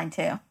Dateline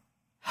too.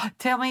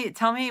 Tell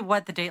me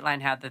what the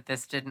Dateline had that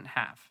this didn't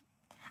have.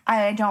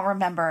 I don't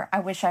remember. I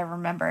wish I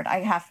remembered.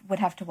 Would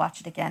have to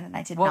watch it again, and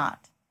I did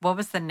not. What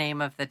was the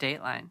name of the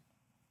Dateline?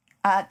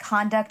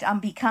 Conduct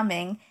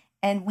Unbecoming,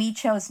 and we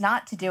chose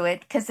not to do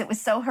it because it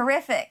was so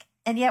horrific,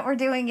 and yet we're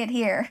doing it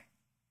here.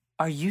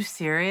 Are you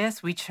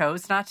serious? We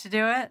chose not to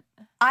do it?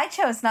 I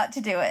chose not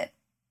to do it.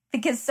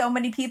 Because so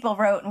many people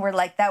wrote and were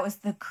like, that was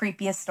the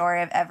creepiest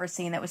story I've ever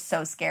seen. That was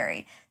so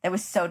scary. That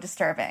was so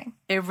disturbing.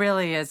 It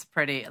really is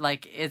pretty,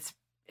 like, it's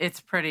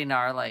pretty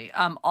gnarly.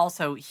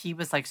 Also, he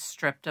was, like,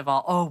 stripped of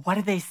all... Oh, what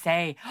did they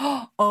say?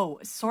 Oh,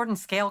 Sword and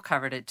Scale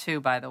covered it,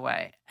 too, by the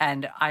way.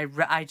 And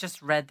I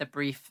just read the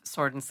brief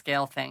Sword and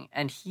Scale thing,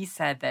 and he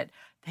said that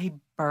they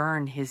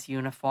burn his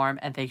uniform,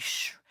 and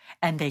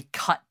they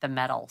cut the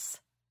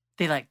medals.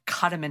 They, like,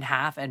 cut him in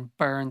half and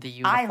burn the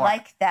uniform. I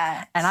like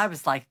that. And I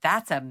was like,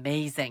 that's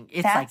amazing.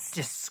 It's, like,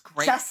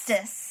 disgraceful.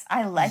 Justice.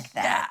 I like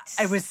that.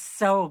 Yeah, it was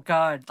so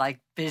good, like,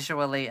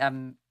 visually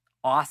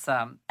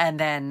awesome. And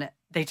then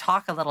they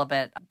talk a little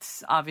bit.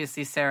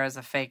 Obviously, Sarah's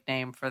a fake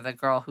name for the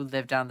girl who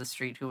lived down the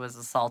street who was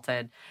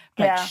assaulted.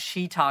 But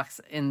she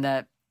talks in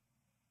the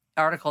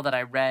article that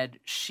I read,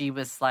 she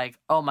was like,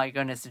 oh my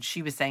goodness. And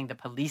she was saying the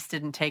police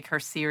didn't take her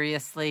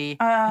seriously.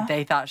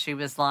 They thought she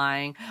was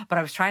lying. But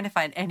I was trying to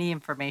find any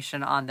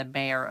information on the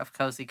mayor of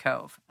Cozy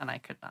Cove, and I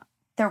could not.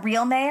 The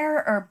real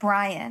mayor or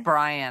Brian?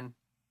 Brian.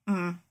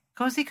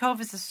 Cozy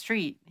Cove is a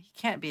street. He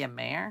can't be a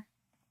mayor.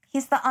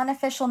 He's the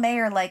unofficial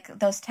mayor, like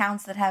those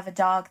towns that have a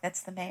dog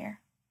that's the mayor.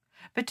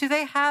 But do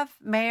they have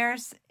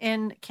mayors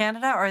in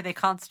Canada, or are they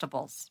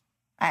constables?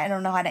 I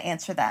don't know how to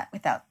answer that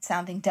without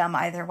sounding dumb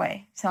either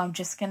way. So I'm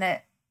just going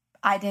to...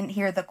 I didn't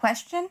hear the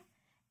question,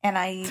 and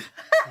I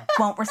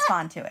won't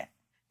respond to it.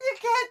 You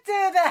can't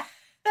do that.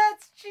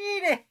 That's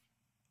cheating.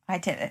 I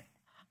did it.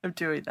 I'm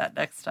doing that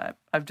next time.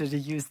 I'm going to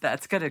use that.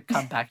 It's going to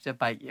come back to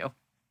bite you.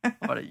 I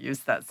want to use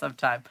that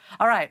sometime.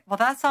 All right. Well,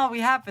 that's all we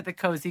have for the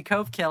Cozy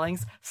Cove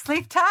killings.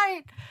 Sleep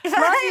tight.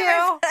 Love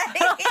you.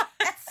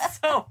 It's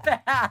so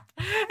bad.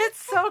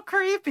 It's so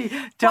creepy.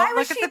 Don't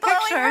look at the pictures.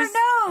 Why was she blowing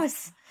her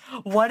nose?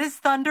 What is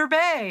Thunder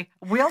Bay?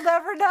 We'll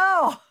never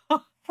know.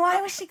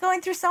 Why was she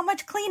going through so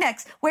much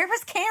Kleenex? Where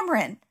was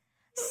Cameron?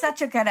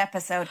 Such a good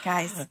episode,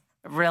 guys.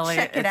 Really?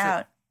 Check it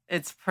out.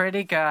 It's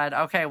pretty good.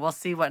 Okay, we'll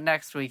see what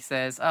next week's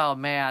is. Oh,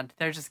 man.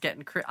 They're just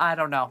getting I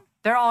don't know.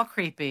 They're all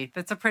creepy.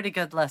 That's a pretty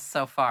good list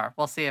so far.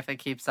 We'll see if it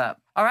keeps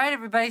up. All right,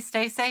 everybody,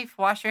 stay safe.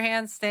 Wash your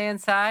hands. Stay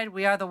inside.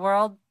 We are the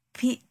world.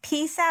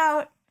 Peace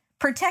out.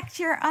 Protect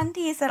your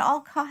undies at all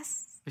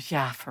costs.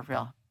 Yeah, for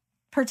real.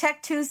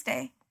 Protect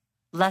Tuesday.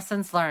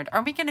 Lessons learned.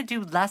 Are we going to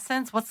do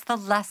lessons? What's the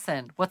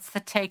lesson? What's the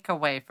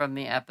takeaway from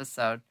the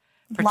episode?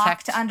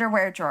 Locked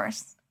underwear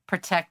drawers.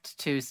 Protect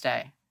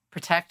Tuesday.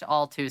 Protect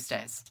all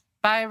Tuesdays.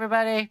 Bye,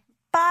 everybody.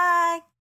 Bye.